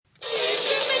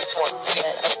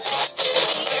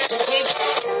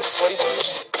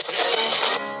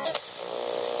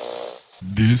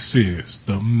This is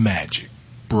the Magic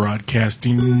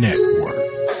Broadcasting Network.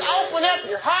 Open up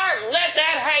your heart and let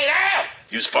that hate out.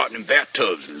 You was farting in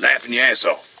bathtubs and laughing your ass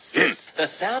off. The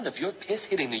sound of your piss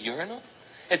hitting the urinal?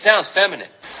 It sounds feminine.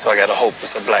 So I gotta hope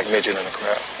it's a black midget in the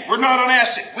crowd. We're not on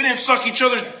acid. We didn't suck each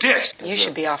other's dicks. You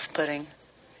should be off pudding.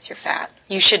 Because you're fat.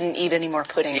 You shouldn't eat any more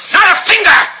pudding. Not a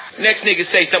finger! Next nigga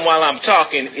say something while I'm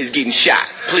talking is getting shot.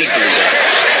 Please believe that.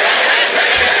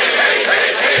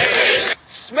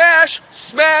 Smash,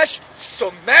 smash,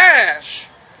 smash!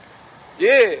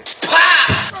 Yeah.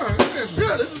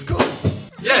 Yeah, this is cool.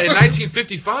 Yeah, in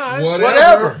 1955.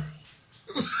 Whatever.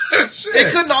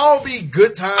 It couldn't all be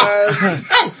good times.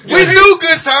 We knew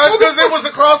good times because it was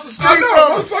across the street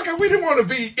from us. Motherfucker, we didn't want to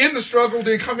be in the struggle,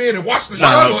 then come in and watch the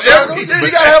Yeah, struggle. you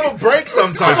gotta have a break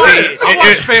sometimes. I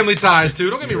watch Family Ties too.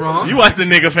 Don't get me wrong. You watch the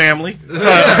nigga family.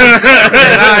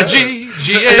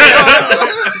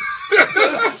 N-I-G-G-A-R.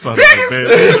 Son of a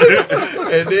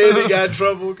bitch. And then he got in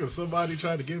trouble because somebody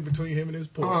tried to get in between him and his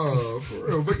pork. Oh, for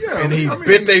real. But yeah, And he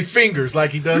bit their fingers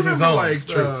like he does his own. like It's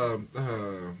true.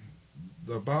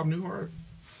 the Bob Newhart.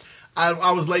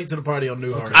 I was late to the party on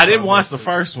Newhart. I didn't watch the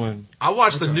first one I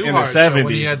watched the in the Newhart show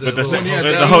when he 70s, had the but the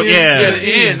little- whole Yeah, yeah. the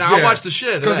end. I watched the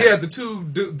shit. Because he had the two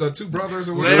brothers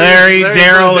or whatever. Larry,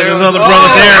 Daryl, and his other brother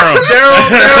Daryl.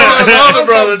 Daryl, and the other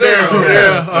brother Daryl.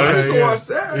 Yeah, I used to watch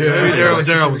that.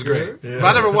 Daryl was great. Yeah. But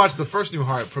I never watched the first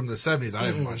Newhart from the 70s. I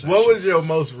didn't watch that. What was your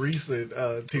most recent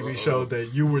TV show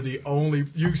that you were the only?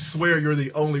 You swear you're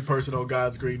the only person on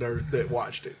God's green earth that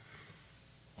watched it.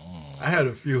 I had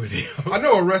a few of them. I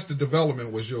know Arrested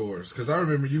Development was yours because I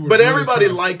remember you were. But really everybody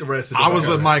trying- liked the rest of I was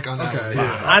with Mike on that. Okay, one.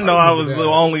 yeah. I know I was the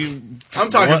only. I'm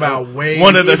talking about way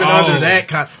one of the even under that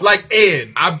kind. Like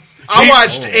Ed. I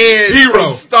watched Ed Hero.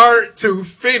 from start to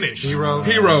finish.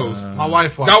 Heroes. My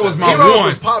wife watched That was my Heroes one.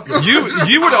 was popular. You were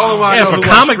the only one I Yeah, know for who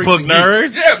comic watched book Freaks and Geeks.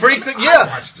 nerds. Yeah, Freaks and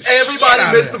watched the shit everybody out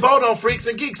of missed that. the boat on Freaks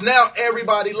and Geeks. Now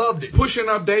everybody loved it. Pushing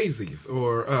Up Daisies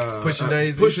or Pushing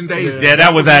Daisies. Pushing Daisies. Yeah,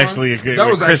 that was actually a good. That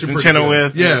was with actually Kristen pretty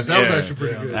good. Chenoweth. Yes, that was Yeah. actually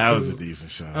pretty good. That was too. a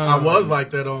decent show. I was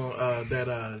like that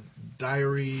on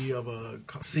Diary of a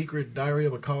Secret Diary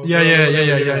of a Call. Yeah. I know what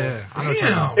you're talking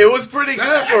about. It was pretty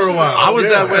good for a while. I was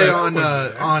Yeah. that way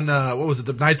on what was it,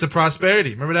 the Knights of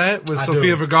Prosperity? Remember that with I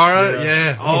Sofia do. Vergara? Yeah.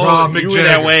 Yeah. Oh, Rob you Mick were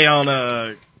that Jagger. way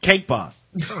on Cake Boss.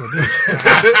 He's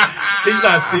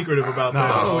not secretive about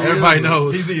that. No, everybody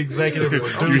knows. He's the executive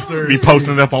producer. Be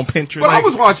posting it up on Pinterest. But I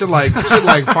was watching like shit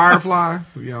like Firefly,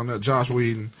 Josh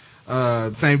Whedon,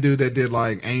 same dude that did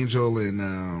like Angel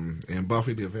and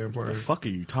Buffy the Vampire. What the fuck are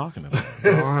you talking about?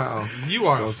 Wow. You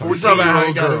are a We're talking about how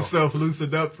he got himself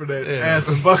loosened up for that ass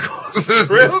and buckles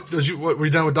trip. Were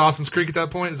you done with Dawson's Creek at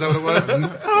that point? Is that what it was? No,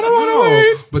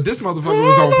 but this motherfucker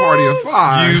was on Party of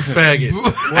Five. You faggot.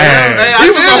 Hey, He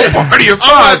was on Party of I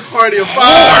Five. watched Party of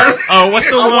Five. Oh, what's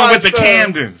the I one with the watched,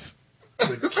 Camdens?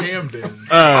 The Camdens.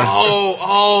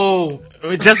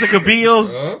 With Jessica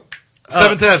Biel.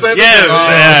 Seventh Heaven.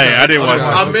 Yeah, I didn't watch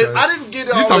okay. that. I didn't get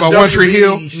all talking the about One Tree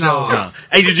Hill? WB shows. No.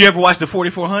 Hey, did you ever watch the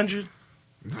 4400?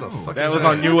 That was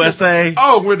on USA.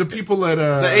 Oh, where the people at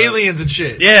The aliens and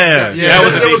shit. Yeah, that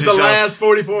was a It was decent the show. last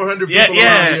 4,400 Yeah, people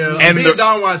yeah. around. And Me the- and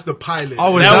Don watched the pilot.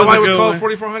 Oh, is That that was why a it was good called one.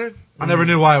 4400? I never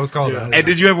knew why it was called that. Hey,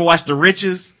 did you ever watch The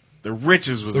Riches? The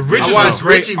Riches was The a good Riches I show. watched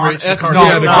great Richie on Rich, the F- cartoon.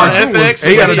 no, the on cartoon. FX.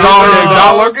 He had a dog named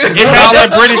Dollar. It had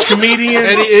that British comedian.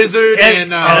 Eddie Izzard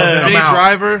and I'm Vinny out.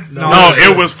 Driver. No,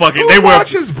 it was fucking. They Who were.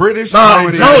 watches British No,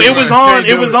 comedy? it was on. Can't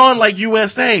do It was it. on like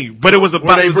USA, but it was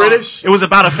about. they it was British? It was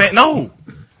about a no.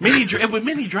 Minnie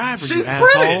Driver. She's you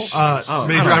asshole. British.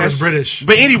 Vinny Driver's British.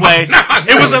 But anyway,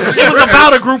 it was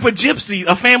about a group of gypsies,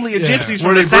 a family of gypsies Were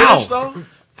from they the British South. though?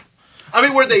 I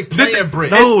mean, were they playing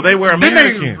British? No, they were Didn't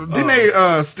American.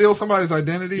 they steal somebody's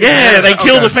identity? Yeah, they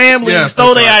killed the family, Yeah,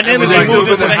 stole their And identity, they moved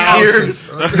still into the some house.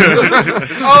 tears.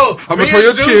 Oh, I'm me gonna play your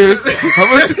and Juice-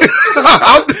 cheers.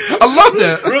 I love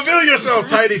that. Reveal yourself,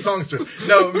 tiny songster.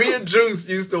 No, me and Juice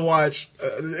used to watch,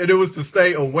 and it was to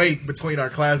stay awake between our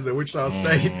classes at Wichita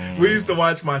State. We used to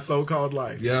watch My So-Called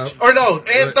Life. Yeah. Or no,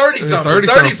 and 30-something.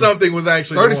 30-something was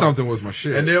actually the one. 30-something was my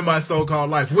shit. And then My So-Called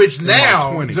Life, which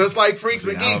now, 20. just like Freaks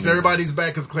and Geeks, everybody's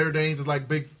back because Claire Danes is like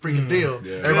big freaking deal.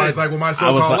 Everybody's like, well, My I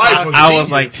So-Called was Life was I was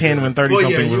genius. like 10 when 30 Well, yeah,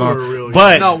 something was you on. were real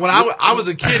But No, when I was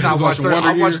a kid, and I was watched. watching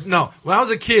Wonder Years? When I was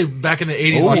a kid back in the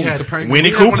 80s, Oh, we had Topanga. Winnie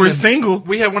we had one of Cooper's them- single.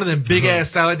 We had one of them big ass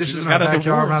salad dishes in our got a backyard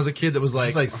divorce. when I was a kid. That was like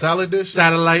It's like salad dish.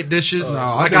 satellite dishes. No,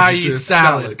 I like think I it's eat just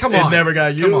salad. salad. Come It on, never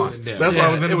got Come on. used. That's why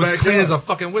I was in It the was backyard. clean as a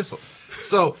fucking whistle.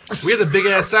 So we had the big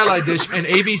ass satellite dish, and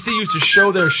ABC used to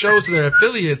show their shows to their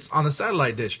affiliates on the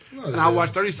satellite dish. And I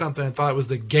watched 30 something and thought it was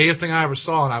the gayest thing I ever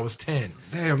saw, and I was 10.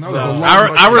 Damn, that So, was the I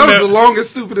remember- that was the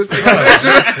longest, stupidest thing.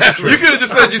 You could have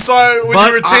just said you saw it when But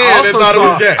you were 10 I and also thought it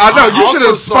was saw- gay. I know, you I should have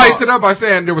also spiced saw- it up by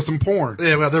saying there was some porn.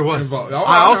 Yeah, well, there was. Involved.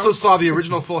 I also saw the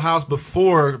original Full House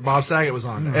before Bob Saget was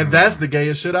on there. And that's the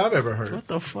gayest shit I've ever heard. What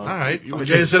the fuck? All right. The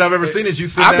gayest shit I've ever seen is you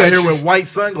sit I down bet here you- with white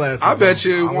sunglasses. I bet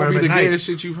you it I'll wear won't be them the at night. gayest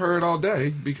shit you've heard all day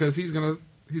because he's gonna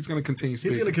continue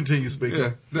speaking. He's going to continue speaking.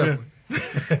 Yeah,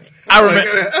 definitely. I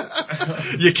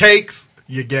remember. Your cakes,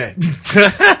 you're gay.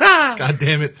 God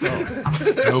damn it.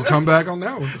 He'll come back on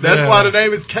that one. That's why the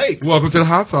name is Cakes. Welcome to the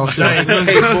Hot Sauce Show. Giant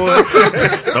cake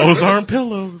boy. Those aren't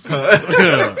pillows.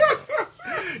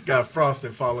 Got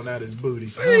frosting falling out his booty.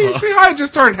 See how he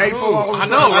just turned hateful all of a I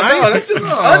sudden? know, right? I know, that's just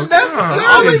Oh, unnecessary.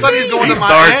 All of a sudden he's going He to my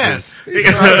starts ass. it. He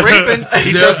starts raping.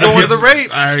 He starts going to the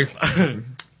rape.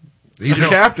 He's a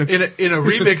captain. In a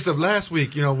remix of last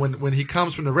week, you know, when he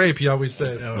comes from the rape, he always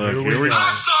says, Look, here we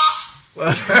go.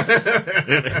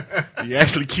 You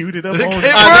actually queued it up on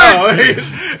I know.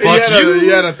 He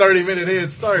had a 30-minute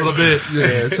head start. a little bit.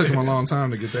 Yeah, it took him a long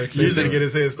time to get that kid. Usually to get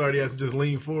his head started, he has to just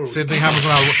lean forward. Same thing happens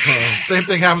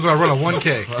when I run a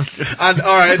 1K. All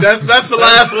right, that's the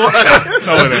last one.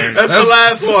 No, it ain't. That's the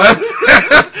last one.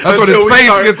 That's when his Until we face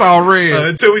start- gets all red.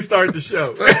 Until we start the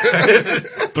show.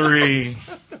 3,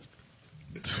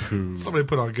 2, Somebody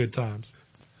put on Good Times.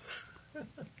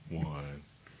 1.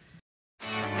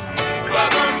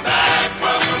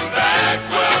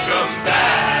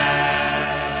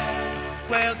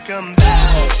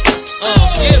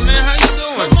 Yeah, man, how you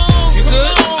doing? You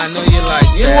good? I know you like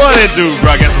What it do?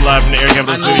 Broadcasting live from the Air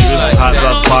Capital City. This is Hot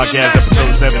Sauce Podcast,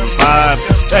 episode 75.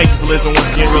 Thank you for listening once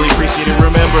again. Really appreciate it.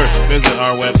 Remember, visit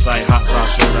our website,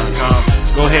 hotsauceshow.com.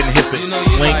 Go ahead and hit the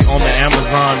link on the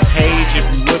Amazon page. If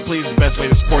you would, please, the best way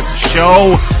to support the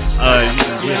show. You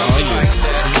can get all your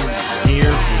gear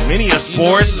from many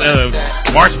sports.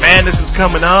 March Madness is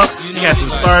coming up. You got the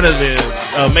start of the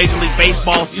Major League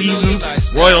Baseball season.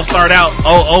 Royals start out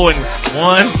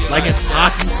 0-1, like it's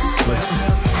hockey.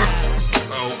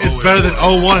 It's better than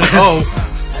 0-1 and 0.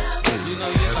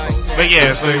 But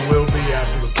yeah, so They will be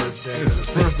after the first game of the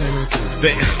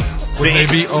season. Would they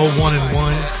be 0-1 and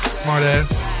 1? Smart ass.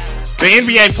 the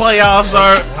NBA playoffs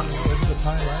are.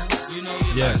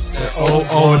 Yes. They're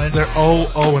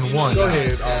 0-0 and 1. Go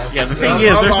ahead. Yeah, the thing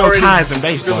is, there's no ties in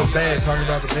baseball. Feeling bad talking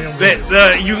about the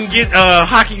damn You can get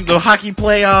hockey, the hockey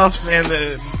playoffs and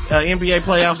the NBA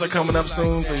playoffs are coming up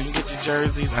soon, so you can get your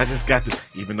jerseys. I just got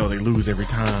even though they lose every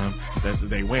time that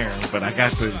they wear them, but I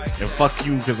got and fuck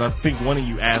you, because I think one of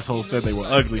you assholes said they were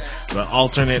ugly. The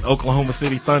alternate Oklahoma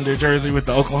City Thunder jersey with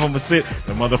the Oklahoma City,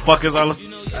 the motherfuckers are,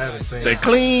 I haven't seen they're it.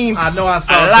 clean. I know I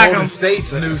saw I like Golden 'em.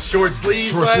 State's new short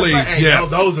sleeves. Short last sleeves, night. Hey,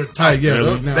 yes. those are tight. Yeah,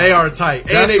 Really? no. They are tight.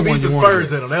 That's And they the one beat the you wanna Spurs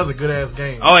get. in them. That was a good ass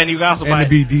game. Oh, and you can also And buy. to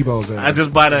be Debo's ass. I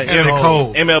just bought And the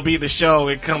cold. MLB The Show.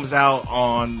 It comes out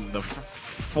on the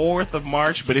 4th of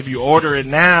March, but if you order it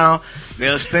now,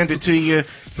 they'll send it to you.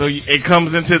 So it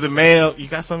comes into the mail. You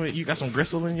got some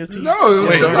gristle in your teeth? No, it was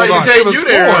Wait, just hold like on. you Take was you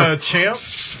there, four. champ.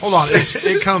 Hold on.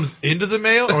 It comes into the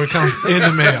mail or it comes in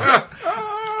the mail?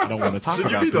 I don't want to talk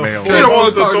Should you about be the the mail. fourth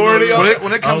Let's talk authority about on it. it?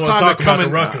 When it comes I time wanna to talk about come the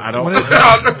in- Rucker. I don't. I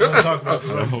wanna talk about the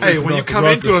Rucker. Hey, when you come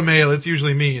into a mail, it's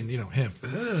usually me and, him.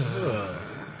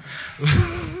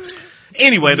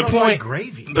 Anyway, the Smells like point.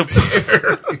 gravy.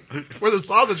 Where the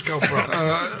sausage come from?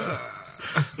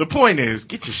 The point is,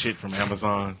 get your shit from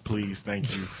Amazon, please.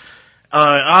 Thank you.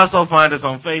 Also find us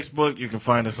on Facebook. You can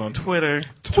find us on Twitter.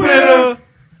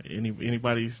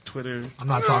 Anybody's Twitter? I'm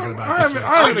not talking about I this haven't, week.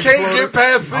 I haven't I can't exploded. get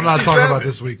past 67. I'm not talking about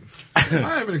this week. I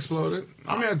haven't exploded.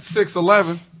 I'm at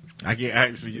 6'11".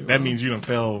 That means you done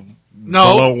fell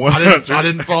No, below 100. I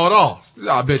didn't fall at all.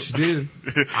 I bet you did.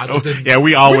 I just didn't. Yeah,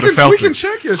 we all would have felt We can it.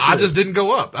 check your shit. I just didn't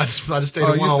go up. I just stayed Oh,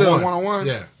 at you 101. still at 101?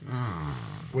 Yeah.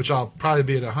 Which I'll probably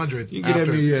be at 100 You get at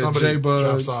after me at somebody J-Bug.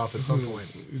 drops off at some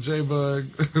point. J-Bug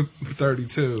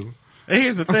 32. And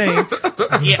here's the thing.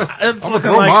 Yeah, it's I'm looking gonna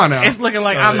throw mine out. like, it's looking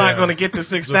like I'm not going to get to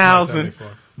 6,000. Just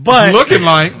But Looking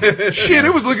like shit.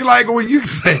 It was looking like when you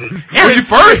said it. Yeah, When you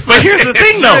first but said here's the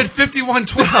thing, You're though. at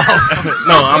 51-12.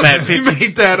 No, I'm at you 50.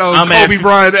 made that I'm at Kobe 50.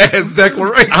 Bryant ass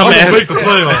declaration.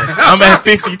 I'm at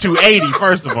 5280.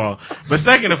 First of all, but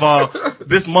second of all,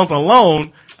 this month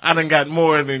alone, I done got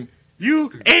more than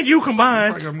you and you I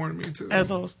combined. got more than me too.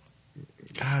 Assholes.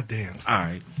 God damn. All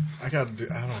right. I gotta do.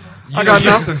 I don't know. I got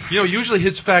nothing. Usually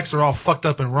his facts are all fucked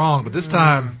up and wrong, but this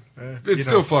time It's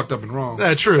still fucked up and wrong.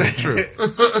 Yeah, true.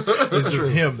 It's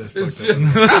just him that's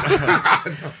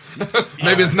fucked up.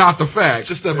 Maybe it's not the facts. It's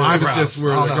just them Maybe eyebrows. It's just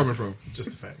where I don't they're know. coming from.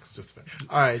 Just the facts.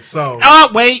 All right, so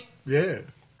Wait. yeah.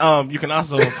 You can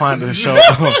also find the show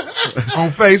On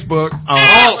Facebook. on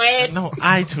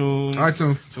iTunes.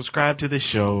 iTunes. Subscribe to the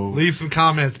show. Leave some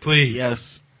comments, please.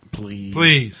 Yes, please.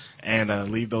 Please. And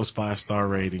leave those 5-star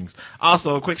ratings.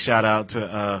 Also, a quick shout out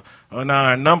to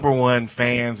our number one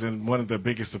fans and one of the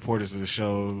biggest supporters of the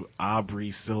show,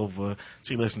 Aubrey Silva.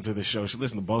 She listened to the show. She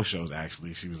listened to both shows,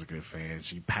 actually. She was a good fan.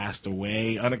 She passed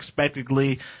away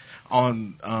unexpectedly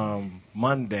on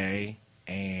Monday,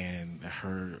 and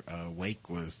her wake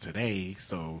was today.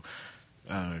 So,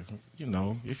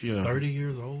 if you're 30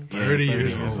 years old. 30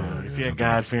 years old. If you're a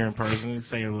God-fearing person,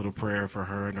 say a little prayer for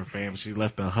her and her family. She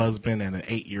left a husband and an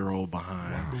 8-year-old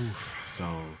behind. Wow.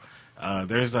 So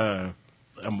there's a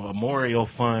memorial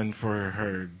fund for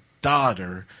her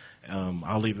daughter.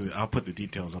 I'll put the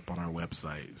details up on our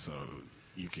website, so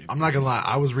you can. I'm not gonna lie.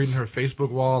 I was reading her Facebook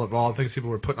wall of all the things people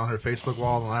were putting on her Facebook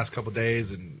wall in the last couple of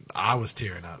days, and I was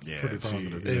tearing up. Yeah, Pretty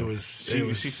positive. It was.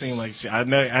 She seemed like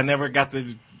I never got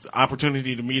the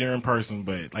opportunity to meet her in person,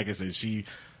 but like I said, she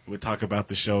would talk about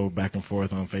the show back and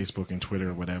forth on Facebook and Twitter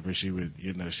or whatever. She would,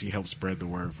 she helped spread the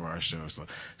word for our show. So it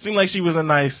seemed like she was a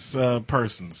nice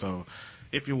person. So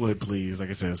if you would please, like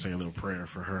I said, say a little prayer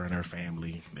for her and her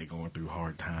family. They're going through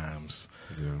hard times.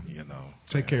 Yeah.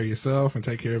 Take care of yourself and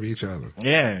take care of each other.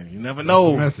 Yeah, you never That's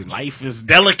know. the message. Life is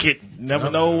delicate. You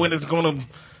never know when it's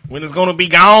gonna be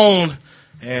gone.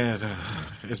 And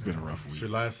it's been a rough week.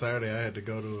 Last Saturday, I had to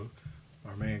go to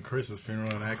our man Chris's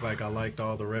funeral and act like I liked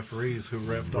all the referees who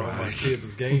reffed all my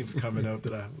kids' games coming up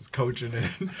that I was coaching in.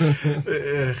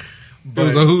 It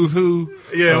was a who's who.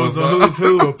 Yeah, it was a who's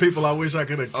who of people I wish I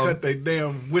could have cut their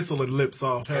damn whistling lips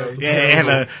off. Yeah,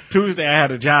 and Tuesday I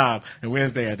had a job, and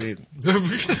Wednesday I didn't.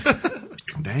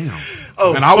 Damn.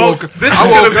 Oh, and folks, this is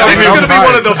going to be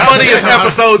one of the funniest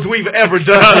episodes we've ever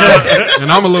done.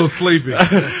 And I'm a little sleepy. Yeah,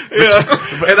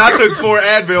 and I took 4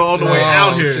 Advil on the way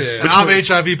out here. Shit. And I'm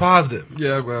HIV positive.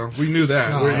 Yeah, well, we knew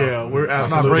that. We're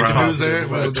absolutely breaking news positive.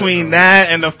 there. Between that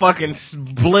and the fucking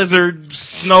blizzard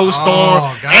snowstorm,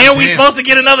 Oh, and we supposed to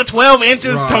get another 12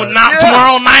 inches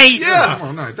tomorrow night. Yeah.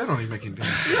 Tomorrow night. That don't even make any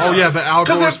difference. Oh yeah, but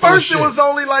outdoors. Because at first it was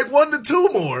only like 1 to 2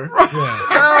 more.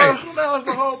 Now it's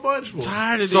a whole bunch more.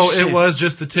 Tired of this So shit. it was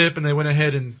just a tip, and they went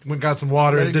ahead and got some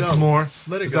water Let and it did go. some more.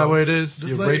 Let it Is go. that what it is?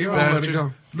 Just You let it rapey go. bastard. Let it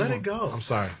go. Let it go. I'm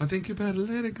sorry. I think you better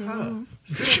let it go.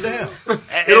 Sit down.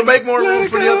 It'll make more room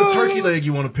for the other turkey leg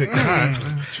you want to pick up.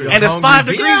 And it's 5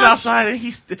 degrees outside, and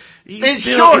he's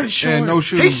short. And no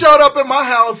shoes. He showed up at my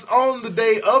house on the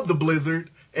day of the blizzard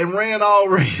and ran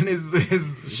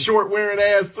his short wearing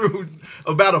ass through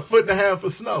about 1.5 foot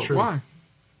of snow. Why?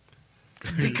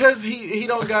 Because he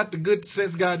don't got the good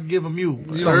sense God give him you.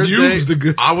 You don't use the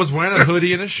good. I was wearing a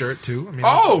hoodie and a shirt too. I mean,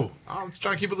 I was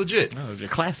trying to keep it legit. No, it was your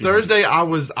classy. Thursday, I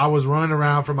was running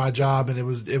around for my job, and it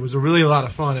was really a lot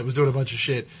of fun. It was doing a bunch of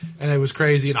shit, and it was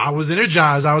crazy. And I was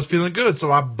energized. I was feeling good,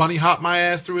 so I bunny hopped my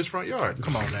ass through his front yard.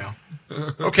 Come on now.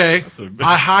 Okay,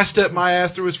 I high stepped my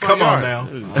ass through his front Come yard.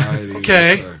 on now.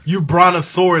 Okay, You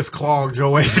brontosaurus clogged your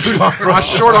way through I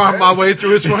short armed my way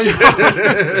through his front yard.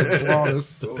 Hey,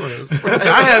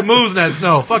 I had moves in that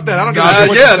snow. Fuck that. I don't give a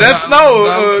shit. yeah, that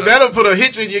snow, that'll put a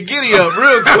hitch in your giddy up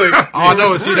real quick. All I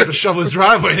know is he didn't have to shovel his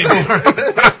driveway anymore.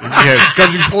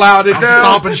 Because you plowed it I'm down.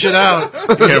 stomping shit out.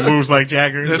 Yeah, moves like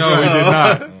Jagger. That's No, right. he did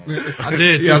not. I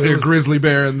did. Yeah, too. the grizzly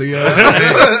bear in the.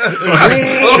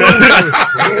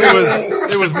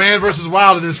 It was man versus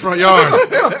wild in his front yard.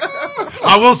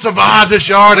 I will survive this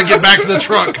yard and get back to the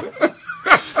truck.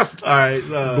 All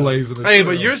right. blazing. Hey,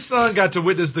 but your son got to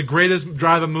witness the greatest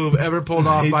driving move ever pulled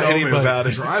off He by told me anybody. about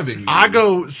it. Driving. I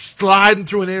go sliding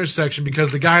through an intersection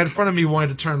because the guy in front of me wanted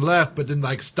to turn left, but then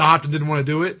stopped and didn't want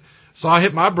to do it. So I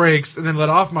hit my brakes and then let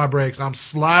off my brakes. I'm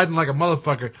sliding like a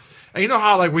motherfucker. And you know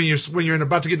how when you're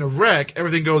about to get in a wreck,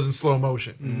 everything goes in slow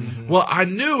motion. Mm-hmm. Well, I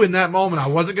knew in that moment I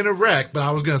wasn't going to wreck, but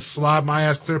I was going to slide my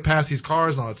ass clear past these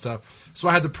cars and all that stuff. So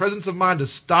I had the presence of mind to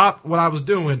stop what I was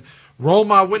doing, roll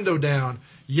my window down,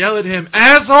 yell at him,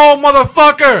 "Asshole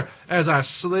motherfucker!" as I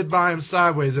slid by him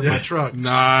sideways in my truck.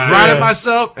 Nice. Righted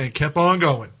myself and kept on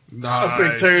going. I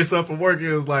picked Terrence up from work.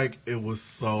 It was like, it was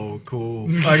so cool.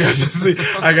 I got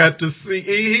to see.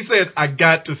 He said, I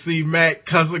got to see Matt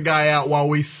cuss a guy out while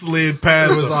we slid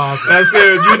past him. It was awesome. I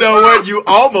said, you know what? You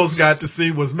almost got to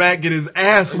see was Matt get his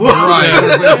ass whooped. Right. He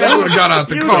would have got out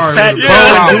the car.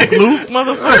 Luke,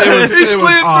 motherfucker. He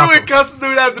slid through and cussed the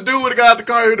dude out. The dude would have got out the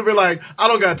car. He would have been like, I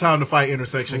don't got time to fight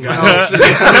intersection guys. And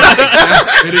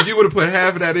if you would have put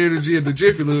half of that energy in the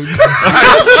Jiffy Lube,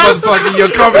 motherfucker, your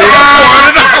company.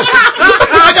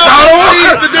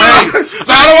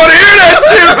 So I don't want to hear that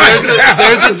shit.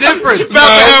 There's a difference. About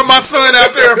to have my son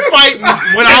out there fighting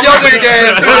when your big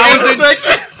ass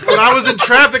when I was in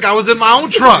traffic, I was in my own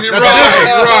truck. That's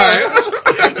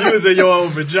right. You was in your own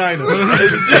vagina.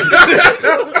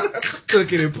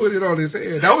 Took it and put it on his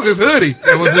head. That was his hoodie.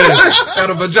 That was it. Had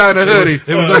a vagina hoodie.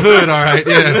 It was a hood, all right.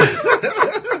 Yeah.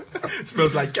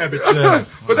 Smells like cabbage. Yeah.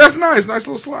 But that's nice. Nice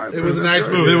little slide. It was a nice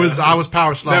move. Yeah. I was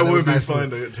power sliding. That would be nice fun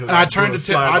to and I turned to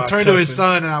his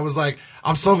son and I was like,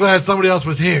 I'm so glad somebody else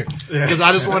was here. Because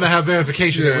I just wanted to have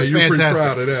verification. Yeah, it was you were fantastic.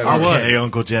 pretty proud of that. I was. Hey,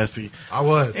 Uncle Jesse. I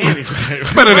was. Anyway. I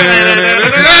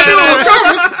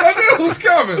knew it was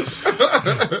coming.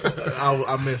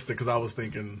 I missed it because I was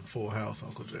thinking Full House,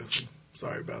 Uncle Jesse.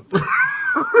 Sorry about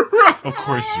that. Of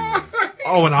course you would.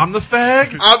 Oh, and I'm the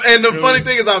fag? And the funny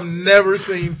thing is, I've never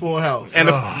seen Full House. And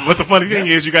what the funny thing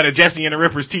is, you got a Jesse and the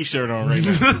Rippers t-shirt on right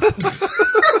now.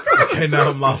 Okay, now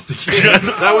I'm lost again.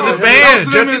 That was his band,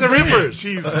 Jesse and the Rippers.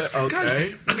 Jesus.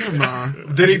 Okay. Come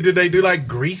on. Did they do like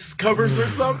Grease covers or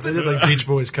something? They did like Beach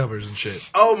Boys covers and shit.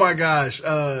 Oh my gosh.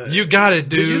 You got it,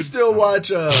 dude. Do you still watch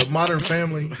Modern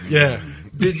Family? Yeah.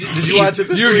 Did you watch it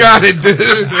this week? You got it, dude.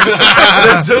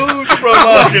 The dude from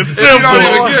It's simple. You don't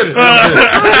even get it.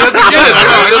 He doesn't get it.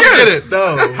 I don't get it. No.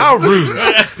 How rude.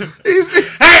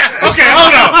 Hey, okay, hold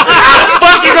on. How the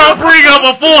fuck you gonna bring up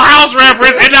a Full House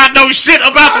reference and not know shit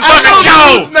about the fucking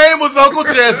show? His name was Uncle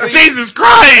Jesse. Jesus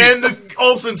Christ. And the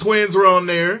Olsen twins were on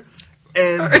there.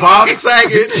 And Bob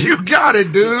Saget. You got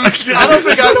it, dude. I don't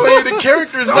think I know any of the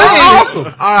characters' names.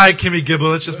 Awesome. All right, Kimmy Gibble,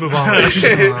 let's just move on.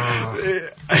 Okay.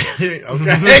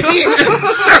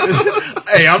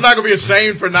 Hey, I'm not gonna be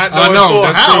ashamed for not knowing Full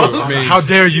House. True. I mean, how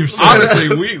dare you, sir? Honestly,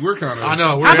 we're kind of. I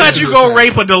know. How about you go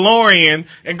rape a DeLorean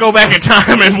and go back in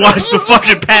time and watch the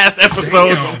fucking past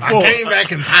episodes? I came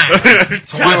back in time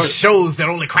to watch shows that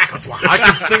only crackers watch. I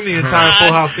can sing the entire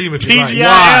Full House theme if you like.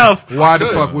 TGIF. Why the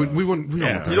fuck we wouldn't? We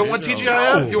don't. You don't want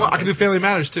TGIF? If you want, I can do Family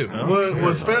Matters too.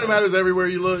 Was Family Matters everywhere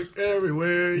you look?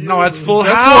 Everywhere you No, look. that's Full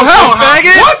House. Full House,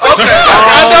 faggot. What? Okay,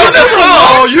 I know the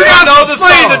song. Oh, you got some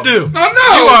explaining to do. No.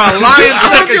 You are a lying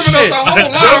sack of shit. I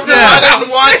didn't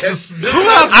watch this.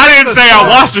 I didn't say I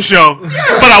watched the show,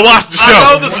 but I watched the show. I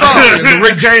know the song. The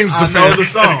Rick James I defense. know the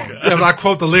song. Yeah, but I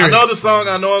quote the I lyrics. know the song.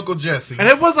 I know Uncle Jesse. And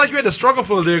it was like you had to struggle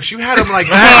for the lyrics. You had them like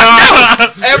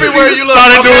that. Everywhere you look.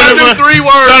 Started doing I his do little- 3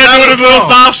 words. Started doing out of his the little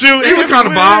song. soft shoot. He was kind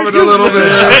of bombing a little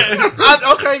bit.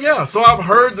 Okay, yeah. So I've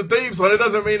heard the theme, so that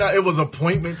doesn't mean it was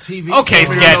appointment TV. Okay,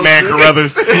 Don't Scatman know shit.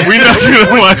 Carruthers. We know you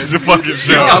don't watch the fucking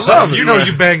show. I love it. You know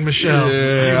you banged Michelle.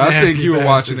 Yeah, I think you were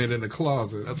watching it in the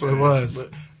closet. That's what it was.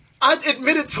 I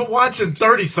admitted to watching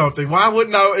 30-something. Why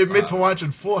wouldn't I admit to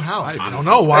watching Full House? I don't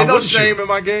know. Why Ain't no wouldn't shame you? in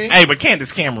my game. Hey, but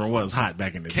Candace Cameron was hot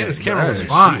back in the day. Candace Cameron was Hey,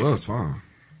 fine. She was fine.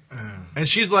 And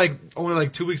she's like only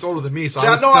like 2 weeks older than me. So See, I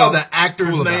I was know all still the actors'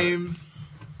 cool about it. names.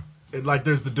 And, like,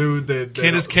 there's the dude that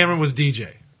Candace Cameron was DJ,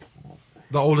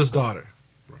 the oldest daughter.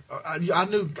 I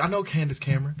know Candace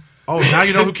Cameron. Oh, now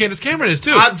you know who Candace Cameron is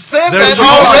too. I said There's that some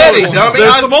already, more- dummy.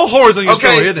 There's some more whores in your Okay,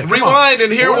 story, isn't there? Come on. rewind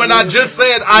and hear when I just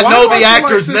said I Why know do the I feel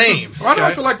actors' like this is- names. Why do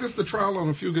I feel like this is the trial on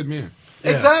A Few Good Men?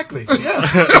 Exactly. Yeah.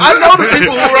 I know the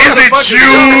people who wrote Is the it fucking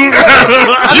you?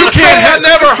 show. I just said I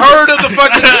never heard of the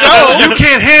fucking show. You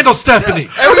can't handle Stephanie.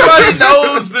 Everybody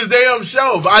knows the damn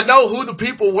show. But I know who the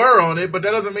people were on it, but that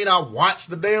doesn't mean I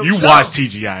watched the damn show. You watched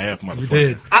TGIF, motherfucker. You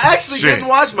did. I actually Shit. didn't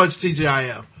watch much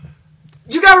TGIF.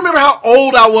 You gotta remember how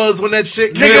old I was when that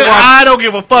shit came Nigga, out. I don't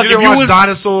give a fuck. You If didn't you watch was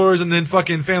Dinosaurs and then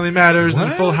fucking Family Matters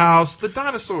and Full House. The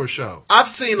Dinosaur Show. I've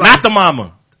seen like not the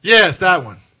mama. Yes, that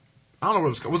one. I don't know what it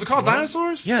was called. Was it called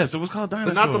Dinosaurs? Yes, it was called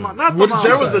Dinosaur. Not the not the mom.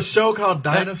 there was a show called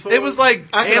Dinosaur. It was like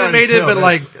I can already animated, tell but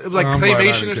like that's- like I'm glad I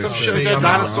claymation didn't or some catch shit. that. That I'm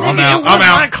dinosaur. out. It was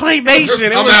not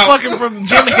claymation. It was fucking from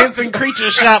Jim Henson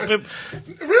Creature Shop.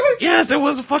 Really? Yes, it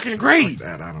was fucking great.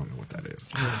 That I don't know what that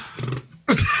is.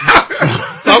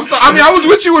 I was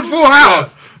with you with Full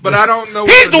House, but I don't know.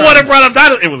 He's the one that brought up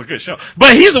that. It was a good show,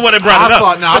 but he's the one that brought it up.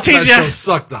 I thought that show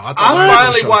sucked though. I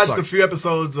finally watched a few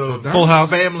episodes of Full House.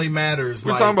 Family Matters.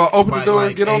 We're talking about open the door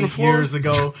and get on the floor years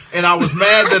ago, and I was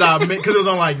mad that I because it was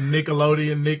on like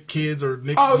Nickelodeon, Nick Kids, or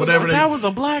Nick whatever. That was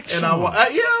a black show.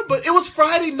 And but it was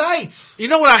Friday nights. You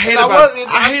know what I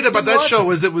hate about that show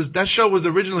was that show was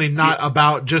originally not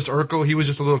about just Urkel. He was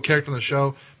just a little character in the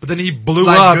show, but then he blew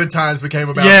up. Good Times became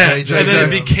about JJ, and then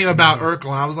it became about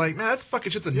Urkel, and I was like, man, that's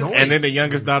fucking shit's annoying. And then the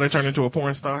youngest daughter turned into a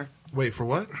porn star. Wait for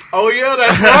what? Oh yeah,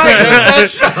 that's right.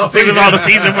 That's that show. She was on the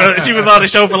season she was on the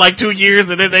show for like 2 years,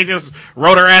 and then they just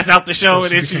wrote her ass out the show,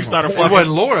 and then she started fucking. It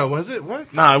wasn't Laura, was it?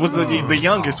 What? Nah, it was the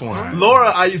youngest one.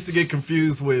 Laura, I used to get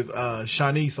confused with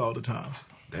Shanice all the time.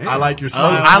 Damn. I like your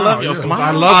smile. I love your smile.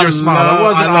 I love your smile. It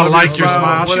wasn't I like your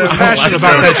smile. She was passionate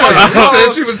about that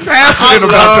show. She was passionate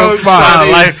about your smile.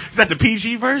 Is that the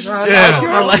PG version? Yeah.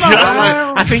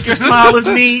 I think your smile is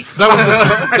neat. That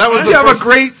was you have a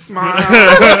great smile.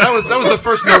 that was the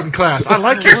first note in class. I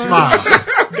like your smile.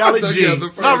 Golly G.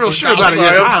 Not real sure about it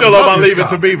yet. I'm still on my Leave It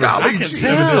to Beaver. I can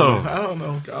tell. I don't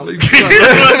know. Golly G.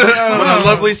 What a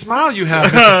lovely smile you have,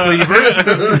 Mrs.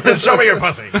 Cleaver. Show me your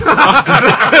pussy.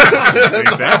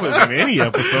 That was in any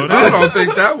episode. I don't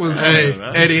think that was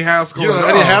Eddie Haskell.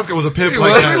 Eddie Haskell was a pimp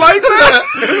like was that. he like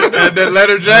that? And that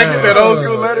leather jacket, that old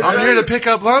school leather jacket. I'm here to pick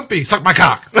up Lumpy. Suck my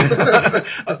cock.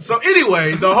 So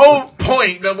anyway, the whole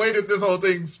point, the way that this whole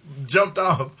thing jumped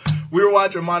off, we were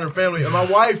watching Modern Family, and my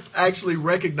wife actually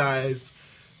recognized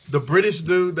the British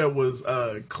dude that was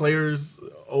Claire's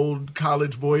old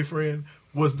college boyfriend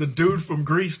was the dude from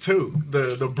Grease too,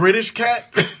 the British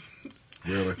cat.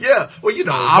 Really? Yeah. Well, you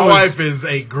know, my wife is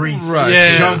a Grease. Right.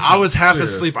 Yeah, junkie. I was half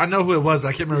asleep. I know who it was, but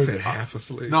I can't remember. You said half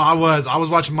asleep. No, I was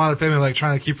watching Modern Family, like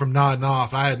trying to keep from nodding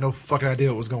off. I had no fucking idea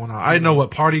what was going on. I didn't know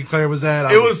what party Claire was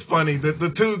at. It was funny.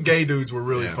 The two gay dudes were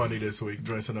really funny this week,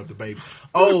 dressing up the baby.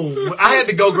 Oh, I had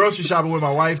to go grocery shopping with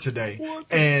my wife today,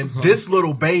 and this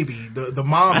little baby, the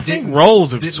mom. I think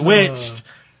roles have switched.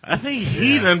 I think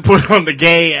he done put on the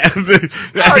gay. I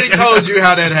already told you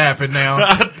how that happened.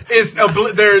 Now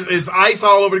it's ice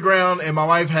all over the ground, and my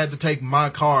wife had to take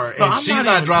my car, and she's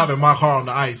not driving my car on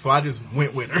the ice, so I just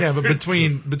went with her. Yeah, but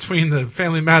between the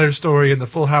Family Matters story and the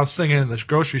Full House singing and the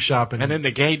grocery shopping, and then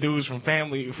the gay dudes from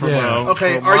Family.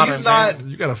 Okay, from are you not? Family.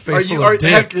 You got a face full of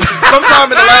dick.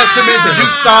 Sometime in the last 10 minutes, did you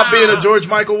stop being a George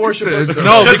Michael worshiper?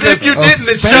 No, because if you didn't,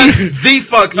 it shuts the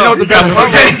fuck up. You know the best part.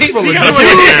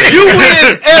 You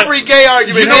win every gay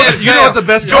argument. You know what the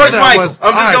best part George Michael. was?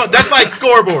 I'm just going. That's like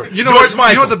scoreboard. George Michael.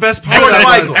 You know what the best part George of that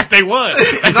Michael. was? That's they won.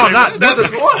 That's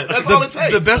his one. That's all it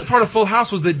takes. The best part of Full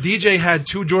House was that DJ had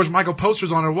 2 George Michael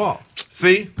posters on her wall.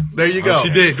 See, there you go. She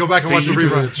did. Go back and watch the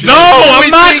rerun. No, I'm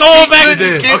not going back.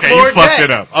 Okay, you fucked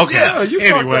it up. Okay. Yeah, you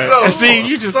anyway, fucked it up. see,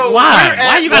 you just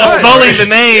why you gotta sully the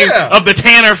name of the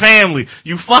Tanner family?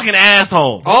 You fucking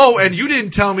asshole. Oh, and you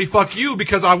didn't tell me fuck you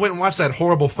because I went and watched that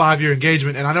horrible 5-year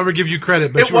engagement, and I never give you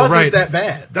credit, but it you were right. wasn't that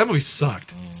bad. That movie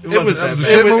sucked. It was a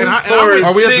shit movie.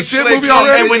 Are we at the shit movie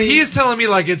already? And when he's telling me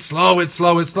like it's slow,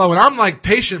 and I'm like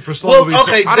patient for slow movies.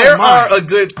 Okay, so there are a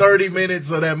good 30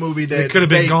 minutes of that movie that could have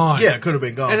been gone. Yeah, it could have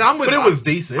been gone. And but it was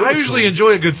decent. I usually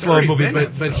enjoy a good slow movie,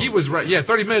 but though. he was right. Yeah,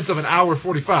 30 minutes of an hour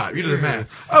 45. You do the math.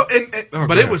 Oh,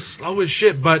 but it was slow as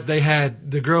shit. But they had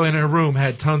the girl in her room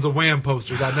had tons of Wham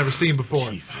posters I'd never seen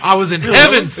before. I was in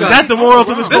heaven. Is that the moral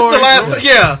to the story? This is the last.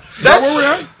 Yeah, that's where we're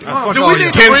at. Do we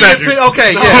need to 10 bring seconds. it to?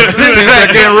 Okay, yes, 10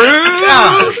 seconds.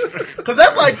 Because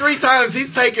that's like 3 times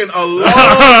he's taken a long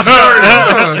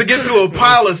journey to get to a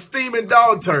pile of steaming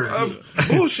dog turds.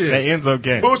 Bullshit. That ends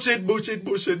okay. Bullshit. Much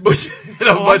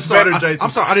better, Jason. I'm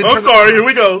sorry. I'm sorry. Here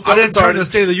we go. I didn't turn the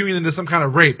State of the Union into some kind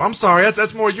of rape. I'm sorry.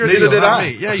 That's more your Neither deal. did I.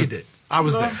 Me. Yeah, you did. I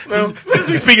was there. Since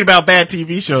we're speaking about bad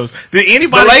TV shows, did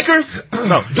anybody? The Lakers?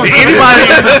 No.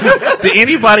 Did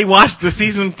anybody watch the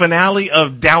season finale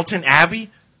of Downton Abbey?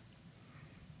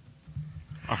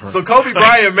 So Kobe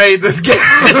Bryant made this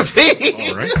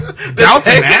guarantee.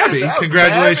 Downton Abbey.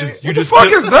 Congratulations. What the fuck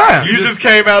is that? You just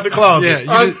came out the closet.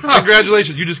 Yeah.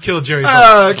 Congratulations. You just killed Jerry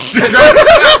Buss.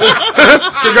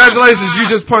 Congratulations, you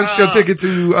just punched your ticket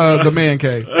to the man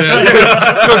cave.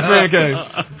 Cook's man cave.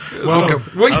 Welcome.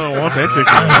 I don't want that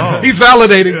ticket at all. He's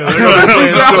validating.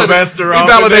 Sylvester He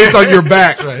validates on your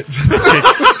back. Right.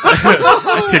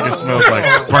 That ticket smells like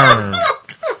sperm.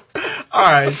 All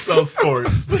right, so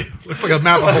sports. Looks like a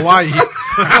map of Hawaii.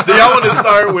 Do y'all want to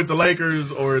start with the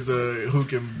Lakers or the who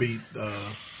can beat?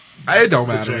 It don't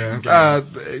matter, James man.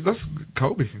 That's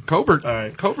Kobe. Colbert. All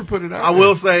right. Colbert put it out. I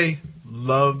will say,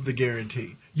 love the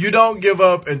guarantee. You don't give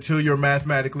up until you're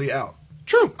mathematically out.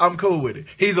 True. I'm cool with it.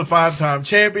 He's a 5-time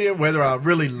champion, whether I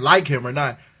really like him or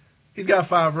not. He's got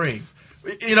 5 rings.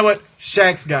 You know what?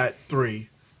 Shaq's got 3.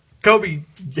 Kobe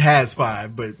has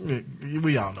 5, but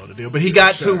we all know the deal. But he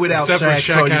got 2 without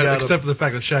Shaq. Except for the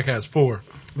fact that Shaq has 4.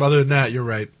 Other than that, you're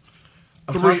right.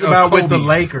 I'm talking about with the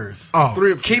Lakers. Oh,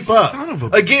 3 of keep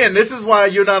up. Again, this is why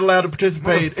you're not allowed to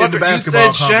participate in the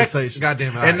basketball conversation.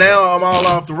 Goddamn it. And now I'm all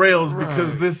off the rails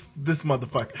because this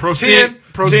motherfucker. Proceed.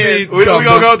 We gonna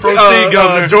go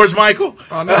to George Michael.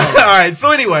 Oh, no. All right.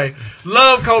 So anyway,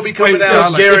 love Kobe coming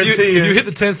out. Guaranteed. If you hit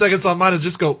the 10 seconds on mine, it's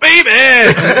just go, baby.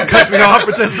 It cuts me off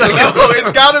for 10 seconds. No,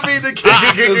 it's got to be the kick.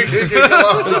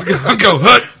 Go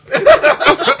hut.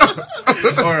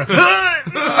 Or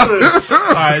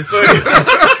all right, so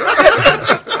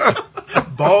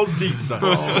balls deep, son.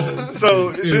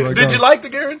 So did you like the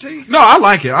guarantee? No, I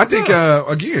like it. I think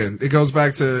again, it goes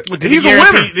back to he's a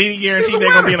winner. Did he guarantee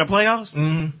they're going to be in the playoffs?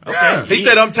 Mm-hmm. Okay. Yeah. He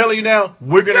said, "I'm telling you now,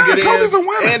 we're going to get in." Kobe's a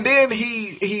winner. And then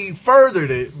he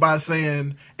furthered it by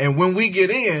saying, "And when we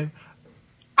get in,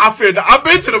 I've been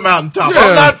to the mountaintop. Yeah.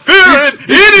 I'm not fearing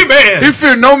any man. He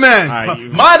feared no man. Right,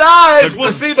 Mine eyes will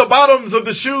see the bottoms of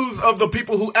the shoes of the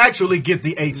people who actually get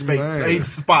the 8th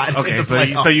spot. Okay, in the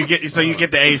so you get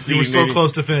the AC. You were so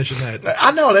close to finishing that. I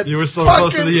know that. You were so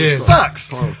close to the end.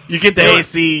 Sucks. You get the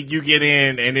AC, you get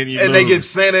in, and then you lose. They get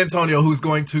San Antonio, who's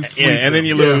going to sweep. Yeah, and then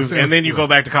you Yeah, lose, and then you go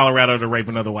back to Colorado to rape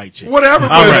another white chick. Whatever.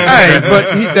 But,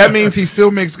 that means he still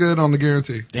makes good on the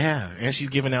guarantee. Yeah, and she's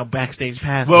giving out backstage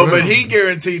passes. Well, but he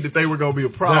guaranteed that they were going to be a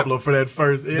problem for that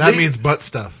first. That means butt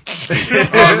stuff.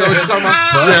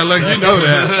 Yeah, like you know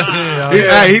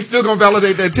that. He's still gonna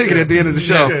validate that ticket at the end of the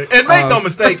show. And make no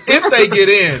mistake, if they get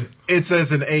in, it's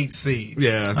as an 8 seed.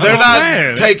 Yeah, they're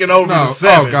not taking over the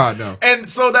 7. Oh God, no. And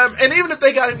so and even if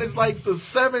they got in, it's like the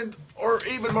 7th or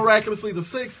even miraculously the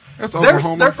 6th. That's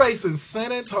Oklahoma. They're facing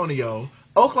San Antonio,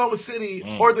 Oklahoma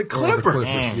City, or the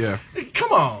Clippers. Yeah,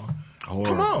 come on.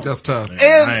 Come on. That's tough.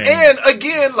 And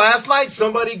again, last night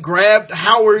somebody grabbed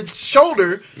Howard's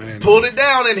shoulder, pulled it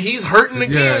down, and he's hurting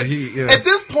again. At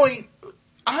this point,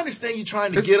 I understand you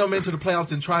trying to get him into the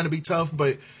playoffs and trying to be tough,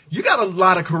 but you got a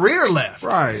lot of career left.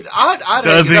 Right.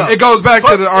 It goes back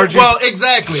to the RG. Well,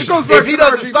 exactly. It goes back if he to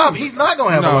doesn't RG. stop, he's not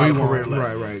going to have a lot of career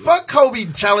left. Right. Fuck Kobe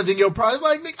challenging your prize.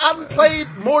 Like, Nick, I've played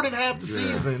more than half the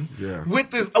season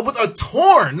with a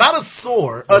torn, not a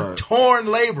sore, a torn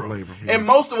labrum. And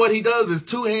most of what he does is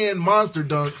 2-hand monster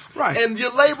dunks. Right. And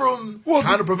your labrum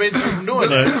kind of prevents you from doing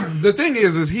that. The thing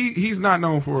is he's not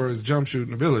known for his jump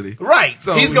shooting ability. Right.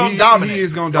 So he's going to dominate. He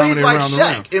is going to dominate he's like around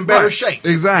Shaq, the rim. in better shape.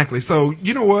 Exactly. So,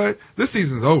 you know what? This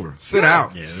season's over. Sit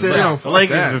out. Yeah, Sit out. The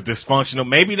Lakers is dysfunctional.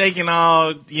 Maybe they can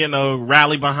all,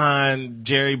 rally behind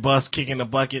Jerry Buss kicking the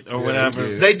bucket or whatever.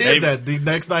 They did that the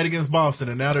next night against Boston,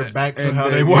 and now they're back to how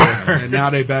they were. And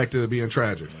now they back to being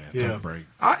tragic. Yeah.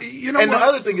 The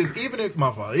other thing is, even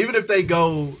if they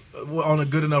go on a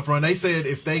good enough run, they said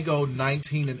if they go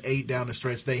 19-8 down the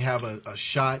stretch, they have a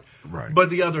shot. Right. But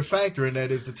the other factor in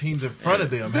that is the teams in front of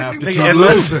them have to start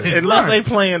losing. Unless they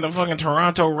play in the fucking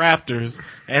Toronto Raptors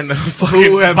and the fucking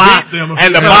beat them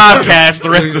and the Bobcats the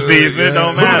rest of the season. It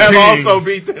don't matter. Who have also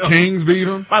beat them. Kings beat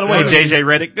them. By the way, JJ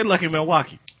Redick, good luck in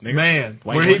Milwaukee. Nigga. Man,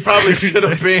 where he probably should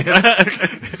have been.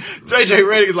 JJ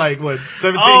Redick is like,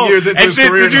 17 years into his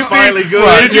career and finally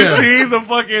good. Did you see the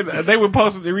fucking, they were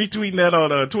retweeting that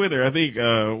on Twitter. I think,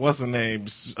 what's the name?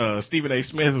 Stephen A.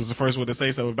 Smith was the first one to say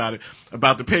something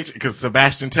about the picture, because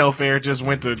Sebastian Telfair just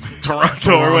went to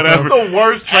Toronto or whatever. The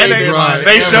worst trade deadline.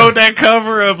 They showed that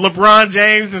cover of LeBron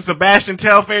James and Sebastian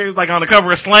Telfair. It was like on the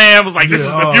cover of Slam. It was like, this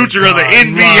is the future of the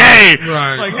NBA.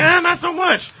 Right. Like, not so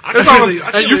much.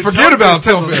 And you forget about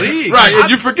Telfair. Right,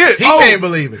 and you forget. He can't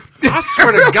believe it. I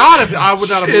swear to God, I would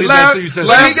not have believed that until you said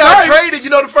when that. he got traded, you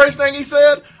know the first thing he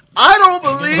said? I don't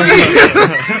believe.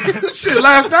 Shit,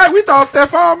 last night we thought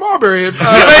Stephon Marbury had Oh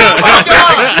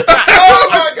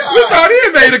my God. We thought he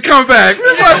had made a comeback. We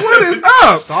was like, what is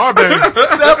up?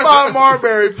 Stephon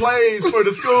Marbury plays for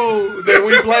the school that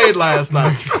we played last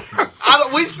night.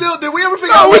 Did we ever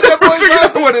figure out what that boy's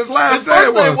last name? His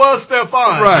first name was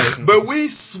Stephon. Right. But we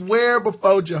swear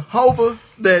before Jehovah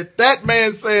that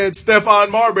man said Stephon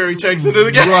Marbury checks into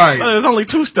the game. Right. There's only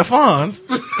 2 Stephons.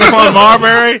 Stephon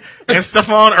Marbury and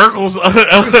Stephon Urkel's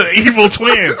evil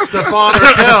twin. Stephon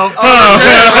Urkel.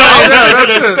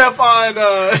 That's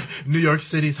Stephon, New York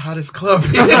City's hottest club.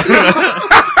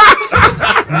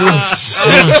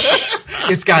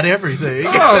 It's got everything.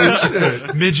 Oh,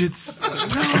 shit. Midgets, a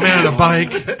man on a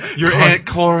bike, your Aunt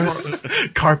Cloris,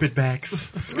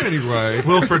 carpetbacks. Anyway.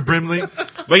 Wilfred Brimley.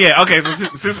 But yeah, okay. So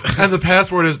since And the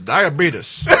password is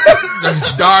diabetes.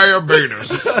 Diabetes.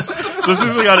 So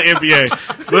since we got the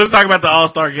NBA, let's talk about the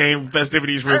All-Star Game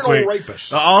festivities real quick.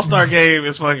 The All-Star Game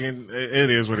is fucking, it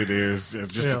is what it is.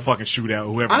 It's just a fucking shootout.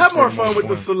 Whoever I have more fun with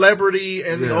the celebrity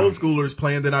and the old schoolers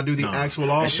playing than I do the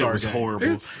actual All-Star That shit was Game. horrible.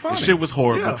 It's funny. That shit was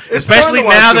horrible. Yeah, it's Especially fun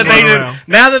to watch now them run around.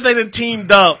 that they done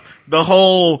teamed up the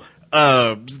whole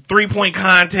 3-point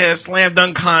contest, slam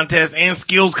dunk contest, and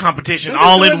skills competition They've been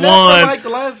all doing in that one. for like the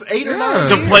last 8 or 9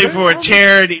 To years. play for a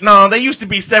charity. No, they used to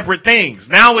be separate things.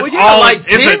 Now it's Well, yeah, all like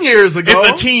 10 years ago.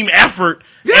 It's a team effort,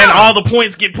 Yeah. and all the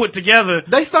points get put together.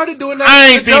 They started doing that. I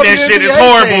when ain't the seen that shit. It's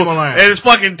WNBA came horrible. around. It's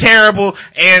fucking terrible.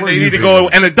 And Where they you need to been? go.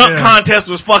 And the dunk Yeah. contest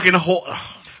was fucking horrible.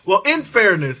 Well, in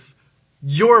fairness,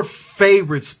 your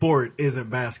favorite sport isn't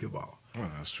basketball. Oh,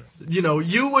 that's true. You know,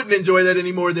 you wouldn't enjoy that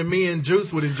any more than me and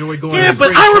Juice would enjoy going Yeah, to but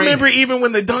spring I training. remember even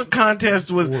when the dunk contest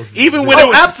was, absolutely. even when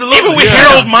Yeah.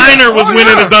 Harold Miner was Oh,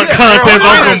 winning yeah. the dunk Yeah, contest Harold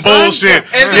on Miner, some son. bullshit.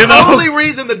 And You the know? only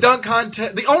reason the dunk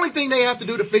contest, the only thing they have to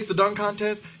do to fix the dunk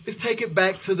contest is take it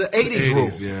back to the 80s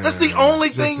rules. yeah. That's the only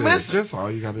Just thing it. missing. That's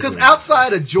all you got to do. Because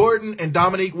outside of Jordan and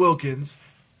Dominique Wilkins,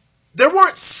 there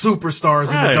weren't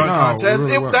superstars in Right. the dunk No, contest.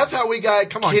 really wasn't. That's how we got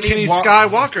Kenny Wa-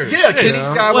 Skywalker. Yeah, Kenny Yeah.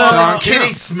 Skywalker, Well, Kenny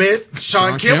Kemp. Smith,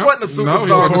 Sean Kemp Kemp? wasn't a No, he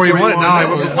superstar wasn't. before he Before he won won it, that. no,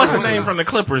 he wasn't. What's his name from the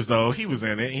Clippers though? He was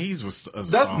in it. He was a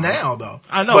That's star. now though.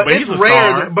 I know, but it's he's a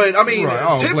rare. star. But I mean, Right.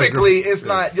 Oh, Blake typically Griffin. it's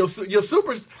not your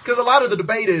super because a lot of the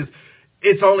debate is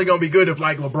it's only going to be good if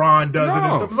like LeBron does it. And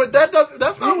No. stuff. But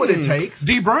that's not what it takes.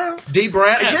 D. Brown. D.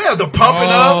 Brown, yeah, the pumping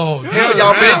Oh, up. yeah. Hell,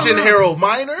 y'all Yeah. mentioned Harold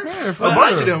Miner, a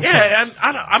bunch of them. Yeah, cats.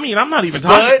 and I mean, I'm not even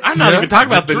Spud? talking. I'm not Yeah, even talking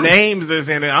about that's the true. names that's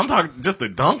in it. I'm talking just the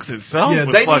dunks itself. Yeah,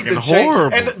 was they need fucking to change,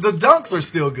 horrible. and the dunks are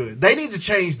still good. They need to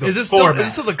change the Is it still format.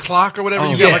 the clock or whatever?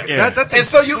 Oh, you yeah. got like, Yeah. that And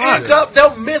so you sucks. end up,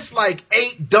 they'll miss like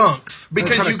 8 dunks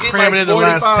because trying you to get cram like it in the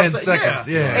last 45 10 seconds.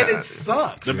 Yeah. and it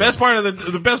sucks. The best part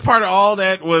of the best part of all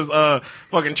that was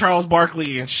fucking Charles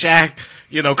Barkley and Shaq,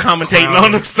 commentating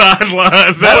on the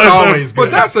sidelines. That That's was always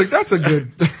good. But that's a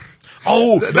good.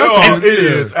 Oh, That's There all are it is.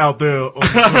 idiots out there.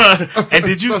 and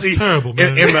did you That's see terrible,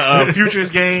 man. in the Futures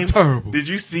game? Terrible. Did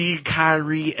you see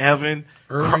Kyrie Irving?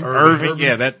 Irving.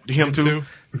 Yeah, that him too.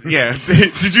 Yeah.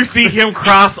 Did you see him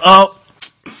cross up?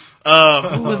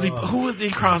 Who was he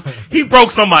cross? He broke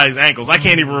somebody's ankles. I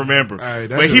can't even remember. Right,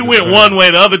 that but he dude went is one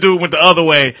way, the other dude went the other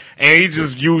way, and he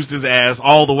just used his ass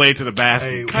all the way to the Hey,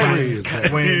 basket. Kyrie is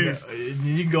bad. when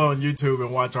you can go on YouTube and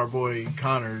watch our boy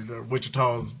Connor,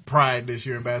 Wichita's pride this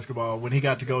year in basketball, when he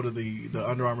got to go to the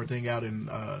Under Armour thing out in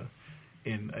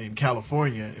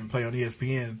California and play on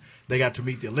ESPN, they got to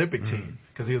meet the Olympic team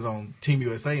because he was on Team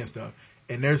USA and stuff.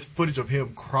 And there's footage of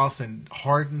him crossing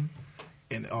Harden.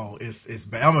 And it's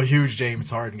bad. I'm a huge James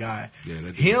Harden guy. Yeah,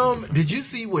 that dude's him. Did you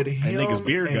see what him? nigga's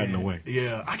beard got in the and- way.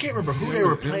 Yeah, I can't remember who they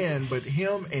were playing, but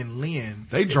him and Lynn.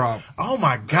 They dropped. Oh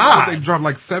my god! They dropped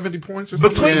like 70 points or something.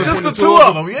 Between Yeah. just the Between two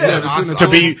of them, yeah. between the To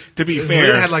two be of them. to be Lynn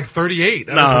fair, had like 38.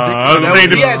 That Nah, was ridiculous. I was That saying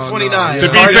was, he to- had 29.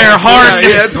 to be Harden fair, had Harden,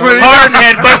 29. Yeah, 29. Harden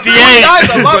had 58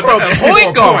 That's a lot, bro.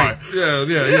 Point guard.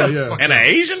 Yeah. and an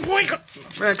Asian point guard.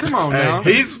 Man, come on now.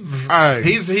 He's Alright.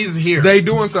 he's here. They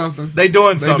doing something. They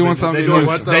doing something. doing something They doing, in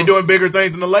Houston. they doing bigger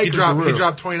things than the He Lakers. dropped, For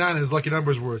real. 29, and his lucky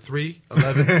numbers were 3,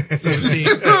 11, 17,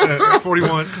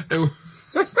 41.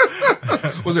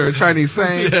 Was there a Chinese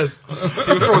saying? Yes. He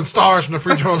was throwing stars from the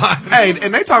free throw line. Hey,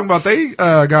 and they talking about they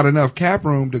got enough cap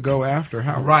room to go after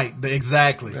Howard. Right,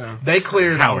 exactly. Yeah. They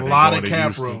cleared Howard a ain't lot going of to cap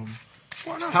Houston. room.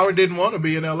 Howard didn't want to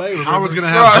be in LA. remember? Howard's going to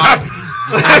have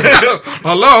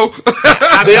Hello.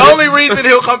 The only reason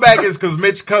he'll come back is because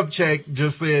Mitch Kupchak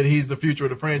just said he's the future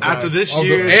of the franchise. after this Oh,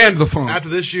 year. and the phone. After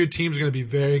this year, teams are going to be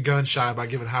very gun shy about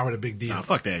giving Howard a big deal. Nah,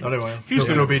 fuck that. No, they won't.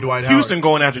 Houston It'll be Dwight Howard. Houston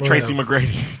going after Tracy McGrady.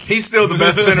 He's still the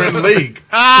best center in the league.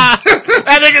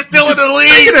 That nigga's still in the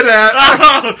league. Speaking of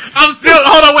that, I'm still.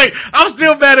 Hold on, wait. I'm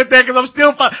still mad at that because I'm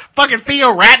still fucking Theo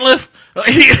Ratliff.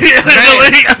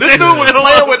 This dude was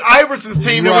playing with Iverson's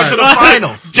team that went to the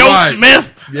finals. Joe Right.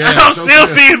 Smith. Yeah, I'm Joe still Smith.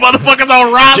 seeing motherfuckers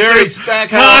on rosters. Jerry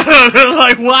Stackhouse. It's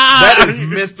like, wow. That is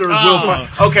Mr.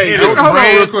 Will. Okay, Hold on real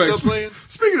Brand quick. still playing?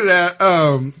 Speaking of that,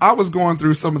 I was going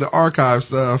through some of the archive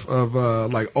stuff of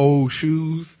like old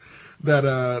shoes that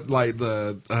like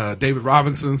the David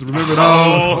Robinsons. Remember those?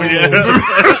 Oh, yeah.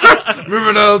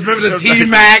 Remember those? Remember the T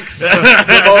Max?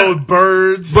 the old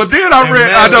birds. But then I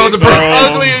read, I know the Mavericks are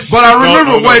birds, ugly as but I shit.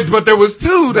 remember. No. Wait, but there was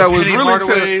two that was Penny really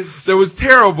Hardaways. that was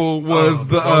terrible. Was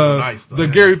those were nice, though. the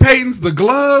Gary Paytons, the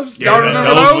gloves? Yeah, Y'all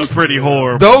remember those? those? Was pretty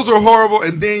horrible. Those were horrible.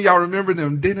 And then y'all remember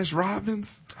them Dennis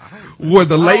Robbins? Were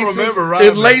the I don't laces remember, right?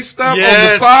 it laced up on the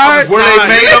Yes, side? Were they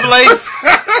made of lace?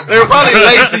 They were probably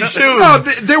lacy shoes. No,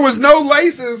 there was no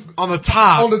laces. On the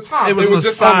top. On the top. It was, It was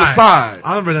just on the side. I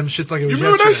remember them shits like it was You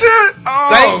remember that yesterday. shit? Oh,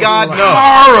 Thank God, no.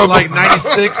 horrible. Like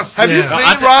 96. Have you Yeah.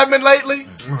 seen Rodman lately?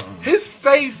 His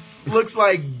face looks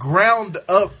like ground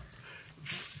up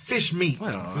fish meat.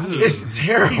 It's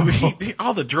terrible.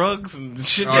 All the drugs and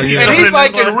shit. Oh, yeah. And he's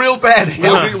like in real bad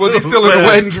health. Was he still in a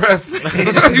wedding dress? He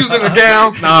was in a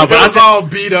gown. Nah, It but was all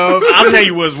beat up. I'll tell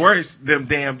you what's worse.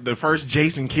 The first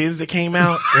Jason Kids that came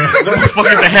out. The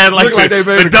motherfuckers that had like Looked like they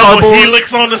made the a double cardboard.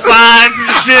 helix on the sides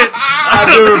and shit. I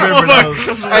do remember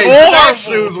those. Hey, Shaq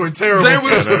shoes were terrible. They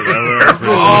was- too.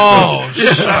 Oh, They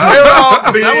were all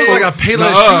big. that was like a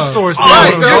Payless Nuh-uh. shoe source.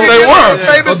 Right, Oh, Jimmy they were.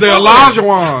 Kimmel, famous The Elijah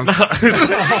ones.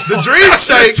 The Dream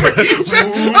Shake.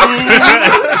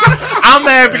 I'm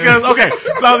mad because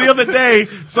so the other day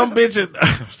some bitch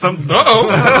some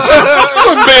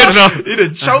bitch. He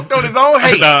done choked on his own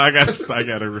hate. No, I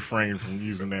gotta refrain from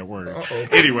using that word.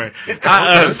 Anyway,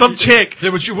 some chick.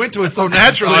 Yeah, but you went to it so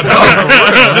naturally.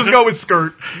 Just go with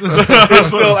skirt. It's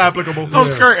still applicable. Some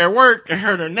skirt at work and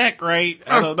hurt her neck, right?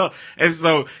 I don't know. And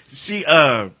so she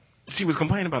was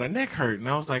complaining about her neck hurt, and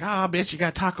I was like, I bet she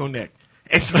got taco neck.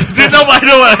 And so did nobody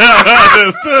know what I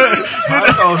understood?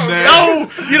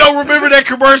 No, you don't remember that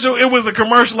commercial? It was a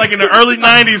commercial like in the early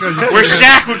 90s where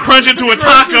Shaq would crunch into a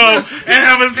taco and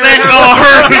have his neck all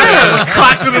hurt,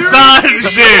 cock to the side and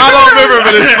shit. I don't remember,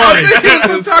 but it's funny. It's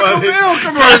the Taco Bell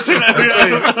commercial.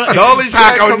 The only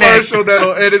Shaq commercial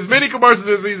that'll, and as many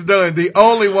commercials as he's done, the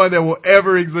only one that will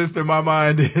ever exist in my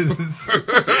mind is,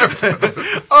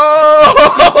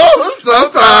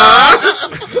 sometimes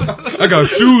I got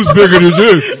shoes bigger than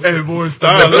this. and more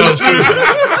style.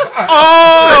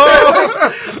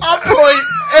 I point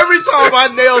every time I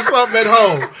nail something at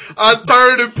home. I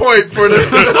turn and point for the.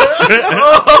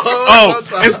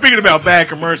 And speaking about bad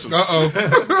commercials. No,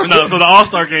 so the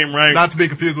All-Star game, right? Not to be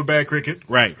confused with Bad Cricket.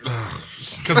 Right.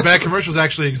 Because bad commercials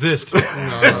actually exist.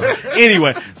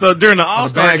 Anyway, so during the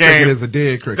All-Star Bad cricket game, is a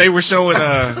dead cricket. they were showing,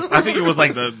 I think it was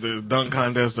like the dunk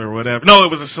contest or whatever. No, it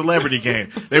was a celebrity game.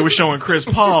 They were showing Chris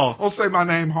Paul. Don't say my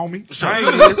name, homie.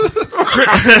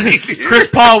 Chris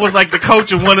Paul was like the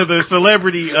coach of one of the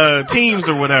celebrity teams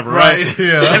or whatever, right?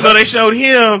 Yeah. And so they showed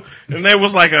him, and there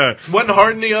was like Wasn't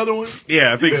Harden the other one?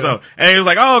 yeah, I think so. And he was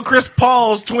like, oh, Chris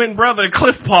Paul's twin brother,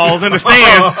 Cliff Paul's in the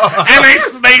stands.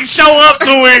 And they show up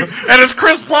to him, and it's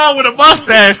Chris Paul with a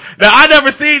mustache. Now, I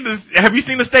never seen this. Have you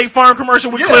seen the State Farm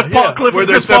commercial with Cliff Paul? Cliff where and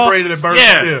they're Chris Paul? separated at birth.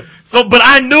 Yeah. So, but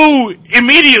I knew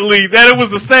immediately that it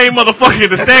was the same motherfucker in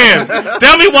the stands.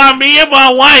 Tell me why me and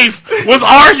my wife was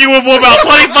arguing for about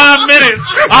 25 minutes.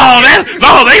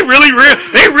 They really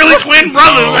twin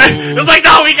brothers. It's like,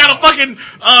 no, he got a fucking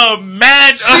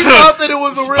mad She thought that it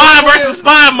was a real spy twin. versus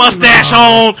spy mustache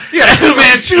on. Yeah,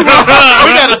 man, We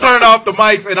got to turn off the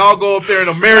mics and all go up there in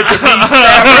American Peace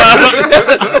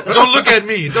Staffers. Don't look at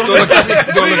me. Don't look at me.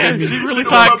 Don't look at me. She really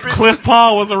thought Cliff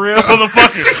Paul was a real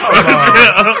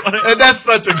motherfucker. And that's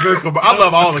such a good commercial. I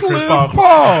love all the Chris Paul.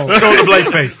 Paul. Show the Blake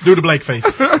face. Do the Blake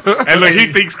face. And look, he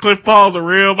thinks Cliff Paul's a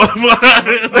real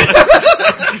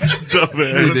motherfucker. All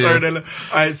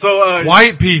right, so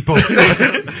White people.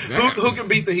 who can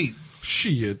beat the Heat?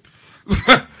 Shit.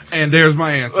 And there's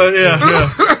my answer. Yeah.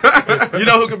 You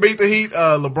know who can beat the Heat?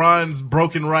 LeBron's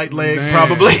broken right leg Man,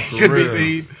 probably for could beat real. the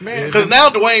Heat. Because now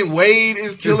Dwayne Wade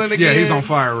is killing again. Yeah, he's on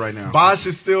fire right now. Bosh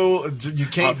is still, you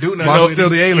can't do nothing. Bosh is still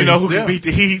the alien. You know who Yeah. can beat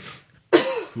the Heat?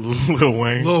 Lil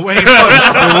Wayne. Lil Wayne. He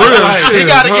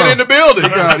got to get in the building.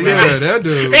 Yeah, that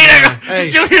dude.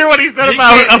 Did you hear what he said He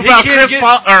about can't Chris get-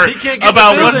 Paul? Or he can't get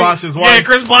about the Chris building. Bosh's wife. Yeah,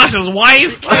 Chris Bosh's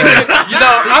wife. You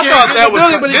know, I thought that was.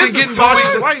 building, but he This can get is in 2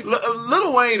 Bosh's weeks. wife.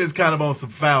 Lil Wayne is kind of on some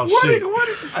foul shit. He no,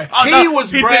 was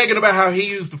he bragging about how he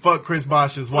used to fuck Chris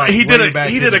Bosh's wife. He way did back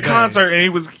a in the day. concert and he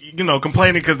was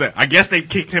complaining because I guess they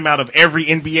kicked him out of every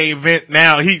NBA event.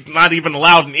 Now he's not even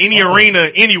allowed in any arena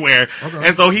anywhere.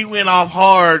 And so he went off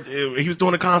hard. He was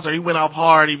doing a concert. He went off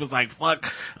hard. He was like,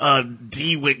 "Fuck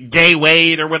Gay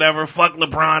Wade or whatever. Fuck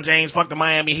LeBron James. Fuck the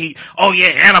Miami Heat. Oh yeah,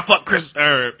 and I fucked Chris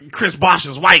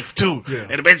Bosh's wife too. Yeah.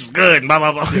 And the bitch was good. And blah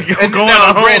blah blah. And Going now,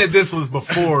 on. granted, this was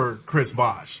before Chris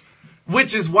Bosh.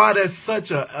 Which is why that's such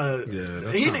a and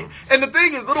the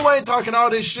thing is, Lil Wayne talking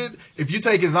all this shit. If you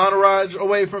take his entourage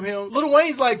away from him, Lil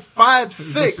Wayne's like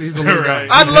 5'6". He's a little guy.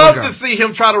 I'd love to see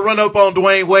him try to run up on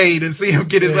Dwayne Wade and see him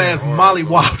get his ass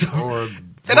mollywopped.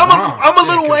 And I'm a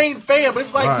Lil Wayne fan, but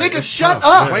it's like, nigga, shut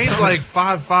up. Wayne's like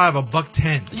 5'5",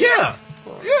 $110. Yeah.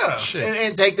 Yeah, Shit.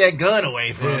 and take that gun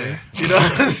away from Yeah. him. You know,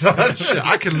 so, Shit,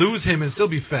 I could lose him and still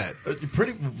be fat.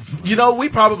 pretty. You know, we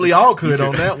probably all could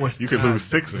on that one. You could lose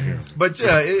 6 of him. But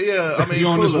yeah. I mean, You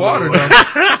on this cool water little-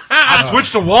 now. I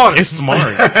switched to water. It's smart.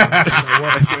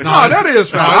 No, that is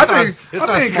fine. No, I it's not- think. it's I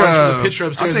not think. smart to put a picture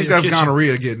upstairs I in think your that's kitchen.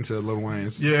 gonorrhea getting to Lil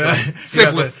Wayne's. Yeah,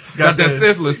 Syphilis. Got that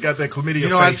syphilis. Got that chlamydia. You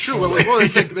know, that's face. true. Well, they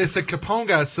said Capone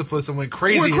got syphilis and went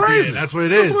crazy. Went at the crazy. end. That's what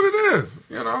it is. That's what it is.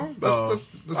 You know. That's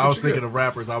I was thinking of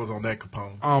rappers. I was on that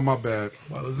Capone. Oh my bad.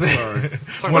 I was sorry.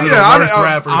 Talking One of about- the worst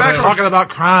rappers. I'm ever. talking about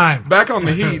crime. Back on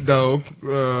the Heat though.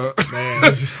 Man,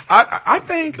 I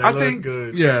think. They I look think.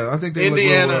 good. Yeah, I think they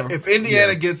Indiana. Look real well. If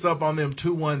Indiana gets up on them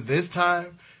 2-1 this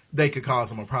time, they could cause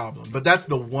them a problem. But that's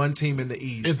the one team in the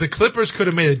East. If the Clippers could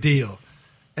have made a deal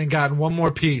and gotten one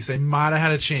more piece, they might have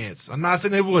had a chance. I'm not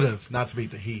saying they would have. not to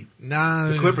beat the Heat. Nah,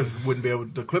 The Clippers wouldn't be able.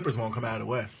 The Clippers won't come out of the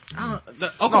West.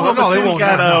 Oklahoma no, they City won't.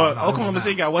 got No, Oklahoma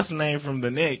City got what's the name from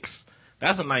the Knicks.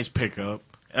 That's a nice pickup.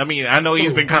 I mean, I know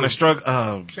he's been kind of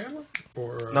struggling. Chandler?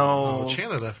 Or, No,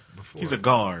 Chandler left before. he's a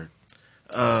guard.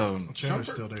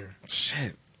 Chandler's still there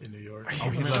Shit. in New York. He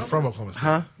left from Oklahoma City.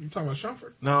 Huh? You talking about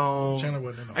Shumpert? No. Chandler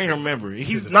wasn't in I can't remember.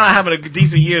 He's not having a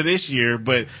decent year this year,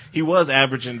 but he was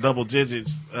averaging double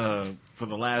digits for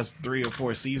the last 3 or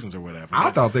 4 seasons or whatever.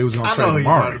 I thought they was going to I trade know who you're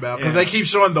talking Amari. about because Yeah. they keep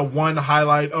showing the one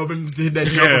highlight of him did that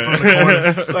jumper from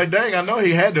the corner. Like, dang, I know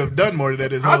he had to have done more than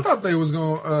that. His I whole, thought they was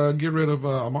going to get rid of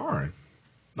Amari.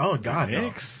 oh God, no.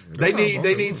 Knicks. They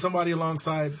need somebody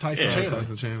alongside Tyson Yeah, Chandler.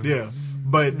 Tyson Chandler. Yeah,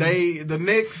 but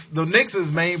the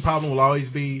Knicks' main problem will always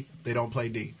be they don't play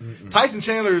D. Tyson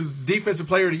Chandler's defensive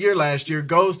player of the year last year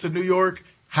goes to New York,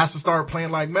 has to start playing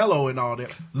like Melo and all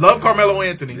that. Love Carmelo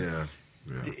Anthony. Yeah.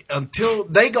 Until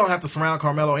they gonna have to surround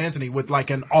Carmelo Anthony with like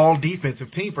an all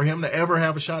defensive team for him to ever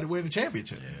have a shot at winning the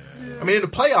championship. I mean, in the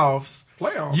playoffs,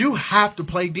 you have to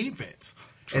play defense.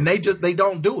 And they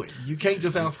don't do it. You can't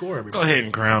just outscore everybody. Go ahead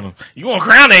and crown them. You want to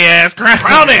crown their ass?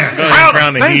 Crown them. Go ahead and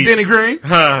crown the Thanks, Heat. Denny Green. All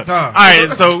right,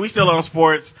 so we still on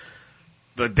sports.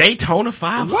 The Daytona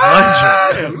 500.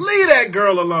 What? Leave that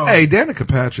girl alone. Hey, Danica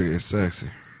Patrick is sexy.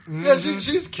 Yeah,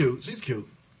 she's cute. She's cute.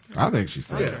 I think she's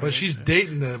sexy. Yeah. But she's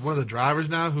dating one of the drivers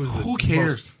now who's Who the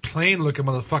cares? most plain-looking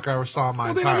motherfucker I ever saw in my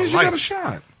Well, then entire that means life. you got a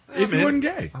shot. Yeah, If man. you wasn't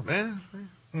gay. Oh,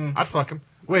 man. I'd fuck him.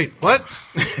 Wait, what?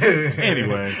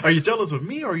 Anyway. Are you jealous of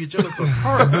me or are you jealous of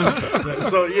her?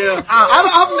 So, yeah.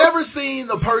 I've never seen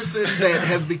a person that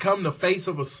has become the face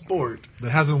of a sport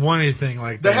That hasn't won anything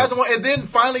like that that. hasn't won, and then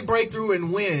finally break through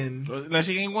and win. Now,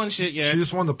 she ain't won shit yet. She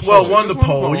just won the poll. Well, won the won the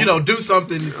poll, poll. you know, do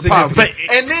something significant, But-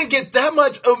 and then get that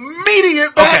much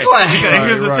immediate Okay, backlash.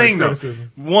 here's the Right, thing, though.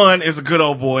 criticism. One is a good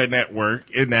old boy network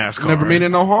in NASCAR. Never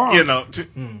meaning no harm. You know,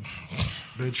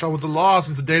 Been in trouble with the law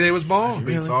since the day they was born.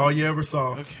 Beats all you ever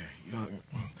saw.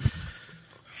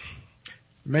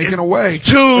 Making a way.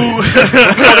 Two, They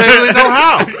really know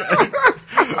how.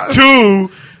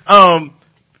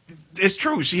 it's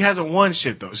true. She hasn't won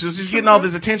shit though. She's getting all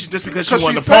this attention just because she Because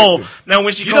won the she's poll. sexy. Now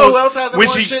when she You goes, know who else hasn't when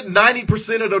won she, shit?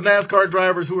 90% of the NASCAR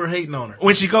drivers who are hating on her.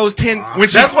 when she goes 10, when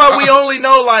she, That's why we only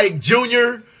know like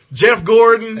Junior, Jeff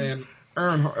Gordon, And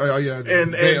Earnhardt. Oh, yeah.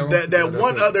 and Dale. that That's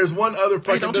one. it. There's one other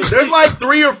fucking don't dude. you There's see- like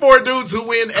 3 or 4 dudes who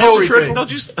win Cole everything. Trickle.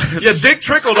 don't you, Yeah, Dick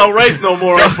Trickle don't race no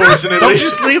more, unfortunately. don't you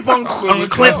sleep on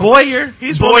Clint Boyer?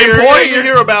 He's from Boyer, Boyer. you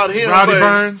hear about him. Rowdy but-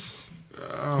 Burns.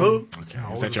 Who?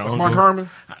 Is that your Mark uncle? Herman.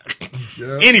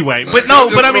 Anyway, but no,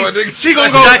 but I mean, she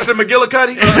gonna go. Jackson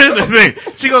McGillicuddy? Here's the thing: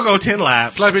 she gonna go 10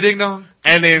 laps, Slappy Ding Dong.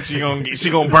 and then she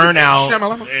gonna burn out,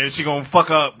 Shamalama. and she gonna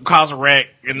fuck up, cause a wreck,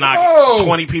 and knock Oh.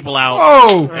 20 people out.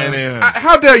 Oh, And then-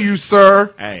 how dare you,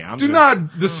 sir? Hey, I'm Do just-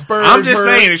 not disparage I'm just her.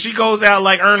 saying, if she goes out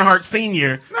like Earnhardt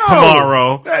Sr. No.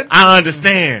 tomorrow, That- I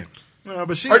understand. No,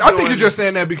 but she's I think doing- you're just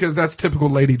saying that because that's typical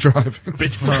lady driving.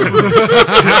 Bitch.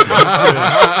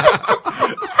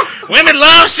 Women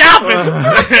love shopping.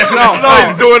 She's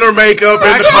always doing her makeup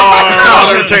in the car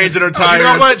while they're changing her You tires.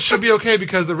 know what? She'll be okay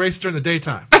because the race is during the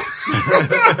daytime.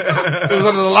 If it was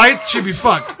under the lights, she'd be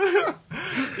fucked.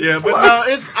 Yeah, but no,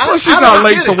 it's. Plus, she's not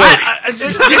late to work. I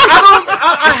she's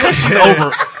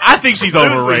over. I think she's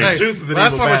overrated. Hey, Juice is an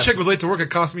last evil time a bastard. chick was late to work, it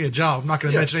cost me a job. I'm not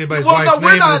going to mention anybody's Well, wife's no,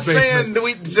 we're name in not this basement.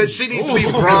 saying that she needs to be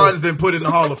bronzed and put in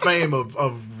the Hall of Fame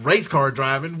of race car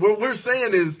driving. What we're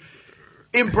saying is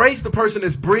embrace the person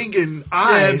that's bringing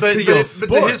eyes to your But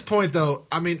sport. to his point, though,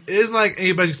 I mean, it isn't like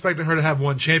anybody's expecting her to have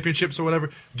won championships or whatever.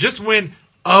 Just win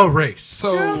a race.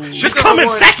 So Just come in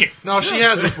second. No, she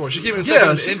has before. She came in second.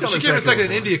 Yeah, she's come in she came in second in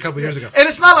before. India a couple years ago. And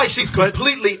it's not like she's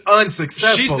completely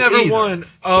unsuccessful. She's never either. won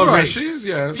a right, race. she's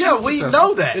Yeah, we successful.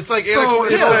 know that. It's like So,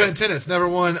 Anna Kournikova in tennis. Never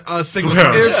won a single Yeah.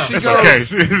 tournament. If she It's goes- okay.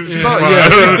 She's she's fine.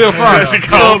 still fine. She So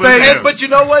called they- it. But you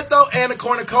know what though? Anna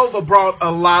Kournikova brought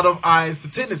a lot of eyes to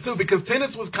tennis too, because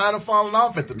tennis was kind of falling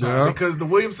off at the time Yeah. because the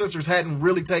Williams sisters hadn't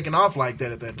really taken off like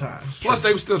that at that time. Plus,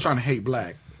 they were still trying to hate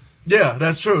black. Yeah,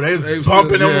 that's true. They was They was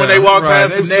bumping still- them when yeah, they walk right. past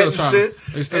They the was net still and trying- shit.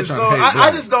 they was still And trying so to hate I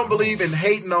black. just don't believe in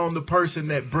hating on the person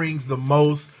that brings the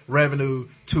most revenue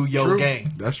to your True. game.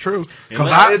 That's true. Because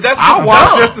that's just I'll watch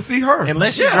dumb. just to see her.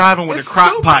 Unless you're Yeah, driving with a it's crock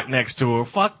stupid. pot next to her.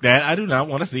 Fuck that. I do not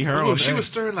want to see her Oh, on she that. was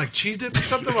stirring like cheese dip or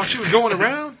something while she was going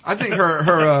around. I think her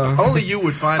Only you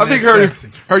would find I think that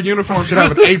sexy. her uniform should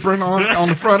have an apron on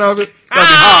the front of it. That'd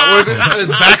be hot, wouldn't it?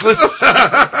 It's backless.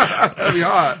 That'd be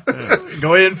hot.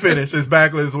 Go ahead and finish. It's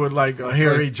backless with like a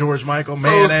hairy George Michael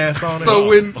man ass on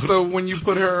it. So when you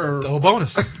put her Double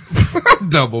bonus.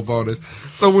 double bonus.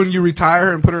 So when you retire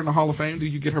her and put her in the Hall of Fame, do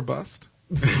you get her bust?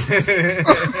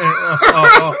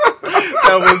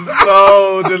 That was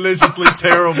so deliciously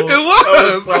terrible. It was.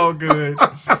 That was so good.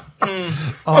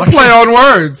 A play on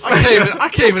words. I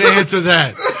can't even answer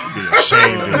that. Be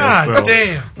ashamed of God yourself.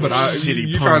 damn. But Shitty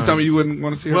you trying to tell me puns. you wouldn't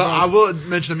want to see her Well, I bust? will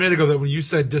mention a minute ago that when you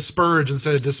said disparage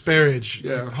instead of disparage,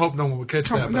 Yeah. I hope no one would catch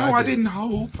Come that. on, but no, I didn't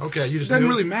hope. Okay, you It just doesn't knew?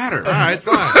 really matter. All right,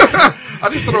 fine. I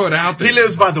just throw it out there. He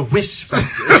lives by the wish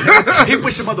factor. He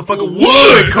wish a motherfucker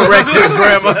would correct his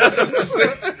grammar.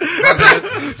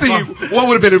 See, what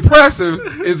would have been impressive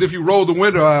is if you rolled the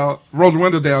window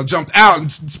down, jumped out, and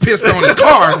pissed on his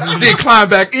car, then climbed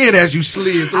back in as you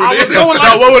slid through. I was the going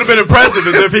No, what would have been impressive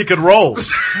is if he could roll.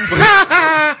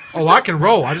 Oh, I can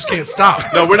roll. I just can't stop.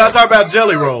 No, we're not talking about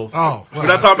jelly rolls. Oh, We're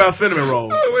not talking about cinnamon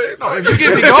rolls. No, if you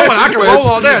get me going, I can roll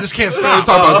all day. I just can't We're stop.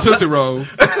 talking about Tootsie Roll.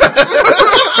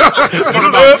 talking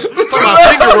about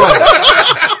finger roll.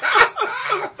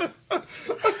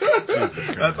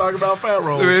 Not talking about fat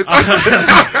rolls.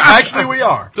 It's- Actually, we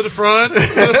are. To the front,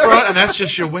 and that's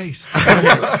just your waist. All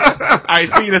right,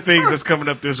 speaking of things that's coming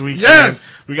up this weekend, Yes.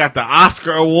 we got the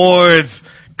Oscar Awards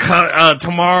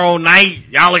tomorrow night.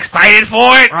 Y'all excited for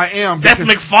it? I am, Seth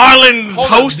because- MacFarlane's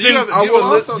Hold on, hosting. Do you have I will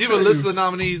also a tell list of you- the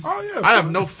nominees? Oh, yeah. I have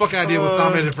no fucking idea what's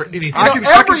nominated for anything. I can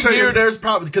Every tell you- year there's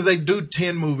probably, because they do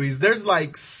 10 movies, there's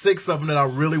like 6 of them that I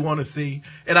really want to see.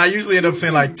 And I usually end up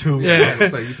seeing like 2. Yeah,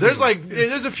 So you see-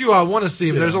 there's a few I want to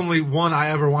see, but there's only one I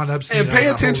ever wound up seeing. And pay on that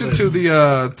whole attention list.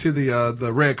 to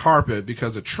the red carpet,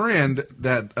 because a trend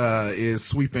that is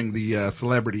sweeping the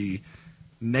celebrity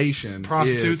nation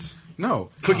Prostitutes?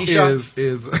 Cookie is shots?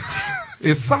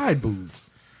 is side boobs.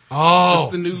 Oh,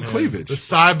 It's the new cleavage. the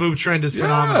side boob trend is Yeah,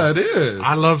 phenomenal. it is.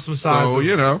 I love some side So boob.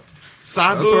 you know,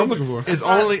 Side that's boob what I'm looking for.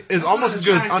 is almost as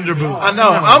good as under boob. I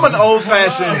know. I'm an old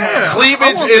fashioned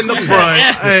cleavage in the front.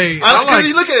 Hey, Because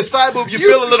you look at a side boob, you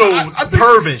feel a little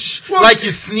pervish, like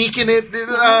you're sneaking it.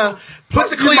 Put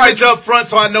the cleavage up front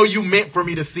so I know you meant for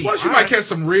me to see. Plus, you might catch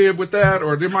some rib with that,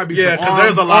 or there might be Yeah, some because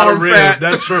there's a lot of rib. fat.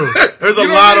 That's true. There's a You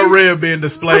know lot what I of mean? rib being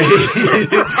displayed.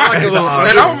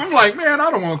 And I'm like, man,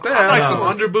 I don't want that. I like some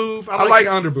under boob. I like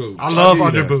under boob. I love I'll give you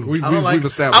under that. boob. We've I don't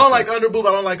established. like under boob.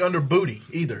 I don't like under booty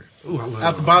either.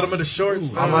 At the bottom of the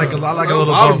shorts. I like a little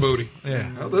bottom both. booty.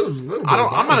 Yeah. Little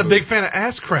I'm not a big fan of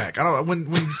ass crack. I don't when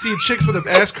you see chicks with an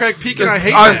ass crack peeking, I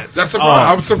hate I, that. that's surprised.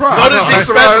 I'm surprised. Notice he I'm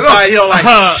surprised. specified he don't like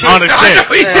shit. on the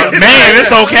shit. Man,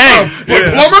 it's okay. What,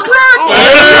 plumber crack?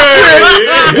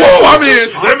 Whoa, I'm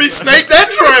in. Let me snake that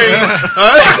train.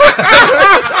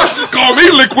 Call me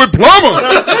liquid plumber.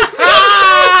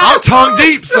 I'm tongue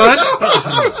deep, son.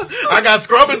 I got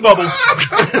scrubbing bubbles.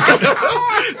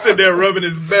 Sitting there rubbing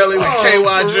his belly with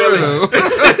KY jelly.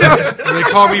 They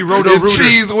call me Roto And Rooter.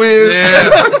 cheese whiz. Yeah.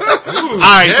 All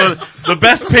right, so the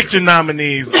best picture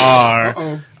nominees are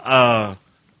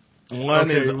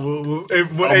one is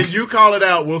If you call it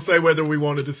out, we'll say whether we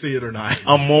wanted to see it or not.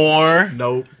 Amor.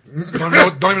 Nope. Don't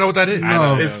even know what that is.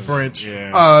 No. It's French.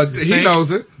 Yeah. He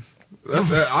knows it.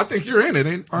 That's, I think you're in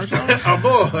it, aren't you?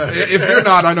 Oh, boy. If you're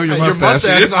not, I know your Your mustache.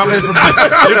 mustache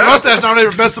is.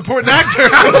 nominated for best supporting actor.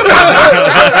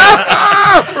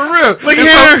 For real. Look it's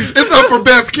here. Up, it's up for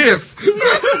best kiss.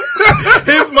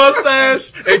 His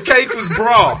mustache and Case's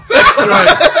bra. Right.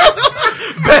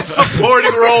 Best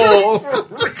supporting role.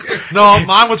 No,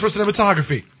 mine was for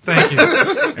cinematography. Thank you.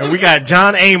 And we got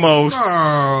John Amos,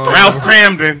 Ralph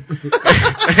Cramden,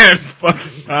 and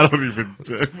I don't even.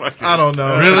 I don't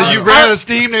know. Really? You ran out of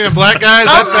steam naming black guys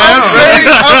that fast?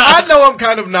 I know I'm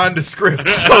kind of nondescript,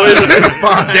 so it's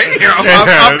fine. Damn.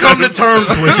 I've come to terms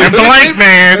with it. Blank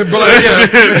man.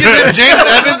 You get James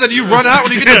Evans and you run out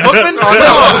when you get to Bookman? Oh,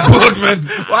 no. Bookman.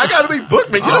 Well, I gotta be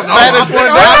Bookman. You're the fattest one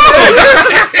down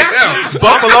there.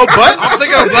 Buffalo butt? I'm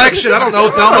thinking of black shit. I don't know.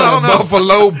 Thelma. I don't know.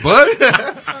 Buffalo butt?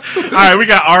 All right, we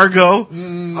got Argo.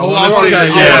 I want to see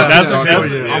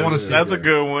it. I want to see. That's a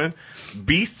good one.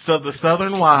 Beasts of the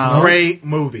Southern Wild. Great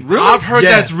movie. Really? I've heard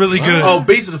that's really good. Oh,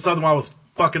 Beasts of the Southern Wild was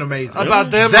fucking amazing.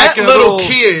 About them, that like little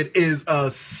kid is a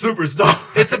superstar.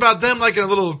 It's about them like in a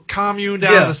little commune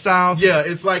down in the south. Yeah,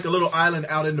 it's like a little island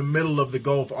out in the middle of the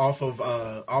Gulf, off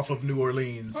of New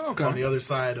Orleans, on the other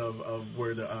side of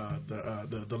where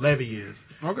the levee is.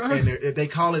 Okay, and they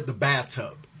call it the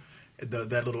bathtub.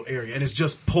 That little area, and it's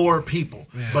just poor people.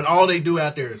 Yeah. But all they do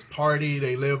out there is party.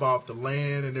 They live off the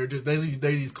land, and they're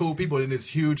these cool people. And this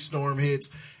huge storm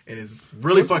hits, and it's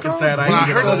really fucking sad. When I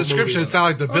heard the description, it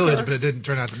sounded like The Village, but it didn't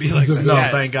turn out to be like that. No,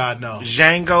 thank God, no.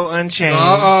 Django Unchained.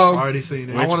 Already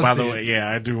seen it. Which, by the way,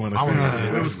 I do want to see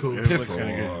it. It was cool. Piss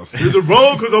off. Is it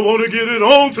wrong because I want to get it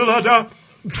on till I die?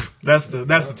 That's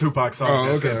the Tupac song.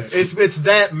 Oh, okay. It's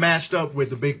that matched up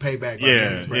with the Big Payback. By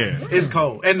James Brown. It's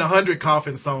cold, and the 100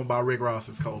 Coffins song by Rick Ross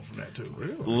is cold from that too.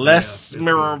 Really? Less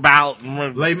mirror about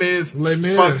Les Mis.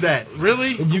 Fuck that.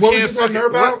 Really? You can't fuck her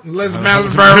about? Les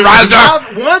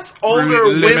Once older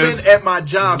women at my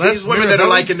job, these women that are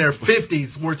like in their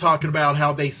 50s, were talking about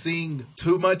how they sing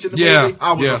too much in the movie.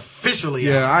 I was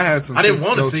officially out. I had some. I didn't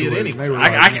want to see it anyway.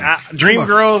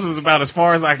 Dreamgirls is about as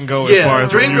far as I can go. Yeah, as far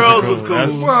as Dreamgirls was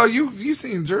cool. Well, you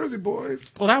seen Jersey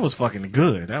Boys? Well, that was fucking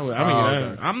good. That was,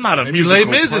 I'm not a Maybe musical Les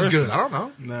Mis person. is good. I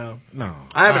don't know. No.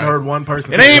 I haven't heard one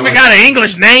person. It ain't even got an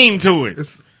English name to it.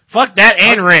 Fuck that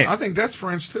and Rent. I think that's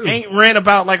French too. Ain't Rent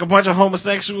about like a bunch of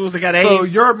homosexuals that got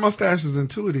AIDS? So your mustache is in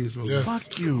two of these movies. Yes.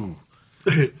 Fuck you.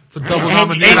 It's a double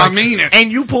nomination. And I mean it.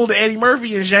 And you pulled the Eddie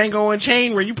Murphy in Django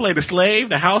Unchained where you played the slave,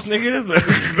 the house nigga. Man,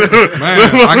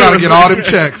 I gotta get all them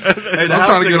checks. Hey, I'm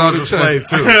trying to get all them slave checks.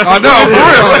 too. I know, for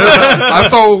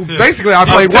real. So basically, I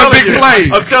played one big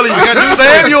slave. I'm telling you,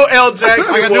 Samuel L.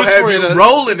 Jackson will have you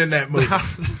rolling in that movie.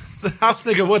 The house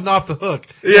nigga wasn't off the hook.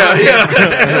 Yeah.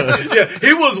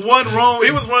 He was one wrong.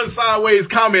 He was one sideways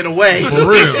comment away. For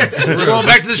real. We're going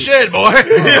back to the shed, boy.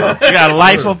 You got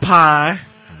Life of Pi.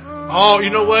 Oh, you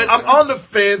know what? I'm on the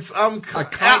fence. I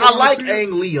like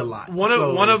Ang Lee a lot. One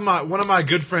of my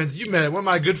good friends. You met it. One of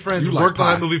my good friends worked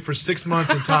on that movie for 6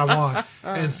 months in Taiwan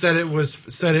and said it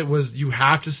was. You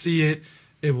have to see it.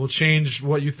 It will change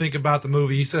what you think about the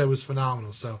movie. He said it was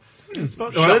phenomenal. So. It's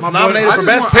nominated for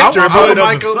Best Picture. My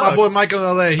boy Michael in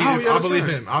L.A. I believe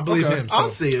him. I believe him. So. I'll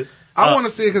see it. I want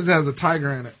to see it because it has a tiger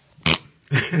in it.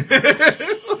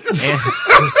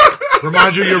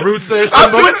 Remind you of your roots there. I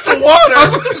switched to water.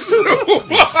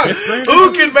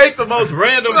 Who can make the most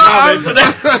random comment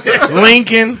today?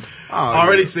 Lincoln.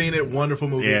 Already seen it. Wonderful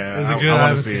movie. Yeah, is it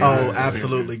good? Oh,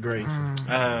 absolutely great.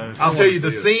 I'll tell you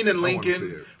the scene in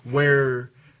Lincoln where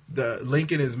the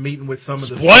Lincoln is meeting with some of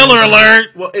the spoiler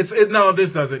alert. Well,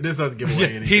 this doesn't give away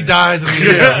anything. He dies.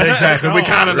 Yeah, exactly. We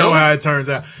kind of know how it turns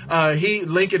out.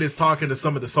 Lincoln is talking to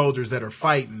some of the soldiers that are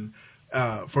fighting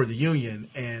for the Union,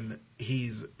 and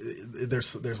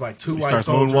there's like two white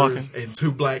soldiers and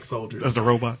two black soldiers. That's the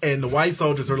robot. And the white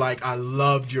soldiers are like, "I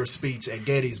loved your speech at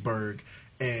Gettysburg,"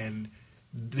 and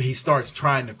he starts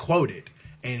trying to quote it.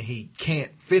 And he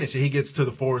can't finish it. He gets to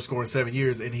the 7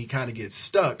 years, and he kind of gets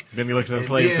stuck. Then he looks at the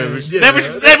slave and says, never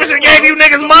should gave you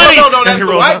niggas money. No, that's the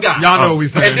white guy. Y'all know what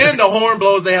he's saying. And then the horn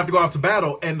blows, they have to go off to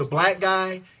battle, and the black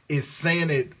guy is saying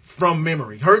it from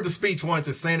memory. Heard the speech once,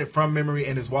 is saying it from memory,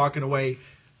 and is walking away,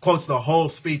 quotes the whole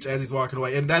speech as he's walking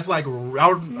away. And that's like, I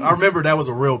remember that was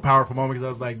a real powerful moment, because I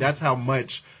was like, that's how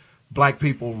much black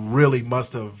people really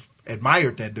must have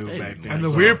admired that dude back then. And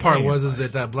the weird part was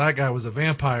that black guy was a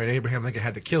vampire, and Abraham Lincoln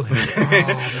had to kill him.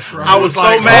 That's right. I was so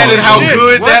mad at how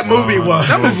good that movie was.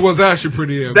 That movie was actually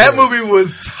pretty. That movie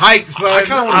was tight, son. I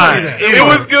kind of want to see that. It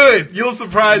was good. You'll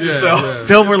surprise yourself. Yeah.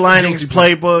 Silver Linings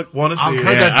Playbook. Want to see it?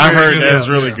 I heard that's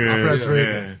really good. I've heard that's really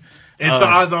good. It's the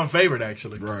odds-on favorite,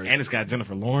 actually. Right. And it's got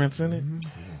Jennifer Lawrence in it.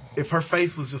 if her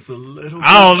face was just a little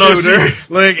I don't know. cuter.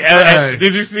 Look, Hey.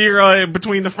 did you see her in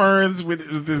Between the Ferns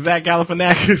with the Zach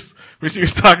Galifianakis when she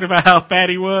was talking about how fat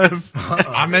he was?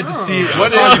 I meant to see it.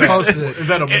 What I is posted it? it. Is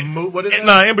that a movie? What is it?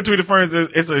 No, In Between the Ferns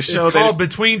it's a show It's called that.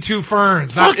 Between Two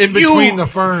Ferns, not Fuck In you. Between the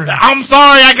Ferns. I'm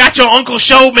sorry, I got your Uncle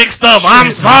Show mixed up.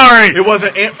 I'm sorry. It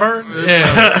wasn't Aunt Fern?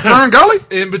 Yeah, Fern Gully?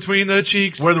 In Between the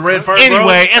Cheeks. Where the red fern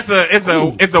Anyway, grows?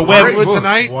 it's a web Redwood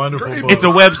Tonight. Wonderful book. it's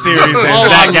a web series that Oh,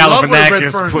 Zach I love where Red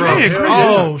Galifianakis Fern put. grows.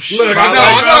 Oh shit! Look, I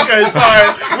know. Okay,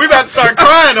 sorry. We about to start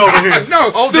crying over here.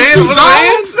 No. Oh, the Dan, two little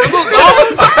dogs?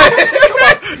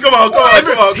 Come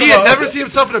on. He had never seen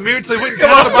himself in a mirror until he went and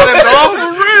told about them dogs.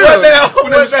 What now?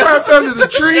 When they was trapped under the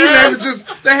tree,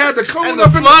 they had the cone And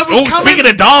up the in flood was Oh, coming. speaking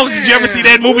of dogs, did you ever see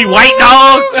that movie White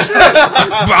Dog?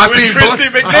 I seen Christy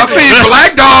I McNichol. seen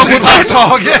Black Dog with Black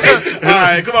dog. Yeah. All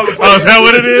right, come on. Oh, is that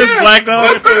what it is? Black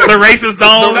Dog? The racist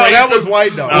dog? No, that was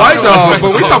White Dog. White Dog,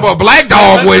 but we talking about Black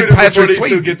Dog with Patrick These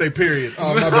two Swayze. get their period.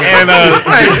 Oh, my bad. And,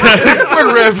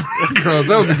 With Red Fern Girls.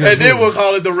 That was a good And then movie. we'll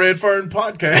call it the Red Fern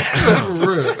Podcast.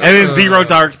 For real. and then Zero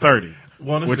Dark 30,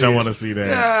 Wanna which see I it. want to see that.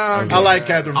 Yeah, I like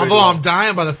Catherine Although Bigelow. I'm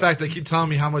dying by the fact they keep telling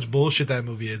me how much bullshit that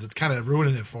movie is. It's kind of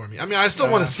ruining it for me. I mean, I still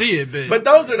want to see it, But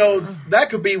that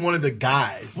could be one of the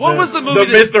guys. What was the movie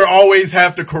The that- Mr. Always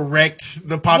have to correct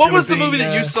the popular what was the thing, movie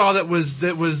that you saw that was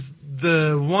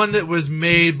the one that was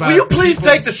made by? Will you please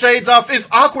people- take the shades off? It's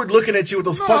awkward looking at you with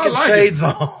those No, fucking I like shades it.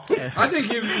 on. I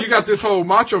think you got this whole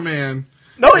Macho Man.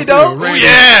 No, he don't. Randy.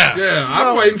 yeah. Yeah,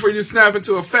 I'm waiting for you to snap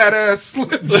into a fat ass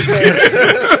slip.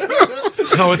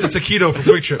 No, it's a taquito from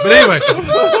Quick Trip. But anyway,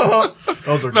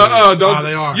 Those are good. Don't,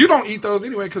 they are. You don't eat those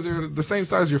anyway because they're the same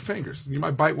size as your fingers. You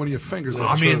might bite one of your fingers.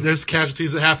 I mean, there's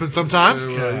casualties that happen sometimes.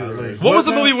 Golly. What was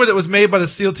the movie where it was made by the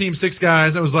SEAL Team 6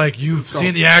 guys? That was like, you've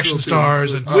seen the action SEAL Team.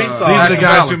 stars, and We saw these are Act the of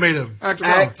guys Valor. who made them. Act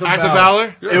Act Act of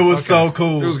Valor. It was so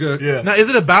cool. It was good. Yeah. Now, is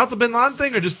it about the Bin Laden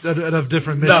thing or just a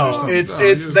different mission? or No, something? it's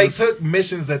No, they it's took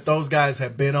missions that those guys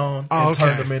had been on Oh, and okay.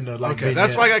 turned them into like Okay,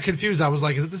 that's why I got vignettes. confused. I was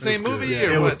like, is it the same movie? good.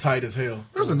 Or It was what? tight as hell.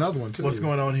 There's another one too. What's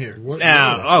going on here?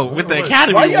 Now, with the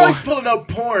Academy Why you always Award. pulling up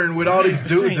porn with all these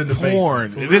dudes in the Porn.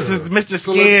 basement? This is Mr.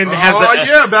 Skin has Oh, the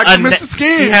yeah, back to Mr.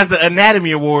 Skin. He has the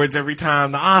Anatomy Awards every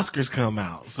time the Oscars come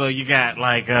out. So you got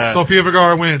like Sofia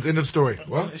Vergara wins. End of story.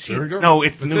 Well, there we go. no,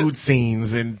 it's nude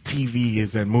scenes and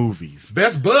TVs and movies.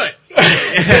 Best butt.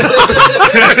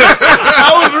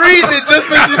 I was reading it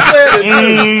just as you said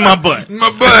it. My butt. My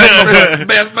butt.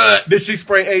 Best butt. Did she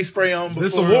spray a spray on before?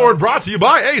 This award brought to you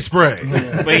by A-Spray.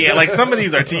 But yeah, like some of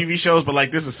these are TV shows, but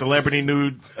like this is Celebrity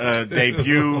Nude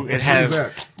debut. It has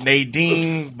that?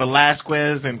 Nadine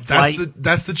Velasquez and Flight.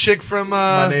 That's the chick from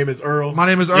My name is Earl. My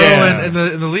Name is Earl Yeah. in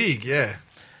the league. Yeah,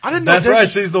 I didn't know. That's right.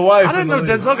 She's the wife. I didn't of know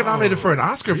the lead. Denzel got nominated for an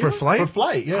Oscar for Flight. For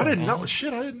Flight, yeah. I didn't know.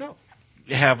 Shit, I didn't know.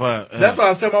 You have That's what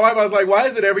I said. My wife, I was like, why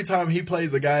is it every time he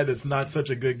plays a guy that's not such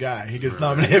a good guy, he gets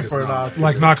nominated for an Oscar?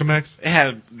 Like Malcolm X. It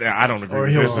had. I don't agree Or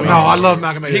with he'll this win. one. No, I love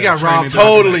Malcolm X. He got robbed.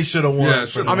 Totally should have won. Yeah, for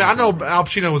should've I mean, I know Al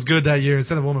Pacino was good that year in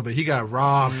Son of a Woman, but he got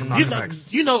robbed from You Malcolm know, X.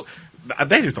 you know,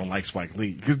 they just don't like Spike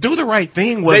Lee because Do the Right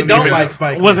Thing wasn't don't even like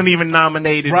Spike Lee. wasn't even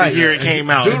nominated Right. the year it came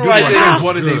out. Do the Right Thing is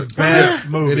one of the Good. best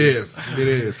movies. It is. It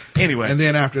is. Anyway. And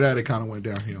then after that, it kind of went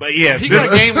downhill. But yeah, He this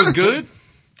got game was good.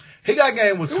 He Got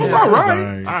Game was It cool. was all right.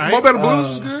 All right. Mo Better Blues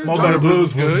was good. Mo Better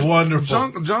Blues was good. wonderful.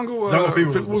 Jungle Fever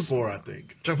was was before, I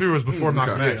think. Junk Fever was before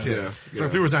Malcolm X. yeah, Yeah, yeah.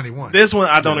 Junk Fever was 91. This one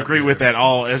I don't agree with at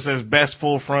all. It says Best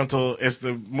Full Frontal. It's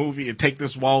the movie Take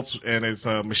This Waltz, and it's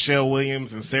Michelle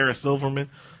Williams and Sarah Silverman.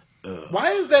 Why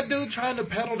is that dude trying to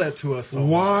peddle that to us? So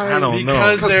Why? I don't know.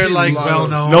 Because they're he like loves- well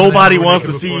known. Nobody They've wants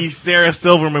to seen it see before. Sarah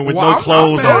Silverman with Well, no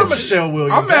clothes I'm Or on. Michelle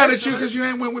Williams. I'm mad at actually. you because you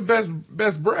ain't went with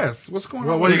best breasts. What's going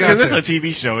on? what do you got Because it's there? a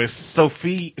TV show. It's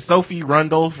Sophie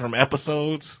Rundle from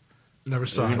Episodes. Never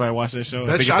saw it. Anybody watch that show? I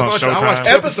That think show- it's on I watched Showtime. two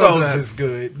episodes of Episodes that. is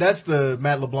good. That's the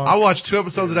Matt LeBlanc. I watched 2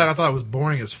 episodes of that. I thought it was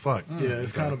boring as fuck. Yeah,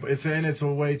 it's kind of it's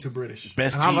way too British.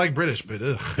 Best And I like British, but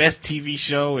ugh. Best TV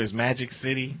show is Magic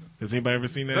City. Has anybody ever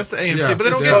seen that? That's the AMC, Yeah, but they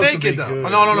don't it's get supposed to naked be though. good. Oh,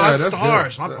 no, Yeah, that's that's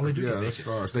stars. good. They do Yeah, get that's naked.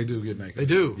 stars. They do get naked. They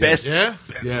do. Best. Yeah.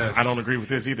 Yes. I don't agree with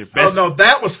this either. Oh Best. no,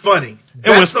 that was funny.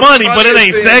 It was funny, but it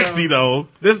ain't sexy though.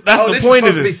 That's Oh, the this is point. supposed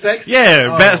Is to be it? sexy? Yeah,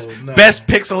 Oh, no. best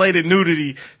pixelated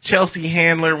nudity. Chelsea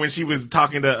Handler when she was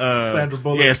talking to Sandra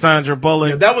Bullock. Yeah, Sandra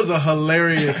Bullock. Yeah, that was a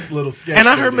hilarious little sketch. And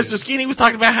I they heard did. Mr. Skinny was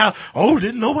talking about how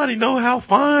didn't nobody know how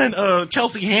fine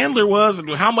Chelsea Handler was and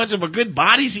how much of a good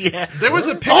body she had. There was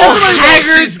a picture. Oh, Everybody knows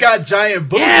haggard. she's got got giant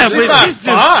boobs. Yeah, she's but not she's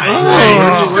just-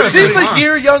 fine. She's a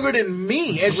year younger than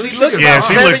me, and she looks Yeah, about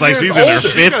she 7 looks like years she's in her older.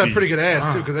 She's got a 50s. pretty good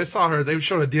ass too, because they saw her. They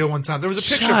showed a deal one time. There was a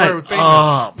picture Shut of her famous.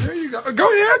 up. There you go. Go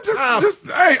ahead. Just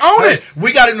hey, own Hey, it.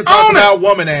 we got him to talk Own about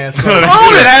woman ass. So That's own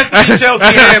true. it has to be Chelsea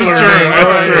Handler.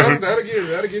 That's true. All right.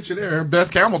 That'll get you there.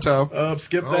 Best camel toe.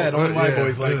 Skip that. Only white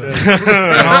boys like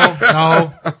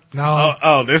that. No.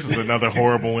 Oh, this is another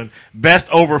horrible one. Best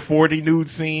over 40 nude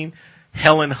scene.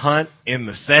 Helen Hunt in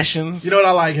The Sessions. You know what?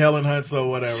 I like Helen Hunt, so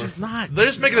whatever. She's not. They're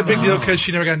just making a big deal because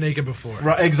she never got naked before.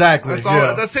 Right, exactly. That's all. Yeah.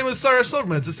 That's the same with Sarah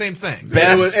Silverman. It's the same thing.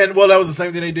 Best. And that was the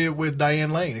same thing they did with Diane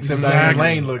Lane, except Diane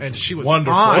Lane looked and she was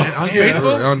wonderful. fine.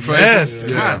 Unfaithful. Unfaithful. Yes.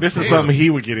 Yeah. God This is damn. something he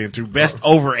would get into. Best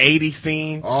over 80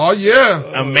 scene. Oh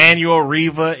yeah. Emmanuel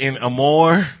Riva in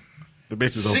Amor. The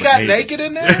bitch is over She got 80. naked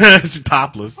in there? She's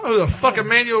topless. Who the fuck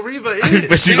Emmanuel Riva is?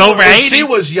 But she's over 80. She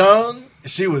was young.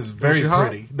 She was very she hot?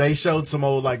 pretty. They showed some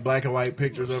old like black and white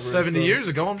pictures of her. 70 years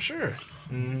ago, I'm sure.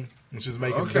 And she was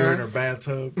making Okay. beer in her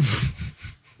bathtub.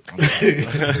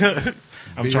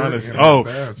 I'm trying to. in Oh, her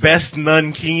bathroom. best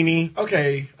Nunkini.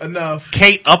 Okay, enough.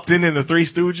 Kate Upton in The Three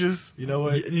Stooges. You know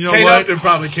what? You know Kate what? Upton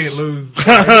probably can't lose.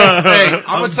 Hey, I'm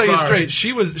I'm gonna tell you sorry. straight.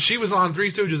 She was on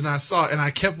Three Stooges, and I saw it, and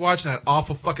I kept watching that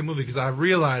awful fucking movie because I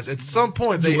realized at some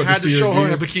point they wanted had to see show her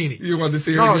in a again? bikini. You wanted to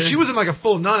see her No, again? she was in like a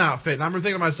full nun outfit, and I remember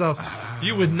thinking to myself,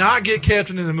 you would not get Kate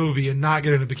Upton in a movie and not get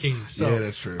her in a bikini. So Yeah,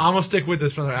 that's true. I'm gonna stick with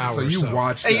this for another hour. So you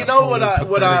watched. And that you know what? whole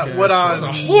What I It's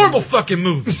a horrible fucking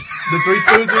movie. the Three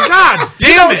Stooges. God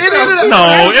damn it!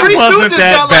 No, it Three wasn't Stooges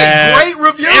that got bad. like great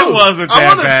reviews. It wasn't I that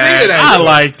want to bad. see it. I Actually.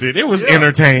 liked it. It was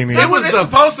entertaining. It was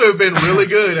supposed to have been really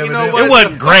good. You know evidently. what? It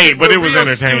wasn't The great, but it was real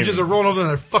entertaining. Stooges are rolling over in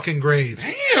their fucking graves.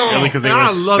 Really, because Man,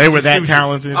 I love they some were that Stooges.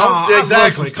 talented. Oh, I love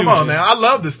exactly. some Come on Stooges. now. I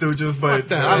love the Stooges, but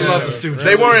that. I love the Stooges.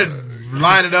 They weren't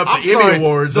lining up the I'm Emmy sorry,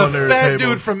 Awards the on their fat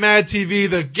table. dude from Mad TV,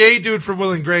 the gay dude from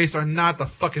Will and Grace are not the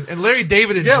fucking. And Larry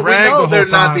David and Yeah, we Drag know the they're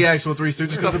whole not time. the actual Three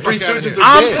Stooges because the Three fuck outta Stooges here.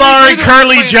 are I'm dead. sorry, They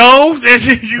Curly playing- Joe.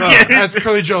 You get it. That's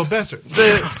Curly Joe Besser.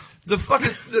 The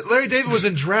fucking Larry David was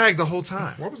in drag the whole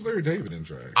time. What was Larry David in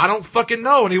drag? I don't fucking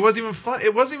know, and he wasn't even fun.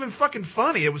 It wasn't even fucking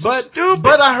funny. It was stupid.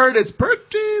 But I heard it's pretty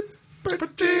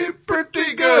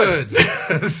good.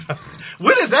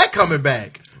 When is that coming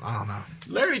back? I don't know.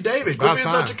 Larry David, about quit being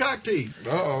time. such a cock tease.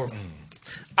 Oh, All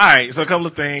right, so a couple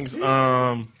of things.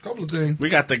 couple of things. We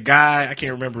got the guy. I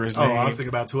can't remember his Oh, name. I was thinking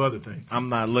about two other things. I'm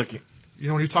not looking. You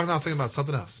know when you're talking, I was thinking about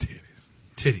something else.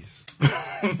 Titties.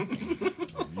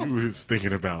 You was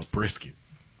thinking about brisket.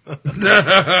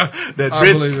 That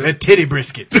believe it. that titty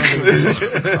brisket.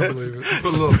 I believe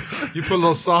it. You put a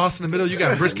little sauce in the middle. You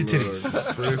got brisket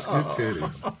titties. Brisket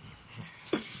titties.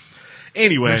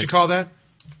 Anyway, What you call that?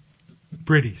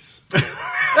 Britties.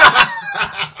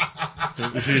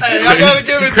 Hey, I gotta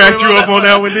give it to cracked him. you up on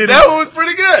that one, did he? That one was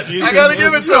pretty good. I gotta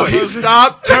give it to He him.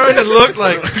 stopped, turned, and looked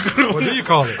like. What do you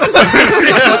call it?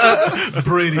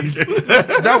 Pretties.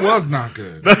 That was not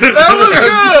good. That was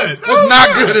good. That was not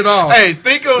good at all. Hey,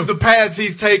 think of the paths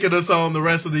he's taken us on the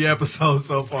rest of the episode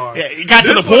so far. yeah, it got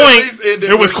to This the one at point. least ended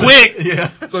It was with- quick. Yeah.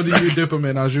 So do you dip them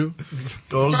in au jus?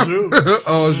 Don't shoot.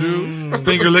 Au jus.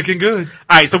 Finger licking good.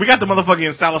 All right, so we got the motherfucker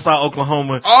in Sallisaw,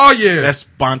 Oklahoma. Oh yeah. That's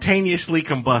spontaneously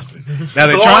combusted. Now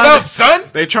they're Blowing trying up, to, son.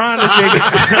 they're trying to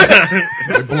figure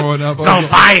They're blowing up. it's on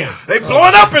fire. They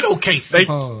blowing up in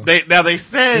OKC. They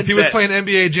said If he was that- playing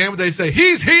NBA Jam, would they say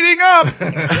he's heating up?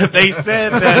 they said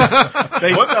that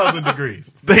 1,000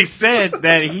 degrees. they said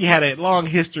that he had a long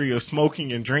history of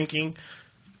smoking and drinking.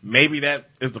 Maybe that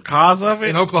is the cause of it.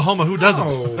 In Oklahoma, who doesn't?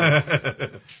 Oh,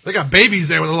 They got babies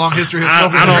there with a long history of I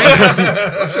smoking.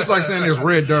 don't- it's just like saying there's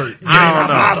red dirt.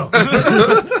 I don't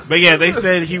know. But yeah, they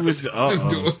said he was. You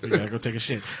gotta go take a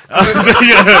shit.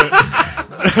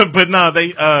 But no,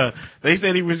 they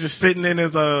said he was just sitting in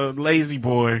his lazy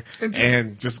boy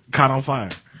and just caught on fire.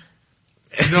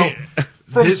 No,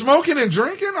 From smoking and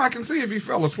drinking, I can see if he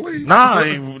fell asleep. Nah,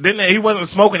 he wasn't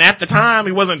smoking at the time.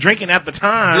 He wasn't drinking at the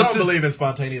time. I don't believe in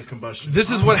spontaneous combustion.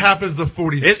 this is what happens the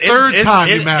 43rd it's- time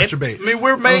you it- masturbate. I mean,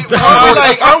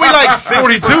 aren't we like 60%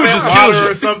 42 just water kills you.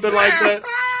 or something like that?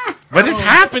 But it's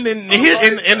happened in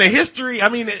the history. I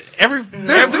mean, every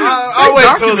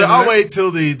I'll wait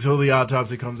till the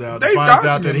autopsy comes out. They Finds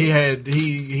out that documented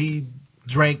he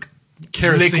drank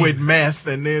Kerosene. liquid meth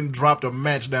and then dropped a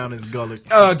match down his gullet.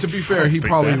 To be fair, he think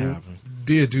probably that happened.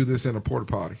 did do this in a porta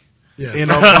potty. Yes.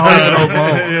 In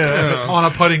Oklahoma. Yeah. On a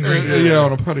putting green. Yeah,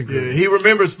 on a putting green. Yeah, he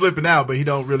remembers flipping out, but he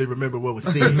don't really remember what was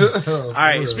seen. all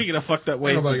right. Speaking of fucked up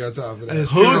ways, Nobody got time for And that.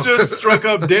 his Who funeral, just struck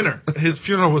up dinner? his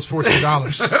funeral was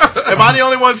 $14. Am I the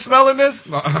only one smelling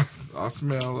this? I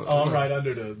smell it. Oh, I'm right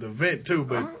under the vent too,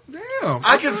 but Damn.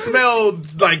 I can smell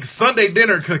like Sunday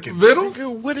dinner cooking. Vittles?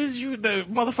 What is you, the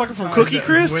motherfucker from Cookie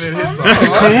Crisp? When it hits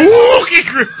Cookie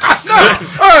Crisp.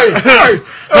 Hey.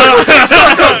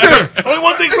 Only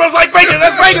one thing smells like bacon.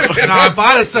 That's bacon. Now, if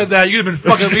I'd have said that, you'd have been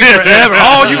fucking me forever.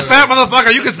 Oh, you fat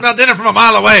motherfucker! You can smell dinner from a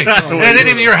mile away, and it ain't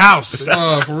even your house.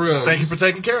 For real. Thank you for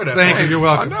taking care of that. Thank you. You're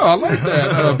I welcome. know. I like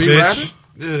that. Be Bitch. rapping.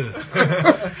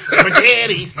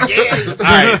 Spaghetti. All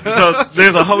right, so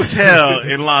there's a hotel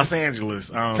in Los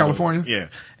Angeles, California? Yeah,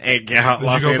 and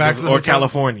Los you go back Angeles to the or hotel?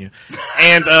 California,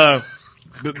 and the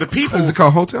people. Is it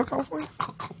called Hotel California?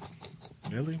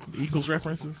 Really? Eagles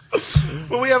references?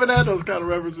 Well, we haven't had those kind of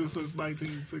references since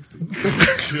 1960.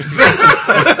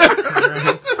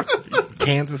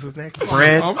 Kansas is next.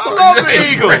 Bread. I'm I sorry. love the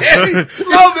Eagles.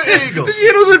 Love the Eagles.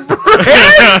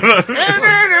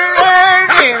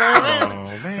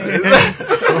 Oh man!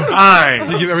 All right,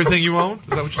 So you give everything you own? Is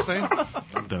that what you're saying?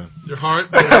 I'm done. Your heart,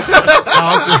 your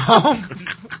house, your home.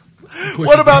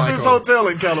 What about this hotel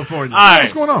in California? All right.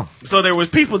 What's going on? So there was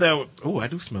people that. Oh, I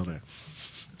do smell that.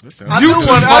 I knew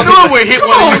it would hit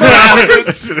one of you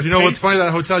bastards. You know what's funny?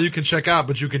 That hotel you can check out,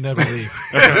 but you can never leave.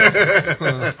 All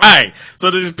right. So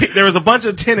there was a bunch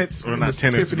of tenants, or not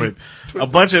tenants, Tiffany but a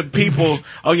bunch of people.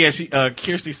 Oh yeah,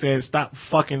 Kirsty said, "Stop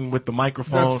fucking with the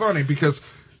microphone." That's funny because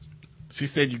She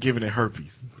said you're giving it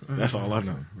herpes. That's all I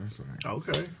know.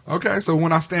 Okay. So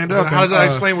when I stand up, How does that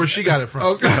explain where she got it from?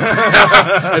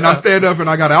 and I stand up and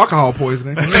I got alcohol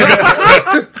poisoning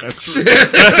That's true.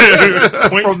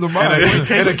 from the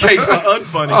mic. In a case of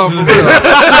unfunny. Oh, for real.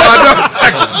 I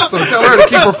know. So tell her to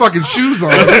keep her fucking shoes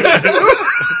on.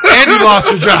 And you lost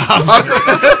your job.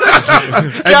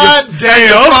 God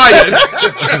damn.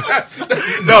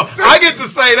 No, I get to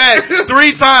say that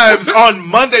 3 times on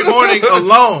Monday morning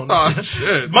alone. Oh,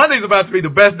 shit. Monday's about to be the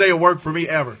best day of work for me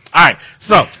ever. All right.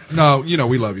 So No, you know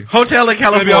we love you. hotel in You're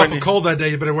gonna be California. awful cold that day.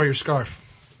 You better wear your scarf.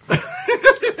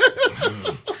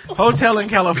 Hotel in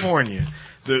California.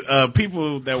 The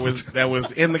people that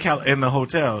was in the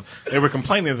hotel, they were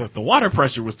complaining that the water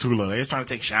pressure was too low. They was trying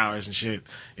to take showers and shit.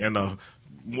 You know,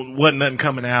 wasn't nothing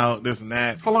coming out. This and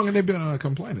that How long have they been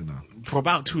complaining now? for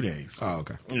about 2 days. Oh,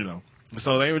 okay. You know,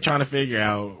 so they were trying to figure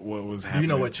out what was Do happening. you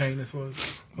know what chain this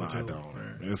was? No, I Hotel?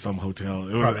 don't. It was some hotel.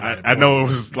 It was, Probably not I know it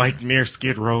was like near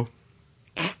Skid Row.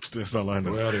 That's all I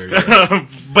know. Well, there you go.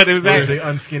 But it was Or actually the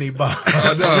unskinny bar.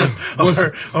 No,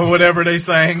 or whatever they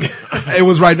sang. it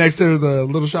was right next to the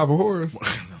Little Shop of Horrors.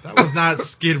 That was not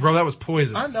Skid Row. That was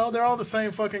Poison. I know, they're all the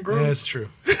same fucking group. Yeah, it's true.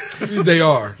 They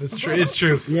are. It's true. It's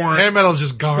true. Hair metal is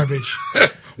just garbage.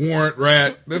 Warrant,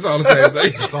 Rat. That's all the same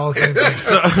thing. It's all the same thing.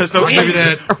 so I'll give you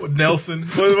that. Nelson.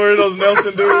 What were those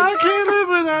Nelson dudes? I can't live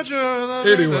without you.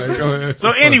 Anyway, go ahead.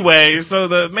 So anyway, so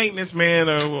the maintenance man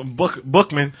or Bookman,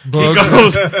 Bookman.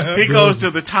 he goes to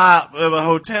the top of the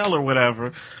hotel or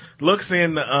whatever, looks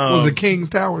in the was it King's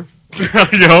Tower?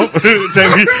 yo,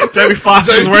 Jamie Foxx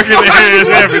is working there and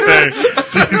everything.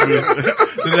 Jesus.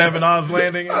 Did it have an Oz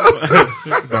landing? All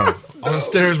the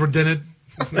stairs were dented.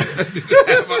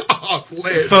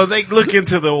 So they look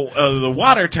into the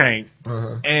water tank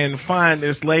and find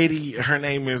this lady. Her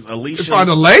name is Alicia. Find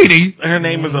a lady. Her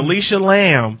name is Alicia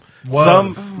Lamb.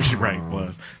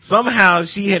 Was. Somehow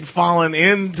she had fallen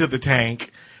into the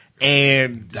tank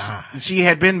and she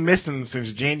had been missing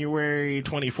since January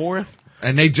 24th.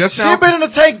 And they just She now. had been in the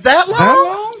tank that long? That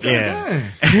long?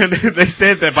 Yeah. And they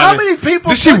said that by How many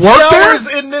people Did she took work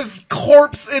showers in this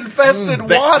corpse-infested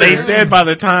water? They said by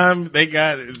the time they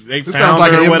This found sounds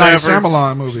like her an or M. Night whatever,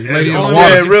 Shyamalan movie. Lady in the Yeah,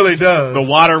 Water. it really does. the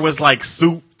water was like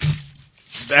soup.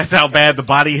 That's how bad the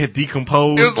body had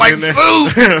decomposed. It was like in there.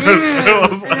 soup. It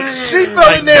was like- She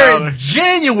fell in there in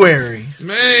January.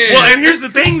 Man. Well, and here's the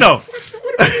thing, though.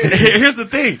 Here's the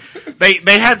thing.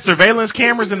 They had surveillance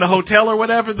cameras in the hotel or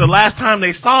whatever. The last time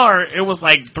they saw her, it was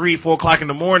like 3-4 o'clock in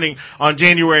the morning on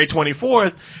January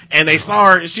 24th, and they saw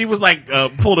her. She was like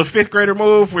pulled a 5th grader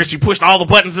move where she pushed all the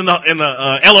buttons in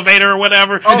the elevator or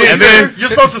whatever. Oh, and then you're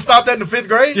supposed to stop that in the 5th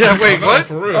grade? Yeah, wait, what?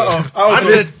 For real.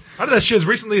 I did that shit as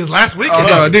recently as last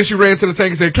weekend. Then she ran to the tank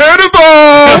and said,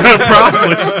 "Cannonball!"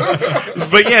 probably.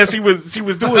 But yeah, she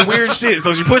was doing weird shit.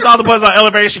 So she pushed all the buttons on the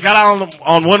elevator. She got out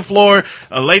on one floor,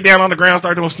 laid down on the ground,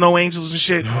 started doing snow angels and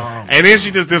shit, and then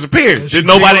she just disappeared. She Did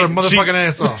nobody? blew her motherfucking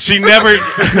ass off.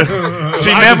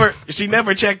 She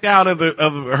never checked out of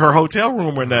her hotel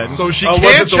room or nothing. So she Oh, was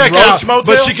can it the check Roach out,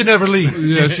 Motel? but she can never leave.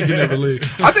 Yeah, she can never leave.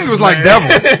 I think it was like Devil.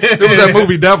 It was that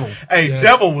movie Devil. Hey, Yes.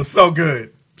 Devil was so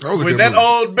good. That was a When good that movie.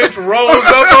 old bitch rolls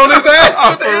up on his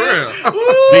ass. For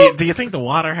real. Do you think the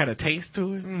water had a taste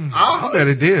to it? I bet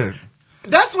it did.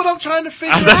 That's what I'm trying to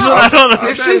figure That's out. what I don't know.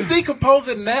 If she's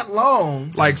decomposing that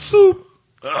long, Like soup.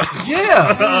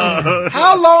 Yeah.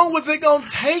 How long was it going to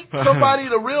take somebody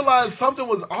to realize something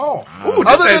was off?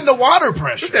 Other than the water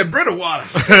pressure. It's that Brita water.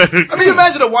 I mean,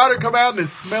 imagine the water come out and it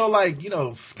smell like,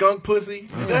 skunk pussy.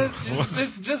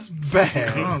 It's just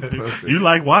bad. You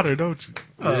like water, don't you?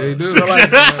 Yeah, you do. Smell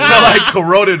like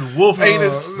corroded wolf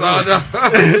anus. No.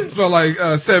 Smell like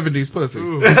 70s pussy.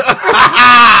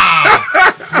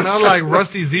 Smell like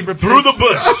rusty zebra piss. Through the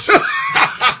bush.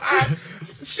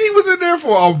 She was in there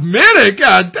for a minute,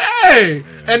 god dang.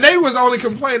 And they was only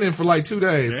complaining for like 2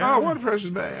 days. Yeah. Oh, water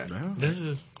pressure's bad.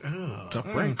 Tough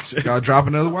break. Gotta drop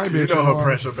another white bitch. You know in her water.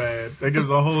 pressure bad. That gives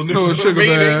a whole new No, sugar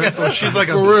meaning. bad. So she's like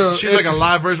For real. like a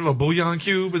live version of a bouillon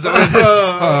cube. Is that what it is?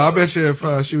 I bet you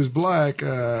if she was black,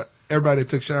 everybody that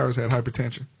took showers had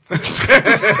hypertension.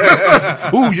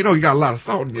 Ooh, you got a lot of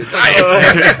salt in your diet.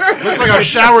 Looks like I'm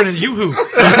showering in Yoo-Hoo.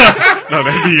 No,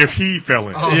 that'd be if he fell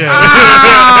in.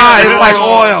 It's like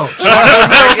oil.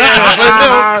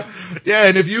 Yeah,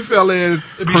 and if you fell in,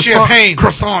 It'd be champagne.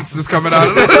 Croissants is coming out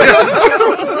of it.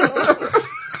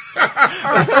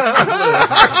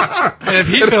 And if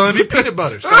he fell in, it'd be peanut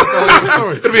butter. So that's all the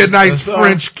story. It'll be a nice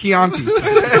French Chianti.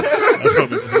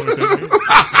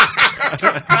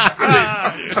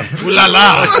 Ooh la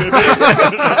la.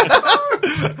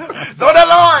 So the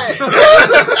Lord.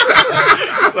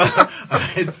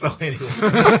 So anyway.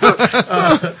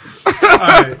 All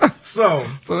right. So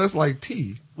that's like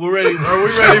tea. we're ready. Are we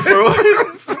ready for?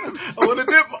 I want to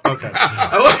dip. Okay.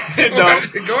 No,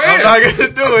 Go ahead.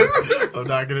 I'm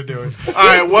not gonna do it. All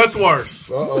right. What's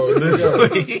worse Uh-oh. this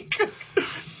week?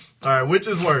 All right. Which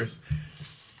is worse?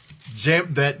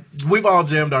 We've all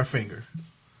jammed our finger.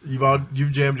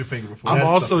 You've jammed your finger before. I've That's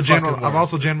also the jammed. fucking I've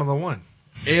worst. also jammed on the one.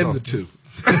 And the two.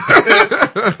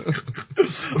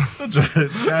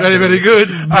 Very, very good.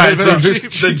 All right, so Very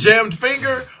cheap. the jammed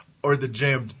finger or the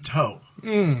jammed toe?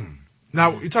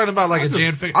 Now you're talking about like a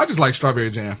jammed finger. I just like strawberry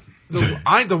jam.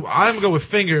 I'm gonna go with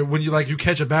finger when you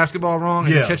catch a basketball wrong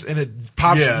and Yeah. you catch and it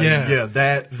pops. Yeah,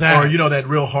 that, or that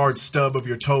real hard stub of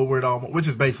your toe where it almost, which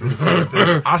is basically the same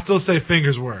thing. I still say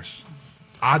fingers worse.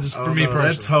 For me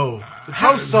personally, that toe. the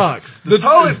toe sucks. The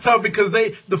toe is tough because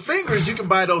the fingers, you can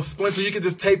buy those splints or you can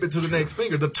just tape it to the next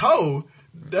finger. The toe,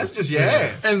 that's just your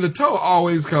ass. And the toe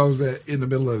always comes in the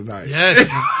middle of the night. Yes.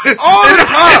 All the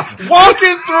time,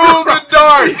 walking through the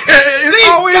dark.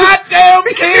 These goddamn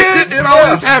kids. It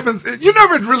always happens. You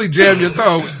never really jam your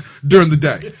toe during the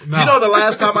day. No. You know, the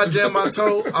last time I jammed my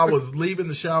toe, I was leaving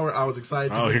the shower. I was excited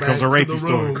to get here back comes a to rapey the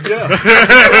room. story. Yeah.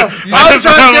 I was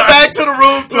trying to get back to the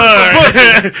room to some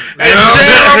pussy. And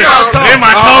jammed my toe. Then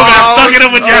my toe got stuck in a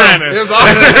vagina.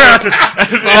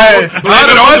 I'd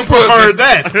have much preferred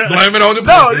that. Blame it on the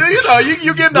No, pussy.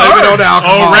 you getting the Blame it hurt. on the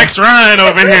alcohol. Oh, Rex Ryan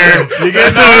over here. You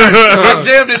getting the hurt. I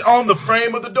jammed it on the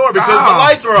frame of the door because the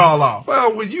lights were all off.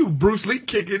 Well, when you Bruce Lee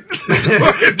kick it,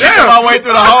 Kicking my way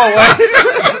through the hallway.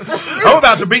 I'm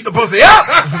about to beat the pussy up.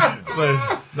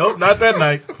 But nope, not that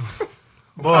night.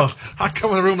 Boy, I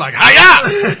come in the room like,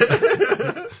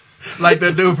 hiya! like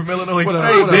that dude from Illinois What a-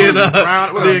 State what a did.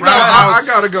 round- what a did- round- I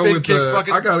gotta go Spin with kick the.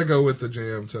 fucking- I gotta go with the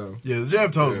jam toe. Yeah, the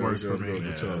jam toe's worse gotta for go me.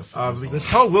 with the toe. The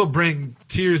toe will bring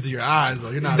tears to your eyes,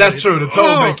 though. You're not. That's true. The toe will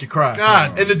Oh, make you cry.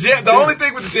 God. And the only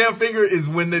thing with the jam finger is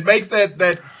when it makes that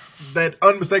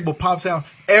unmistakable pop sound.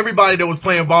 Everybody that was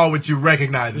playing ball with you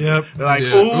recognizes Yep. it. They're like,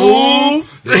 Yeah. ooh.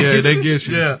 Yeah, they get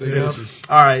you. Yeah. They get you.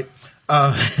 All right.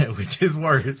 Which is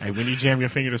worse? Hey, when you jam your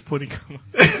finger, does pudding come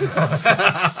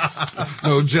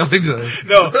No, jelly does.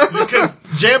 No, because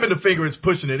jamming the finger is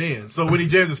pushing it in. So when he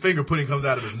jams his finger, pudding comes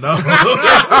out of his nose.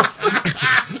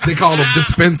 They call them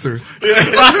dispensers. And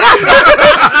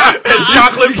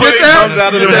chocolate pudding comes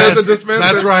out of the There's a nose. dispenser.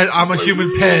 That's right. I'm a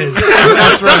human Pez.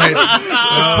 That's right.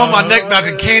 Pull my neck back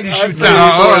and candy shoots out.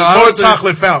 I Or don't think-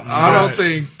 chocolate fountain. I don't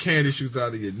think candy shoots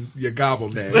out of your gobble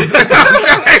neck.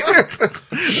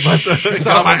 It's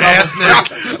out of my ass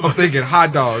neck. I'm thinking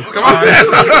hot dogs. Come on.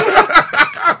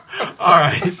 All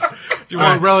right. If you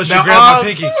want relish, you Now, grab my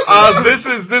pinky. Oz,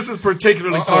 this is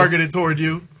particularly targeted toward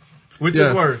you. Which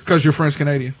is worse? Because you're French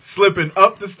Canadian. Slipping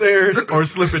up the stairs or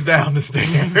slipping down the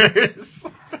stairs?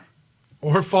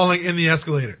 Or falling in the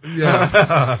escalator. Yeah.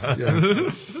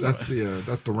 That's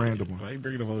the random one. Why you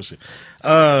bringing the bullshit?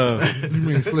 You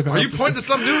mean slipping? Are you pointing to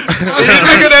some dude? He's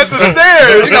looking at the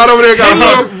stairs. You got over there.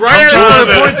 Got right at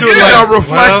the point to you it. got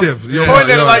reflective. Well,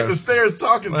 Pointing at it like the stairs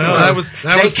talking to Well, him. that was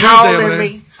They Tuesday calling over there.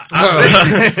 me.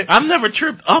 I've never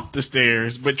tripped up the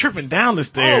stairs, but tripping down the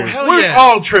stairs. hell We're yeah.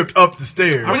 all tripped up the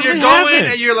stairs. When you're going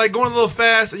and you're like going a little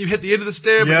fast and you hit the end of the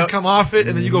stair, but you come off it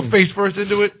and then you go face first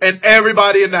into it. And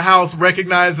everybody in the house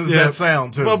recognizes that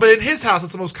sound too. Well, but in his house,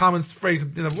 it's the most common phrase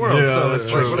in the world. Yeah, so that's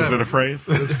it's true. like, Is whatever. it a phrase?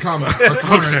 It's a common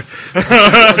occurrence.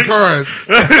 Occurrence.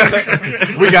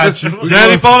 We got you.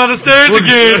 Daddy falling down the stairs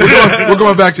again. We're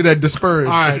going back to that disparage.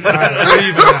 All right. We're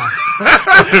even now.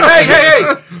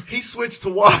 Hey. He switched to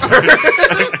water.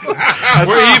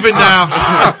 We're even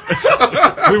now.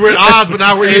 We were at odds, but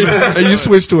now we're even. And you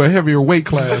switch to a heavier weight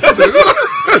class.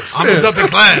 I'm moved up in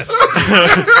class.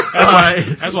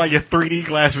 That's why your 3D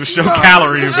glasses show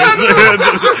calories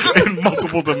in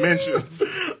multiple dimensions.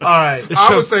 All right.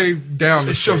 I would say down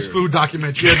the It shows stairs. food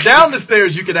documentaries. Yeah, down the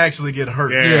stairs you could actually get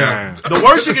hurt. Yeah. The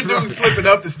worst you can do slipping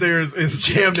up the stairs is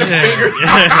jam their fingers.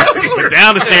 But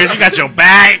down the stairs, you got your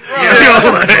back.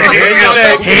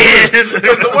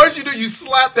 Because the worst you do, you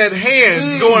slap that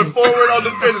hand going forward on the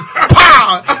stairs.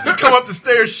 Pow! You come up the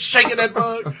stairs shaking that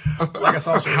bug. Like I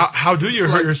saw you. How do you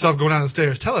hurt yourself going down the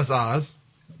stairs? Tell us, Oz.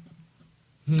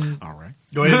 All right.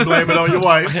 Go ahead and blame it on your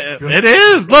wife. It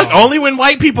is. Look, only when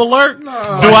white people lurk do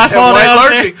I fall white down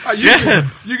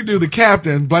lurking. You can do the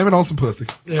captain. Blame it on some pussy.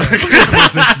 See,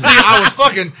 I was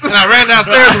fucking, and I ran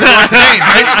downstairs and watched the game,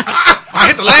 right? I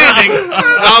hit the landing,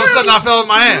 and all of a sudden I fell on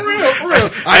my ass.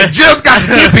 I just got the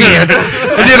tip in,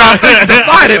 and then I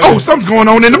decided, something's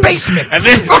going on in the basement. And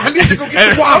then, So I need to go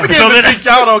get the water. so then, think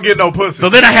y'all don't get no pussy. so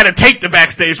then I had to take the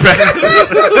backstage pass. I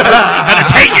had to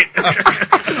take it.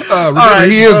 Remember,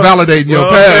 he is validating your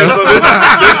past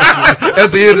So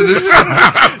at the end of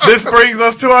this. this brings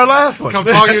us to our last one. Come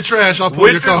talk your trash, I'll pull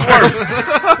Which your is car. worse?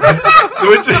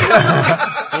 Which is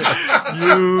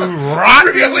you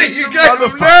rotten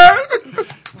motherfucker.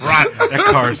 Right. That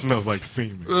car smells like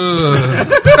semen. All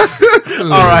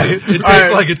right. It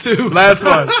tastes like it too. Last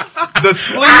one. The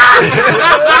sleep.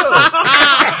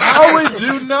 How would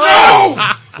you know?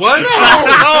 What?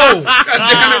 No! God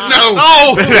damn it,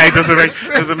 no. Hey,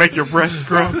 does it make your breasts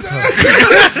grow? You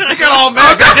got all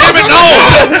mad. God damn it,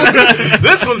 no!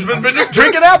 This one's been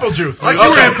drinking apple juice. Like you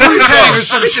were in Pootie or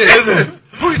some shit.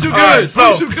 Pootie too good. Right,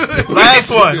 so, Pootie too good.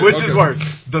 last one, which is worse.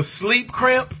 The sleep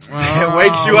cramp. It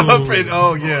wakes you up and,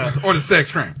 Or the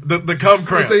sex cramp. The cum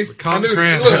cramp. See, Cum I knew-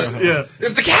 cramp. look, Yeah.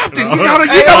 it's the captain. You gotta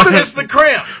Hey, get it's the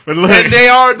cramp. But look, And they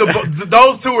are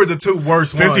those two are the two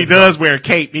worst since ones. he does wear a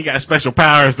cape, he got special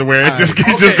powers to where it just goes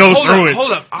hold through up, it.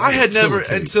 Hold up. I had never,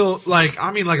 until like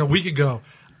a week ago,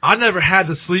 I never had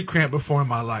the sleep cramp before in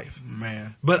my life.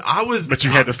 Man. But I was. But you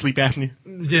had the sleep apnea.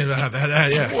 Yeah, I have that,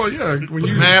 yeah. Well, yeah. When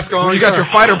you Mask on. when you got your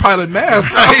fighter pilot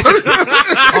mask, All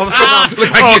of a sudden, I'm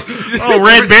like, Oh,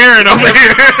 Red Baron over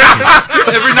here.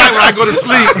 every night when I go to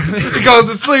sleep, he goes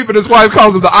to sleep, and his wife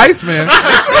calls him the Iceman.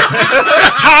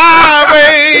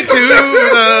 highway to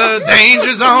the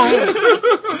danger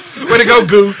zone. Way to go,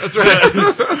 Goose. That's right.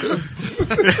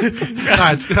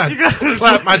 God,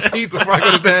 clap my teeth before I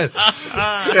go to bed.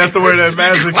 He has to wear that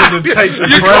mask because it takes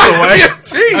his breath away.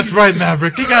 That's right,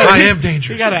 Maverick. I am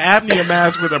dangerous. He got an apnea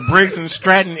mask with a Briggs and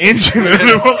Stratton engine.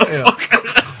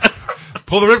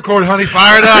 Pull the ripcord, honey.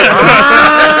 Fire it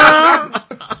up.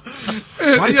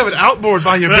 Why do you have an outboard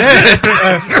by your bed?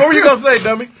 What were you gonna say,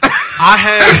 dummy? I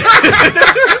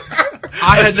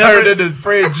had Turned never, into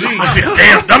Fred G.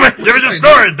 Damn, dummy. Give me the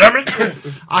story, dummy.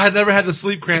 I had never had the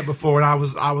sleep cramp before, and I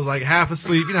was like half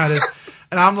asleep. You know how it is.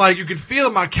 And I'm like, you can feel it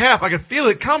in my calf. I can feel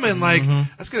it coming. Like,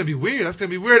 that's going to be weird. That's going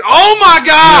to be weird. Oh my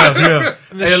God! Yeah.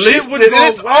 And the At shit least would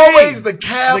it's go away. always the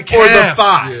calf, The or the calf.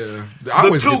 thigh. Yeah.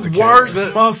 The two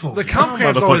worst muscles. The cum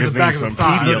cramp's always the back of the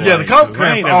thigh. Yeah, the cum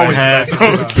cramp's always had.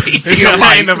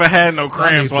 I ain't never had no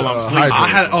cramps while I'm sleeping. I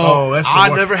had. that's the I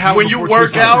worst. never had. When one you before work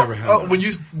too, so I never had out, one. when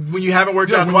you haven't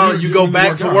worked out in a when while, and you go when back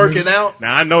work to out, working out.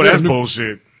 Now I know that's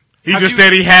bullshit. He just you-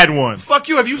 said he had one. Fuck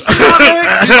you. Have you seen my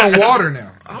legs? He's on water now.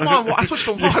 I'm on. I switched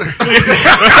to water.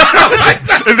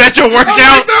 Is that your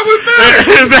workout?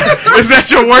 Is that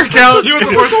your workout? You were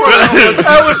the worst part.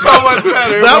 That was so much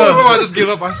better. That was why I just give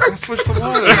up. I switched to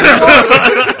water.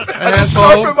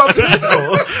 Sharpen my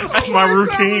pencil. That's my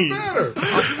routine.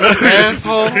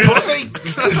 Asshole.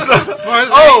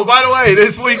 Oh, by the way,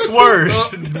 this week's word.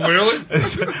 Really?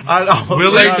 I almost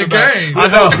Willie forgot the about it. game. I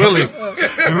know. Willie.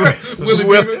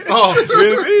 Willie. Oh,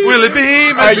 Willie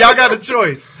Beam. All right, y'all got a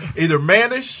choice. Either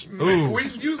mannish.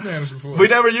 We've used Nanish before. We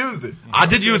never used it. I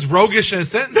did use roguish in a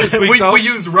sentence this week, though. we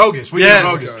used roguish. We Yes.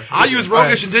 used roguish. I used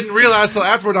roguish and didn't realize till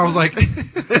afterward. I was like,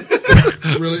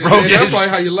 Really? Rogan. Yeah, that's probably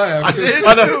how you laugh. I did.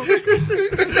 I know.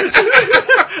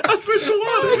 I switched to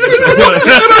water.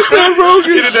 And I said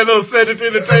roguish. He did that little sentence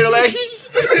in the tail like,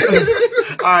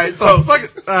 All right, so fuck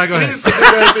it. All right, go he ahead. used to do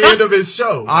that at the end of his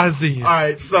show. I see you. All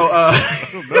right, so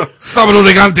Sábado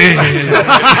de Gante.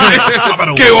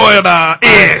 Que buena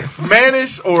es.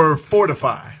 Manish or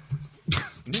Fortify?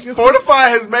 Fortify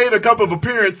has made a couple of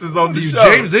appearances on the You show.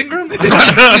 James Ingram?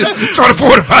 Trying to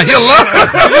fortify your love.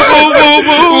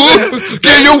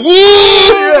 Can you woo?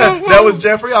 Yeah, that was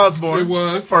Jeffrey Osborne. It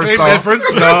was. First Same off. difference.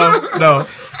 No.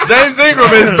 James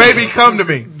Ingram is Baby Come to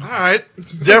Me. All right.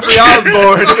 Jeffrey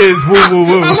Osborne is Woo Woo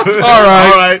Woo. All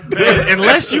right.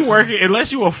 Unless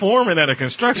you a foreman at a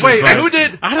construction Wait, site. who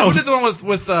did I don't. who did the one with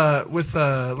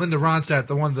Linda Ronstadt?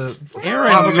 The one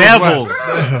Aaron Father Goes Neville. West?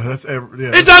 That's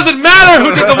yeah. It doesn't matter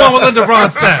who did the one with Linda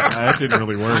Ronstadt. That didn't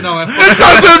really work. I know. It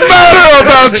doesn't matter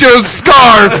about your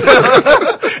scarf.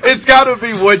 It's got to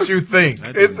be what you think.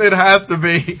 It has to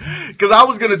be, because I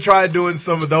was gonna try doing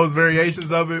some of those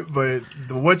variations of it, but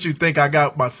what you think I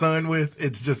got my son with,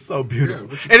 it's just so beautiful,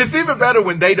 and it's even better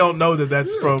when they don't know that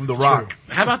that's from The Rock.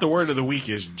 How about the word of the week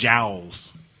is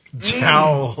jowls?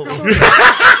 Jowl.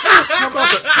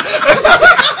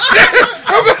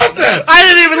 I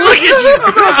didn't even look at you.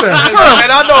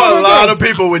 And I know a lot of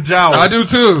people with jowls. I do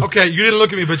too. Okay, you didn't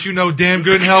look at me, but you know damn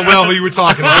good and hell well who you were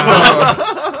talking about.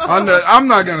 I'm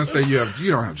not gonna say you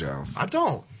don't have jowls. I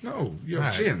don't. No, you have All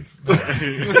right. chins.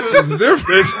 There's a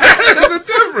difference. There's a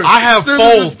difference. I have There's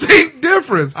folds. a distinct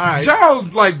difference. All right.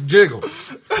 Jowls like jiggle.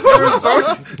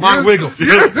 Mine wiggle.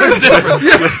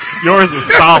 Yours is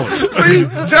solid. See,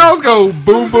 jowls go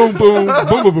boom, boom, boom,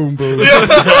 boom, boom, boom, boom.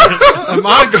 And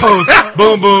mine goes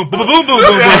boom, boom, boom, boom, boom, boom, boom,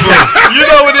 boom. You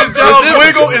know when his jowls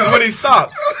wiggle is when he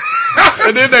stops,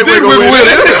 and then they wiggle with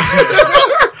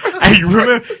it. Hey, you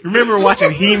remember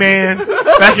watching He-Man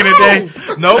back in the day?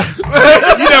 Nope.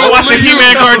 You never watched the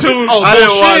He-Man cartoon? Oh, I didn't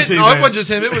watch bullshit. it, No, man. it wasn't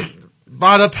just him. It was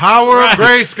by the power of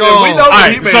Grayskull. Yeah, we know what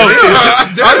right, He-Man so-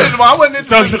 is. I wasn't into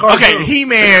So, the cartoon. okay,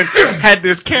 He-Man had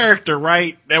this character,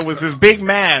 right? That was this big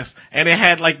mask, and it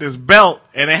had like this belt,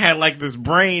 and it had like this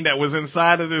brain that was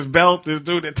inside of this belt. This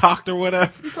dude that talked or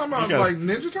whatever. You talking about like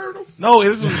Ninja Turtles? No,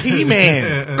 this was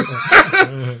He-Man,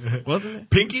 wasn't it?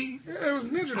 Pinky? Yeah, it was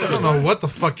Ninja I Turtles. don't know what the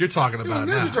fuck you're talking It was about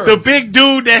Ninja now. Turtles. The big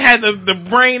dude that had the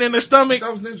brain in the stomach.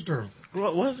 That was Ninja Turtles.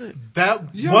 What was it?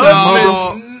 That No, was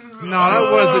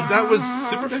that wasn't. That was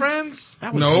Super Friends.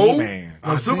 That was No. He-Man.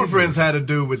 well, Super Friends had to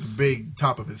do with the big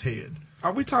top of his head.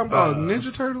 Are we talking about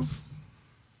Ninja Turtles?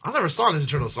 I never saw Ninja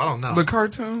Turtles, so I don't know. The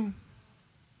cartoon?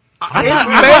 I'm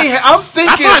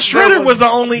thinking. I thought Shredder was the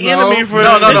only enemy for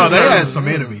No. Ninja They Turtles. had some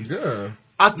enemies. Yeah.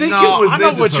 I think no, it was I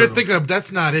know Ninja what you're Turtles. thinking of.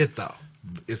 That's not it, though.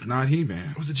 It's not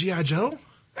He-Man. Was it G.I. Joe?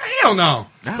 Hell no.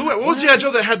 What was G.I.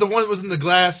 Joe that had the one that was in the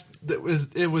glass? It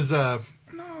was No,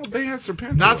 they had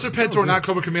Serpentor. not Serpentor, not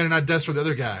Cobra Commander, not Destro, the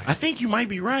other guy. I think you might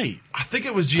be right. I think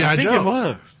it was I G.I. think Joe. it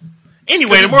was.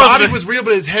 Anyway, His the moral body of the, was real,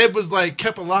 but his head was like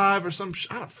kept alive or some.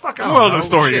 I don't moral of know. the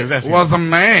story Shit. is that's Was a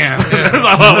man. That's all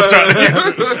I was trying to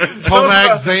get to.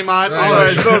 Tomac, Zaymot. All right,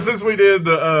 so since we did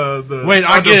the Wait,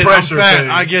 I under get it. I'm pressure fat. thing,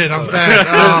 I get it. I'm fat.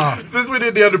 Oh, since we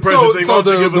did the under pressure thing, So why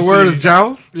don't you give the us word is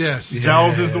jowls? yes.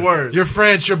 jowls is the word. You're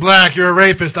French. You're black. You're a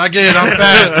rapist. I get it. I'm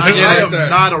fat. I I get am it.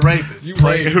 not a rapist.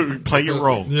 Play your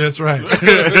role. Yeah, that's right.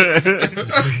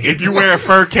 If you wear a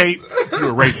fur cape, you're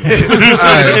a rapist.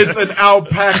 It's an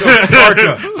alpaca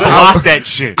parka. Lock that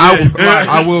shit.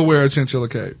 I will wear a chinchilla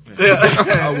cape.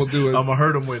 I will do it. I'm gonna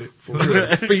hurt him with it. For real.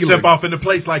 Step Feelings. off into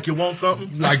place like you want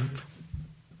something. Like,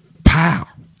 pow.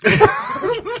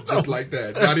 Just like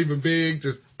that. Not even big,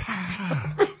 just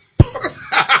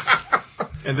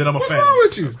And then I'm a fan. wrong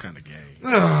with you? It's kind of gay.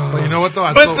 But you know what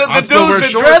though? But the dudes that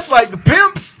dress like the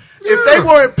pimps, if they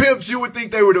weren't pimps, you would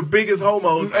think they were the biggest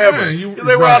homos ever. you- Because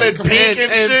they were out right, in come pink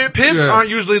and shit. Pimps Yeah. aren't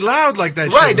usually loud like that.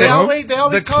 Right, shit, they man. always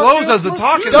The talk clothes real as the slow.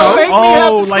 talking Don't though. make me have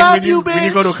to like slap when you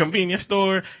bitch. go to a convenience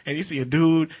store and you see a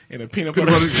dude in a peanut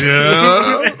butter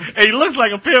Yeah. and he looks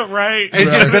like a pimp, right? And he's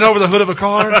getting bent over the hood of a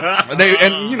car.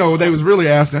 They was really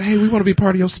asking, hey, we want to be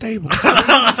part of your stable.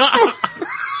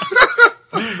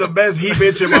 He's the best he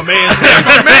bitch in my man's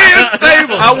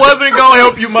stable. I wasn't gonna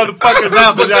help you motherfuckers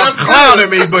out because y'all clowning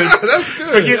me, but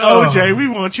Forget OJ, we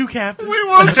want you, Captain. we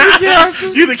want you,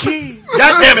 Captain. You the king.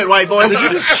 God damn it, white boy. Did you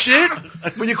just shit?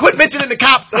 When you quit mentioning the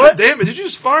cops, God what? damn it! Did you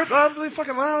just fart really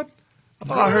fucking loud? I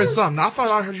thought I heard something. I thought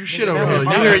I heard you shit over You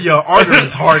here. hear your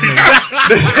arteries hardening. I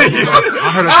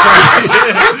heard a crack.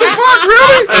 What the fuck,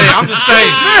 really? Hey, I'm just saying.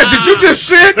 Man, did you just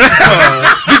shit?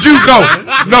 Did you go?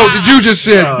 No, did you just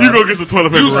shit? You go get some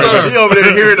toilet paper right He over there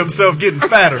hearing himself getting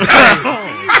fatter.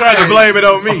 Trying to blame it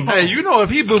on me. Hey, you know if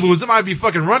he boo-boos, it might be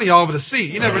fucking runny all over the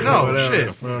seat. You never know. Whatever.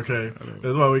 Shit. Okay.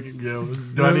 That's why we can,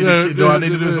 do I need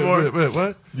to do some more? Wait,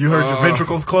 what? You heard your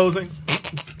ventricles closing?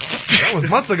 That was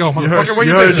months ago, motherfucker. Where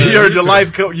you heard, been? you heard your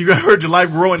life. You heard your life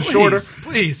growing shorter.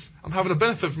 Please, I'm having a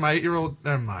benefit from my 8-year-old.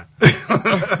 Never mind.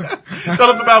 Tell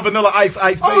us about Vanilla Ice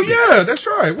Baby. Oh yeah, that's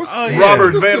right. What's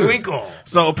Robert Van Winkle?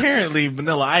 So apparently,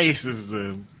 Vanilla Ice is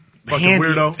the Fucking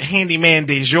weirdo. handyman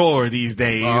de jour these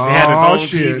days. He had his own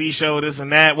TV show, this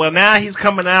and that. Well, now he's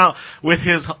coming out with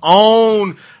his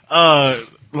own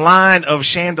line of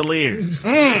chandeliers.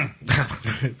 I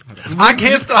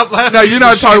can't stop laughing. No, you're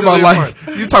not talking about life.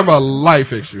 You're talking about light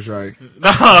fixtures, right? No,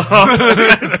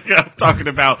 I'm talking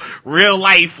about real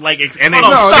life, like and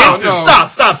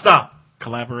Stop.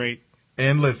 Collaborate.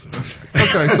 And listen.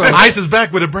 Okay, so Ice is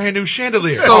back with a brand new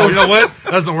chandelier. So you know what?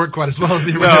 That doesn't work quite as well as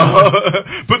the original.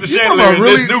 Put the chandelier in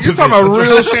this new you're position. talking about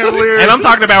real chandeliers. And I'm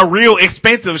talking about real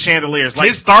expensive chandeliers,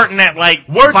 like starting at like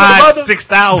Word to the mother.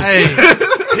 5,000-6,000. Hey,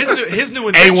 his new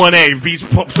invention. A1A Beach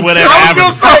whatever. I was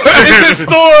gonna say, is his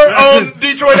store on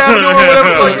Detroit Avenue or whatever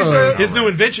the fuck he said? His new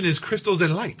invention is crystals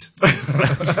and light.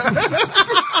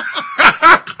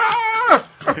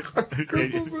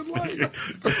 Crystals and light.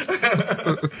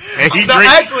 And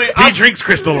he drinks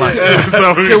Crystal Light. So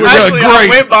I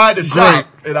went by the shop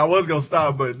and I was gonna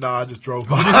stop, but I just drove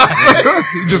by.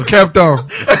 He just kept on.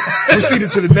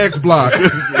 Proceeded to the next block.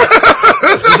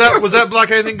 Was that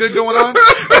block anything good going on?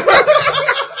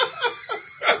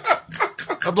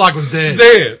 That block was dead.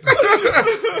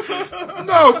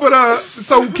 No, but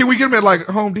so can we get them at like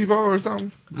Home Depot or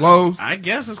something? Lowe's? I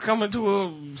guess it's coming to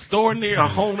a store near a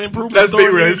home improvement Let's store. be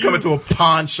real. It's coming to a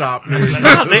pawn shop. No,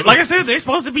 like I said, they're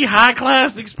supposed to be high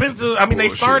class, expensive. I mean, they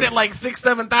start at like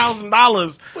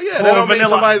 $6,000-$7,000. Well, yeah, that don't mean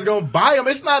somebody's gonna buy them.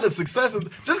 It's not a success.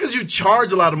 Just because you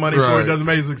charge a lot of money for it doesn't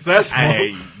make it successful.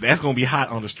 Hey, that's gonna be hot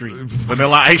on the street.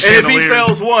 Vanilla Ice and if he chandeliers.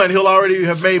 sells one, he'll already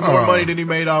have made more money than he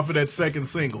made off of that second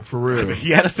single. For real.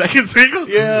 He had a second single?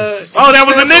 Yeah. Oh, that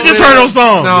was a Ninja Turtle song.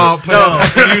 No, play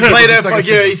that.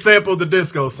 Yeah, he sampled the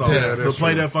disco song. Yeah, he'll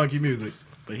play that funky music.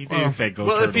 But he did say go.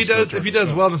 Well, Turtles, if he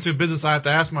does well in this new business, I have to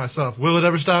ask myself, will it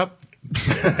ever stop?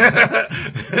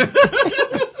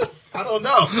 I don't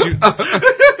know.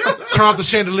 Turn off the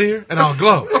chandelier and I'll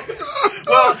glow.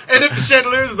 Well, and if the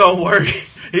chandeliers don't work,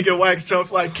 he can wax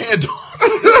chumps like candles.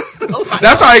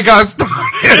 That's how he got started.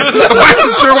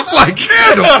 Waxing chumps like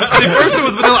candles. See, first it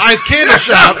was Vanilla Ice Candle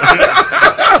Shop.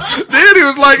 Then he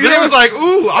was like, Then he was like,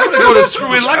 ooh, I'm going to go to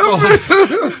screw-in light bulbs.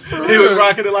 He was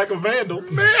rocking it like a vandal.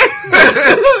 Man.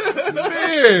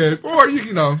 Or you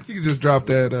can just drop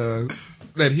that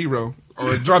hero.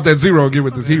 Or drop that zero and get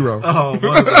with this hero. Oh, was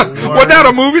that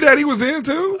a movie that he was in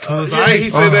too? Yeah, he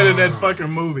said that in that fucking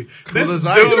movie. This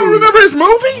dude, you don't remember his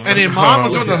movie? And Iman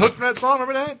was doing the hook for that song.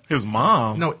 Remember that? His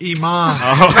mom. No, Iman.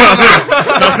 No,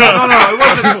 it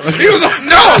wasn't. He was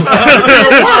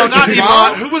not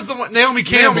Iman. Who was the one? Naomi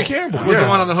Campbell. Was the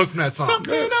one on the hook from that song.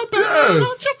 Something about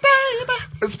you, baby.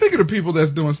 Speaking of people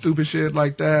that's doing stupid shit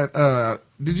like that,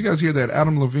 did you guys hear that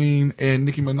Adam Levine and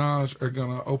Nicki Minaj are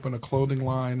gonna open a clothing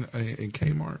line in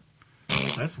Kmart?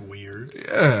 That's weird.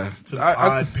 Yeah, It's an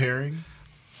odd pairing.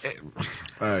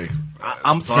 Hey,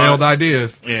 I'm sorry. failed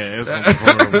ideas. Yeah, it's gonna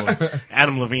be horrible.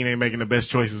 Adam Levine ain't making the best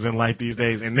choices in life these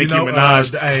days, and Nicki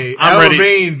Minaj. Adam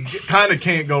Levine kind of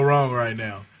can't go wrong right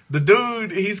now. The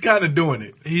dude, he's kind of doing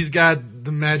it. He's got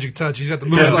the magic touch. He's got the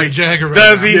moves like Jagger. Right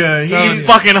Does now. he? Yeah, he's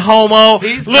fucking homo.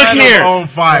 He's Look kind here. of on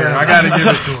fire. I gotta give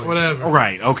it to him. Whatever.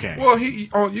 Right. Okay. Well, you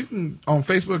can on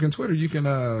Facebook and Twitter. You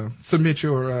can submit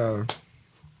your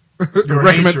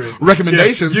hatred.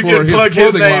 recommendations. You for can plug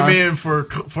his clothing name line. in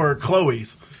for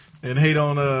Chloe's and hate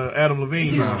on Adam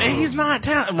Levine. He's not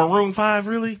talented. Maroon 5,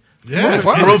 really? Yeah.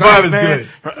 Maroon 5 is good.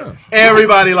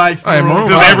 Everybody likes Maroon 5.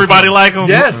 Does everybody like him?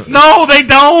 Yes. No, they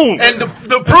don't. And the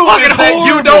proof is that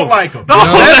you don't like him. No,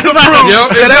 that's the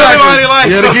proof that everybody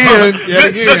likes him.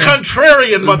 Yet again. The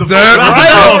contrarian motherfucker. That's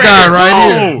the guy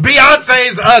right here.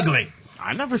 Beyonce's ugly.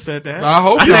 I never said that. I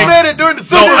hope You said it during the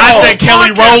Super Bowl. I said Kelly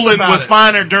Podcast Rowland about was it.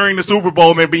 finer during the Super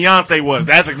Bowl than Beyonce was.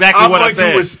 That's exactly I'm what I going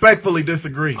said. to respectfully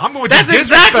disagree. I'm going That's to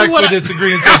exactly disrespectfully what I-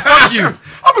 disagree and say, fuck you.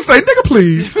 I'm gonna say, nigga,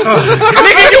 please.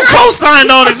 Nigga, you co-signed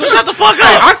on it, so shut the fuck up.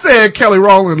 Hey, I said Kelly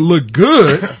Rowland looked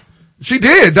good. She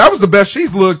did. That was the best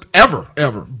she's looked ever.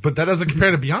 But that doesn't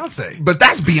compare to Beyonce. But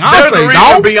that's There's a Beyonce, reason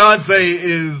dog. Beyonce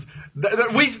is.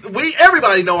 We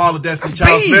everybody know all the Destiny's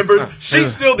Child's B. members.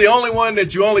 She's still the only one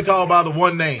that you only call by the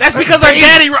one name. That's because our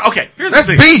daddy. Okay, here's That's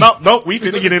the thing. B. No, we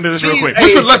finna get into this real She's quick. a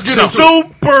Listen, let's get into it.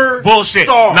 super Bullshit.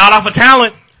 star. Not off of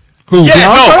talent. Who? Yes,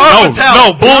 Beyonce?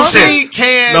 No, bullshit. She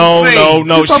can sing.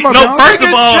 No. You talking about First Beyonce?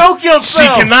 of all, Choke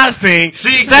yourself. she cannot sing.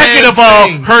 She Second can of all,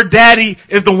 sing. her daddy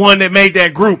is the one that made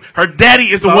that group. Her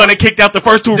daddy is the So? one that kicked out the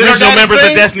first two Did her original daddy members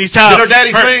sing? of Destiny's Child. Did her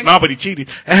daddy sing? No, but he cheated.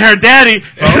 And her daddy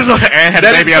and had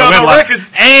a Daddy baby out of sell no wedlock.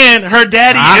 records. And her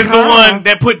daddy is the one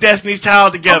that put Destiny's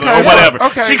Child together Okay, or whatever.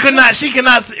 okay. She cannot.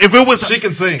 If it was, She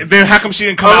can sing. Then how come she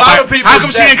didn't come A out? lot of How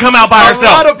come she didn't come out by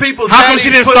herself? A lot of people's How come she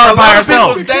daddies didn't put- start a by lot of herself?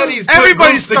 people's daddies put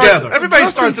Everybody groups starts. together. Everybody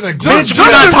starts in a group. Bitch,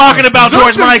 we're not talking about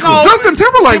George Michael. Justin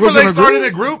Timberlake was in a started in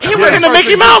a group. group. He was in the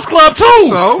Mickey Mouse Club too.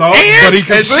 So? And, But he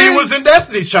can And she sing. was in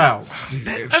Destiny's Child.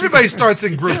 Everybody starts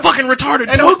in groups. fucking retarded.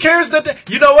 And who cares that?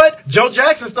 You know what? Joe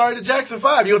Jackson started the Jackson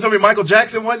 5. You gonna tell me Michael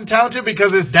Jackson wasn't talented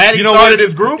because his daddy started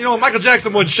his group? You know, Michael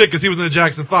Jackson wasn't shit because he was in the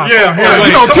Jackson 5. Yeah,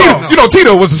 yeah. You know,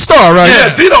 Tito was a star, right? Yeah,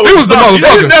 Tito He was the You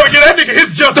motherfucker. never get that nigga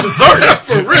his just desserts.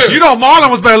 For real. You know, Marlon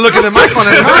was better looking than Michael on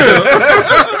that contest.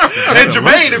 And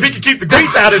Jermaine, if he could keep the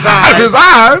grease out his Out of his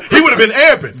eyes, eyes. he would have been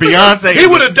amping. Beyonce. He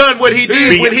would have done what he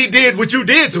did when he did what you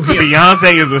did to him.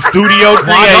 Beyonce is a studio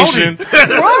creation.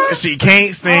 She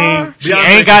can't sing. She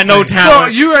Beyonce ain't got can no sing.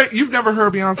 talent. So you've never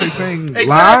heard Beyonce sing Exactly.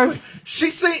 live? She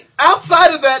sing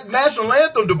outside of that national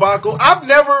anthem debacle. I've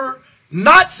never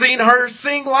not seen her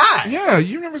sing live. Yeah,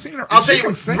 you've never seen her. I'll tell She you,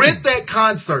 can sing. rent that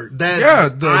concert. That Yeah,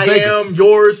 the I Vegas. Am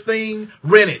Yours thing.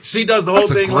 Rent it. She does the whole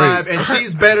That's a thing great- live, and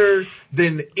she's better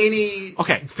than any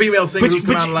female singer who's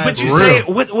come out of last But you year.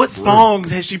 say what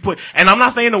songs has she put? And I'm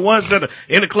not saying the ones that are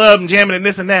in the club and jamming and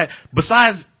this and that.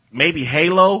 Besides maybe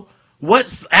Halo,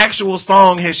 what actual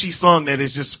song has she sung that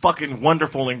is just fucking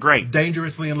wonderful and great?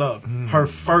 Dangerously in Love, her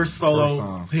first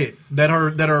solo hit that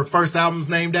her first album's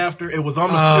named after. It was on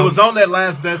that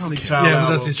last Destiny's Child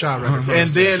album. Destiny's Child record. And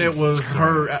then it was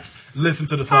her. Listen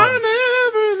to the song.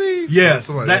 Yes,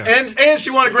 and she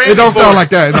won a Grammy. It don't for sound it. like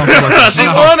that. It don't sound like that. She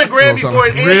won a Grammy Don't for it,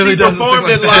 sound and Really she doesn't performed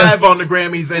sing it like that. live on the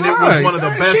Grammys, and it was Right. one of the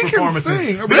best She can performances.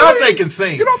 sing. Beyonce Really? can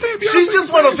sing. You don't think Beyonce She's just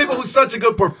can one of those sing? people who's such a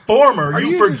good performer. Are You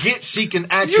you forget she can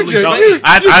actually just- sing.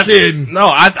 I kidding. No,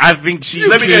 I think she.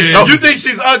 Let me guess. You think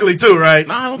she's ugly too, right?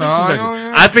 No, I don't think No, she's I ugly. don't,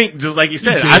 yeah. I think, just like you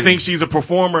said, kidding. I think she's a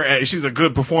performer. She's a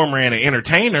good performer and an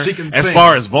entertainer. She can as sing.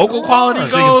 far as vocal quality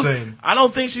She can goes, sing. I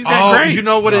don't think she's that Oh, great. you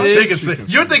know what it She is? can sing.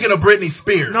 You're thinking of Britney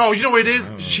Spears. No, you know what it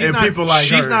is? She's And not. people like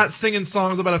she's her. not singing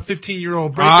songs about a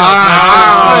 15-year-old breakup.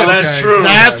 Ah, okay. that's true.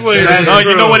 That's what it That's is. No, you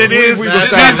true. know what it is?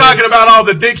 She's talking about all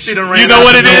the dick she done ran. You know out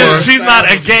what the it door. is? She's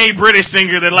not a gay British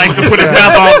singer that likes to put his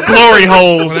mouth on glory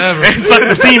holes Whatever. and suck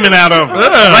the semen out of them.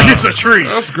 Like it's a tree.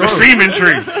 The semen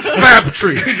tree. Sap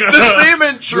tree. The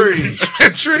semen tree.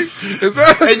 Tree? Is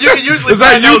that? And you can usually Is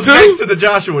that find you those too? next to the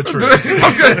Joshua tree.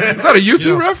 Is that a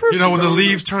YouTube reference? You know, when the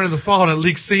leaves turn in the fall and it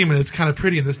leaks semen, it's kind of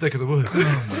pretty in this neck of the woods.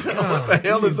 What the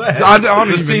hell is that? I don't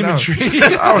even semen know. tree.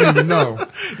 I don't even know.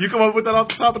 You come up with that off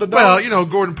the top of the dome? Well, you know,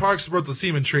 Gordon Parks wrote the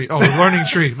semen tree. Oh, the learning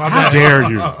tree. My bad. Dare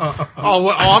you?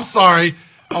 I'm sorry.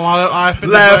 Oh, I offended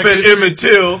Laugh Black at history. Emmett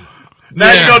Till. Now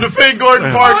Yeah. you gonna defend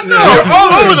Gordon Parks? no. You're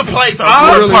all over the place.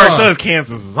 Gordon really Parks are. does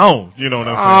Kansas' own. You know what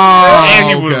I'm saying? Oh, And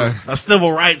he was okay. a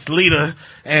civil rights leader,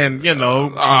 and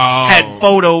had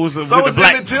photos of So with was the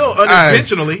black. Emmett Till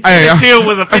unintentionally. Hey, Emmett Till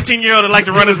was a 15-year-old that liked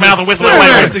to run his mouth and whistle at Civil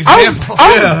white rights women. example.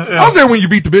 I was there when you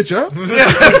beat the bitch up.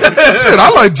 Shit, I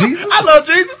like Jesus. I love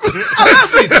Jesus. I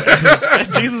love Jesus. That's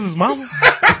Jesus' mama.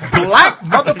 Black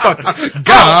motherfucker.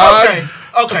 God.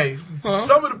 Okay.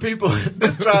 Some of the people.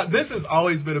 This has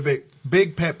always been a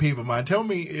big pet peeve of mine. Tell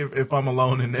me if I'm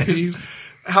alone in this. Peeves.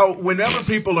 How whenever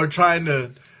people are trying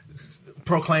to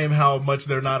proclaim how much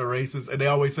they're not a racist, and they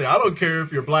always say, "I don't care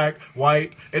if you're black,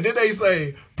 white," and then they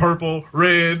say purple,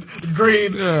 red,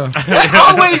 green. Yeah.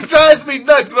 That always drives me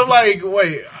nuts because I'm like,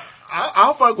 wait.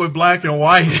 I'll fuck with black and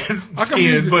white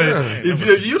skin, but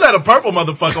if you let a purple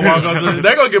motherfucker walk on,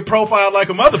 they're gonna get profiled like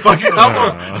a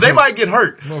motherfucker. They might get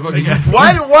hurt.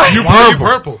 Why? You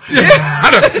purple. They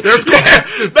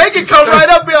can come right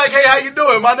up and be like, "Hey, how you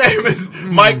doing? My name is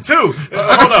Mike too."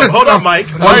 Hold up, Mike.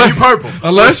 Why are you purple?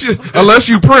 Unless you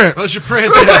Prince. Unless you're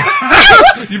Prince. Yeah.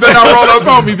 You better not roll up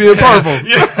on me being purple.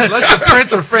 Unless you're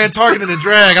Prince or Fran Tarkenton in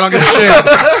drag, I don't give a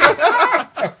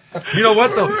shit. You know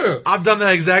what though? I've done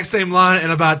that exact same line,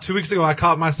 and about 2 weeks ago, I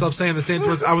caught myself saying the same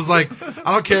thing. I was like,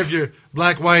 I don't care if you're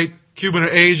black, white, Cuban, or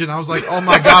Asian. I was like, oh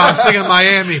my god, I'm singing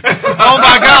Miami. Oh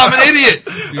my god, I'm an idiot.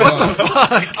 What the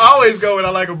fuck? I always go when I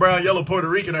like a brown, yellow, Puerto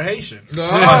Rican, or Haitian. No.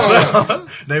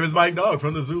 Name is Mike Dog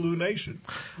from the Zulu Nation.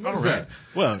 What is that?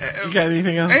 Well, you got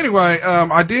anything else? Anyway,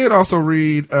 I did also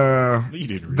read You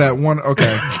didn't read that one. Okay,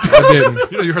 I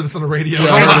didn't. You know, you heard this on the radio.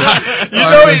 Yeah, I heard it. You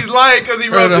know he's lying because he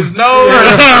rubbed his nose.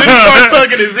 Then he started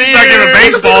tugging his ear. Stuck in a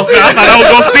baseball set. I thought I was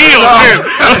gonna steal shit.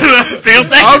 Steal I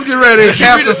second. was getting ready to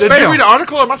cast a Did you spell. read the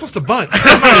article? Or am I supposed to a bunch.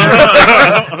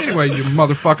 Anyway, you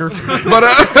motherfucker.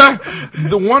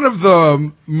 But one of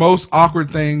the most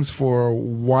awkward things for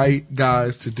white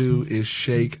guys to do is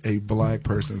shake a black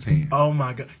person's hand. Oh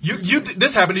my God!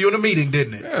 This happened to you in a meeting,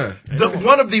 didn't it? Yeah.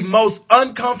 One of the most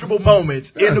uncomfortable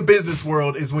moments in the business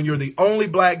world is when you're the only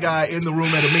black guy in the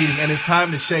room at a meeting, and it's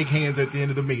time to shake hands at the end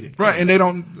of the meeting. Right, and they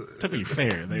don't. To be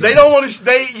fair, They don't want to.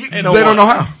 They don't know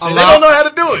how. They don't know how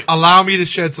to do it. Allow me to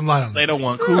shed some light on this. They don't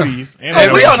want cooties. And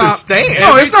Oh, we understand.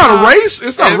 No, it's not a race.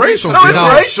 It's not racial. No, it's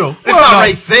racial. It's not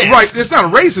racist. Right, it's not a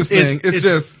racist thing. It's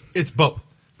just it's both.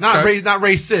 Not Okay. not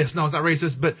racist. No, it's not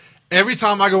racist. But every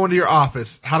time I go into your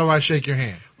office, how do I shake your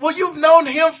hand? Well, you've known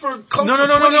him for close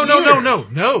to 20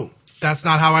 years. No. That's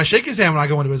not how I shake his hand when I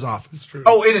go into his office.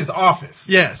 Oh, in his office.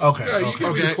 Yes. Okay. Yeah, you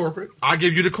give me the corporate. I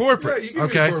give you the corporate. Yeah, you give me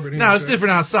okay. the corporate Now it's handshake.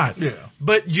 different outside. Yeah.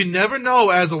 But you never know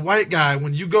as a white guy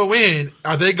when you go in,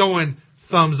 are they going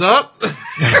thumbs up?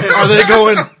 Are they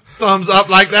going thumbs up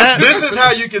like that? This is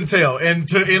how you can tell. And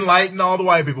to enlighten all the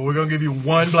white people, we're going to give you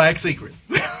one black secret.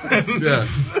 yeah.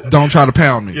 Don't try to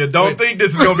pound me. Yeah, don't think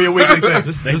this is going to be a weekly thing.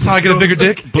 This is how I get a bigger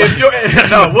dick?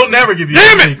 No, we'll never give you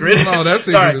that secret. No, that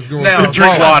secret All right, is going. now,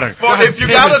 Drink water. If you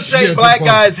got to shake Yeah, black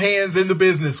drink water. guys' hands in the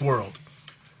business world,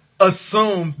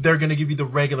 assume they're going to give you the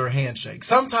regular handshake.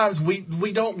 Sometimes we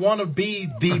don't want to be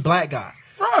the black guy.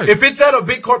 Right. If it's at a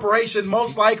big corporation,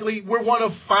 most likely we're one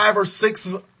of 5 or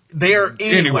 6 there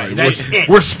anyway. That's it.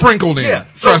 We're sprinkled in. Yeah.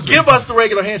 So Trust me. give us the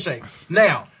regular handshake.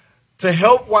 Now, to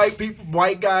help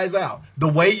white guys out, the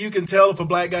way you can tell if a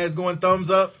black guy is going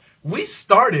thumbs up, we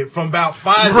started from about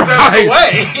 5 steps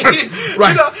away.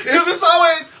 Right. Because it's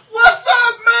always, what's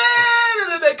up, man?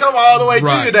 And then they come all the way to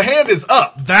Right. you. The hand is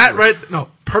up. That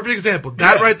perfect example.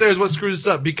 That right there is what screws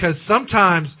us up because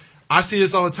sometimes I see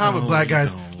this all the time with black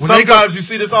guys. When they go- Sometimes you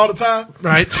see this all the time.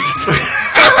 right?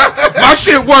 My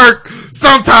shit work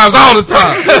sometimes all the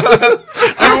time.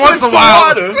 Every once in a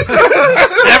while,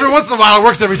 every once in a while, it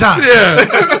works every time. Yeah.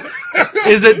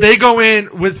 Is that they go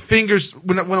in with fingers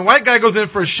when a white guy goes in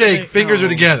for a shake, fingers are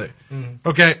together.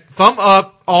 Okay, thumb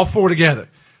up, all 4 together.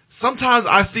 Sometimes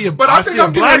I see a I see think a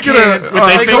I'm black getting hand a with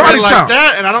their fingers karate like chop.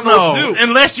 that, and I don't know what to do.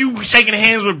 Unless you shaking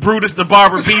hands with Brutus the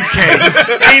Barber Beefcake.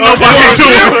 Ain't nobody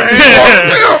doing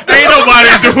Ain't nobody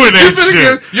doing that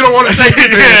shit. You don't want to shake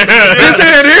his hand. This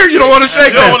hand here, you don't want to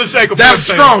shake. You don't that. want to shake a That's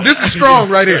person. strong. This is strong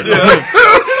right here.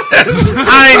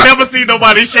 I ain't never seen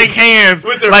nobody shake hands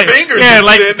With their like, fingers Yeah,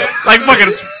 extended. like fucking.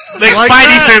 Their Like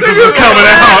spidey that. senses is coming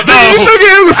out. No. You shook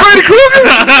hands with Freddy Krueger.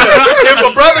 If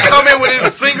a brother come in with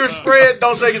his fingers spread,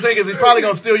 don't shake his hand because he's probably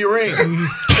going to steal your ring.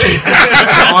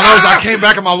 All those I came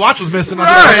back and my watch was missing.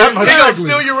 Right. That much. He's going to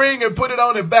steal your ring and put it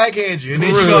on and backhand you. And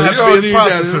then you're Real, going to have to be his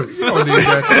prostitute. You don't need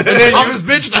that. And then I'm his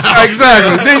bitch now.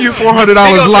 Exactly. Then you $400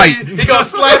 light. He gonna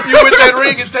slap you with that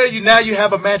ring and tell you now you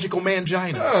have a magical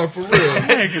mangina. Oh, for real.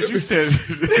 Yeah, because you said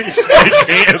shake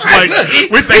hands like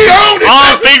with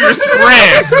all fingers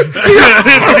spread.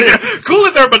 Cool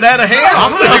if they're banana hands.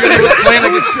 I'm thinking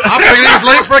he was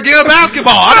late for a game of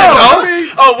basketball. I don't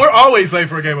know. Oh, we're always late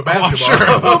for a game of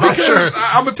basketball. I'm sure.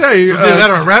 I'm gonna tell you. Either that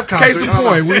or a rap concert. Case in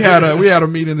point, we had a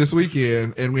meeting this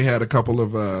weekend, and we had a couple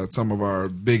of some of our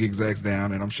big execs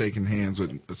down, and I'm shaking hands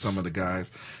with some of the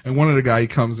guys. And one of the guy he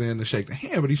comes in to shake the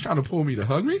hand, but he's trying to pull me to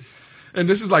hug me. And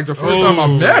this is like the first time I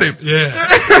met him. Yeah.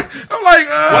 I'm like,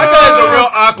 White guys are real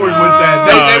awkward with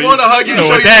that. They want to hug you, you know show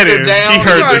what you that they're is. down. He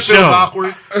heard It the just feels show.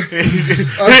 awkward.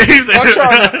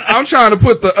 I'm trying to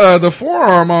put the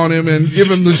forearm on him and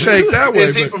give him the shake that way.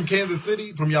 Is he but- from Kansas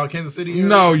City? From y'all Kansas City area?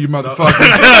 No, you motherfucker.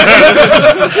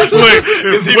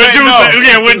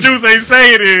 What Juice ain't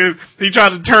saying is he tried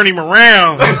to turn him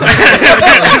around,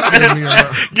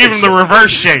 give him the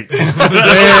reverse shake.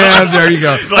 Yeah, there you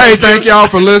go. Hey, thank y'all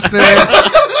for listening.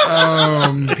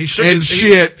 He shook And his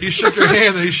shit. He shook your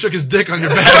hand and he shook his dick on your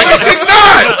back.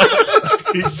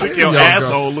 He shook your Y'all go.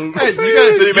 asshole loose.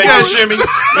 Did he make a shimmy?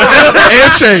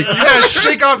 And shake. You gotta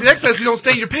shake off the excess so you don't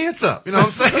stain your pants up. You know what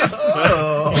I'm saying?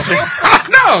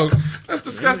 No, that's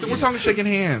disgusting. We're talking shaking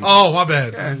hands. Oh, my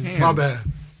bad. hands. My bad.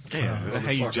 Damn,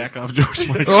 how you jack off George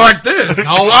Michael? Like this.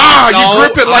 No, you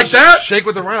grip it like that? Shake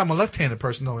with the right. I'm a left-handed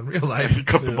person though in real life. You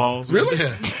cup the balls. Really?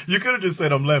 Yeah, You could have just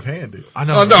said I'm left-handed. I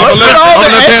know. Oh, no, What's I'm with all a the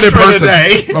left-handed extra person.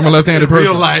 today? I'm a left-handed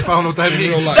person. Real life. I don't know what that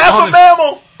means. That's a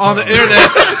mammal. On the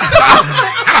internet.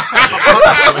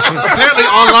 Apparently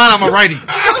online I'm a righty.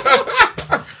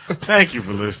 Thank you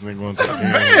for listening once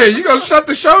again. Hey, you gonna shut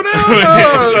the show down?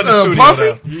 Shut the studio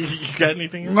Puffy? down. You got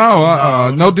anything else?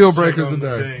 No, no deal breakers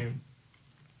today.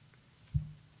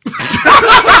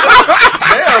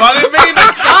 Damn, I didn't mean to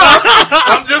stop.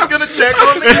 I'm just gonna check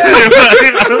on the game.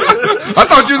 I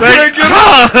thought you was going to get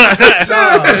up.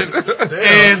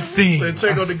 And scene. Then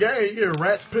check on the game. You hear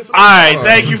rats pissing. All right,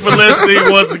 thank you for listening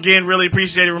once again. Really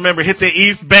appreciate it. Remember, hit the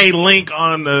East Bay link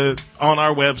on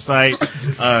our website.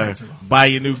 Buy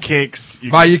your new kicks.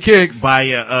 Buy your kicks. Buy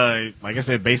your like I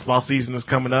said, baseball season is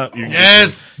coming up.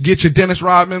 Yes. Get your Dennis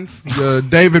Rodmans, your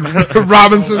David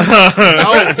Robinson. No,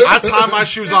 I tie my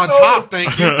shoes on top.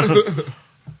 Thank you.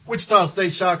 Wichita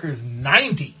State Shockers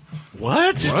 90.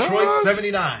 What? Detroit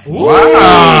 79.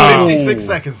 Wow. 56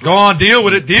 seconds. Go on, deal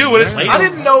with it. I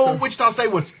didn't know Wichita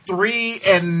State was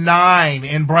 3-9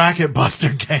 in bracket buster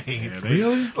games.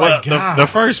 Really? Well, the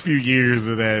first few years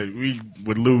of that, we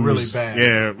would lose really bad.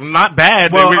 Yeah, not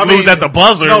bad. Well, we would lose at the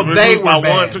buzzer. No, We'd they lose were by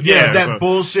bad. 1, 2. Yeah, that so.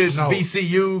 bullshit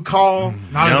VCU call.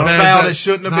 Not a as bad foul as that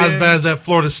shouldn't have not been. as bad as that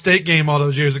Florida State game all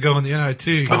those years ago in the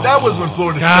NIT. But that was when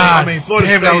Florida State. God, I mean, Florida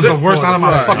damn, State. that was this the worst time of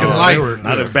my Florida fucking State. life.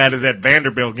 Not as bad as that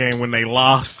Vanderbilt game when they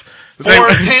lost.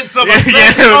 4/10 of a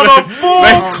second on a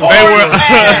full court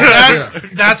pass.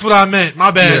 That's what I meant. My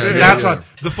bad. Yeah, That's yeah. what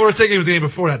the Florida State game was the game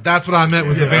before that. That's what I meant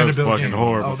with the that was Vanderbilt fucking game.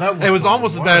 horrible. Oh, that was It was the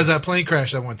almost as worst. bad as that plane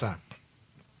crash that one time.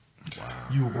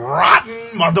 You rotten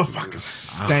motherfuckers.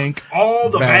 Stank. All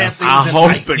the bad things I in hope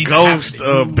life the need to ghost happen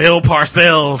to you. of Bill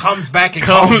Parcells comes back and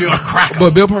calls you a cracker.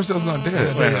 But Bill Parcells not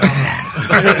dead.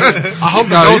 I hope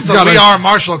the No, ghost he's of gotta- We Are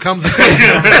Marshall comes and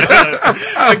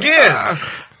Again,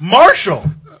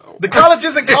 Marshall. The college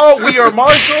isn't called We Are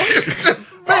Marshall.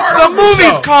 The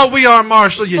movie's called We Are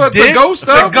Marshall, you But dick. the ghost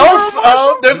The of ghost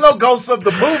of, there's no ghost of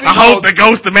the movie. I hope the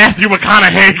ghost of Matthew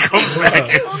McConaughey comes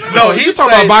back. No, You he'd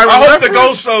talking say, about Byron I hope the Leftwich?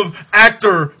 ghost of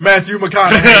actor Matthew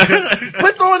McConaughey.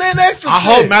 Quit throwing in extra I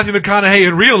shit. hope Matthew McConaughey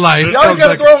in real life. You always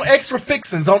comes gotta throw in extra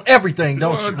fixins on everything,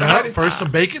 don't you? back. First some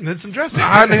bacon, then some dressing.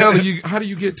 How the hell how do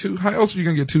you get two? How else are you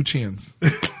gonna get two chins?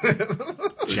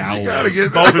 Jowls. Gotta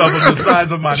get Both of them the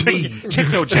size of my knee.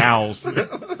 Check your jowls. said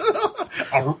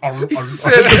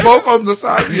to both of them the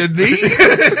size of your knee.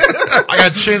 I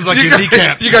got chins like your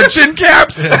kneecap. You got chin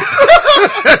caps. So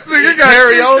you got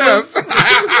Areolas,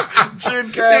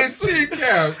 chin chin caps, caps. Chin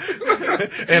caps.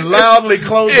 and loudly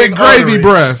closing And gravy arteries.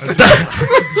 breasts.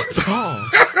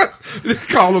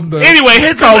 Call them the Anyway,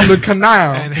 hit the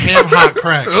canal. And ham hot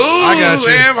crack. Ooh, I got you.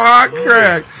 damn hot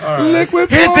crack. Liquid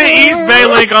Hit the porn. East Bay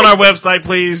link on our website,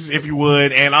 please, if you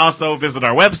would. And also visit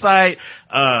our website,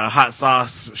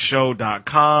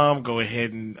 hotsauceshow.com. Go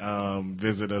ahead and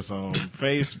visit us on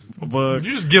Facebook. Did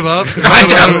you just give up?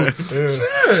 Find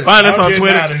us I'm on getting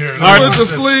Twitter. outta here. Went to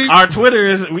sleep. Our Twitter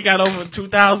is, we got over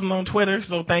 2,000 on Twitter,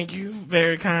 so thank you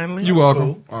very kindly. You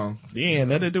welcome. Oh. Yeah,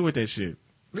 nothing to do with that shit.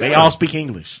 They all speak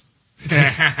English.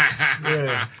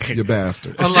 You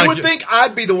bastard. You would think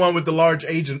I'd be the one with the large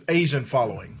Asian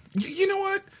following. You know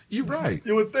what? You're right.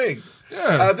 You would think.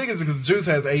 Yeah. I think it's because Juice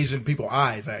has Asian people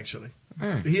eyes, actually.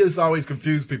 He has always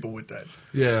confused people with that.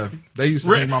 Yeah. They used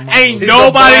to think my mom Ain't was-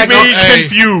 nobody black- being Hey.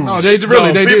 confused. No, they really,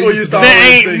 No, they people did. used to There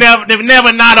always ain't think-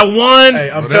 never not a one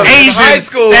Hey, I'm telling you, in Asian high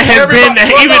school, that has been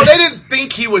everybody- well, even. no, they didn't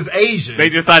think he was Asian. They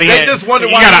just thought he They had- just wondered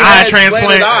he why got he an eye had transplant.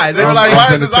 slanted eyes. They were like, I'm why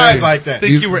finna is his tell eyes you. like that?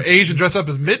 Think you were Asian dressed up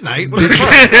as Midnight? What the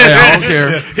fuck? Yeah, I don't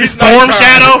care. He's Storm nighttime.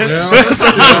 Shadow. Yeah,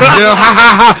 ha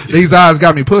ha ha. These eyes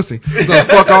got me pussy. So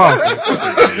fuck off.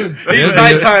 He's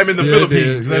nighttime in the Yeah,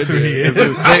 Philippines. yeah, That's who yeah. he is.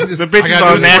 The bitches got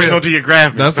on news for National you.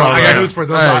 Geographic. That's So, all I right. got news for you.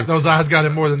 Hey. Those eyes got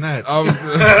it more than that.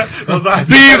 Those eyes.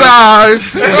 These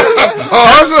eyes.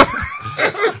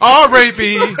 All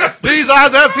rapey. These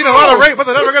eyes have seen a lot of rape, but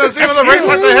they're never going to see another rape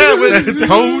like they have with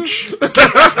Coach.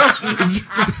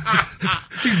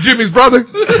 He's Jimmy's brother.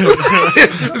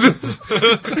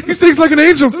 He sings like an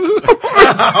angel.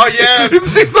 Oh, yes. He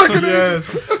sings like an angel. Yes.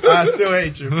 I still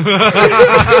hate you.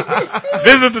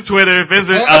 Visit the Twitter.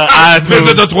 Visit iTunes.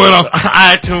 Visit the Twitter.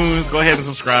 iTunes. Go ahead and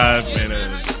subscribe and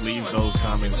leave those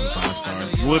comments and 5 stars.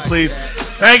 If you would, please.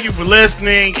 Thank you for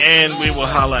listening, and we will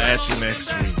holla at you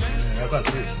next week. I thought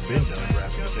you had been done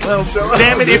rapping. Well,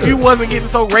 damn it, if you wasn't getting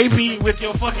so rapey with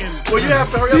your fucking... Well, you have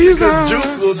to hurry up These because eyes.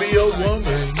 Juice will be a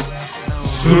woman.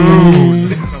 Soon.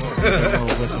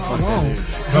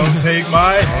 Come take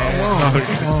my hand.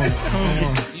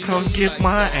 Come get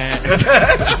my ass.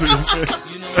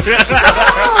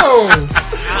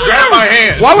 Grab my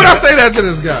hand. Why would I say that to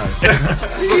this guy?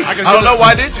 I don't know.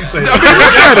 Why did you say that?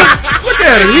 Look at him. Look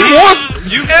at him. He wants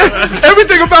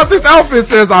everything about this outfit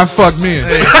says I fuck men.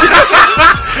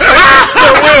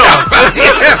 Still will.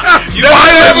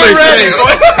 Violently.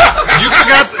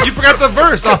 You forgot the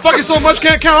verse. I fuck you so much,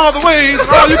 can't count all the ways. And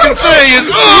all you can say is,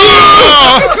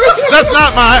 that's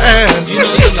not my ass. You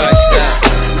know you like that.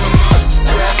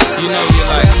 You know you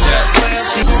like that.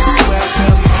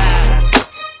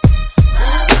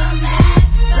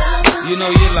 You know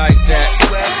you like that.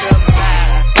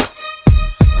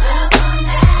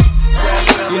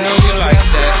 You know you like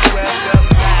that.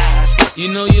 You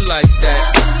know you like that.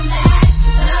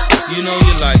 You know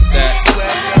you like that.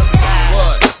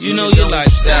 What? You know you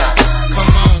like that.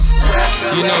 Come on.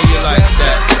 You know you like that.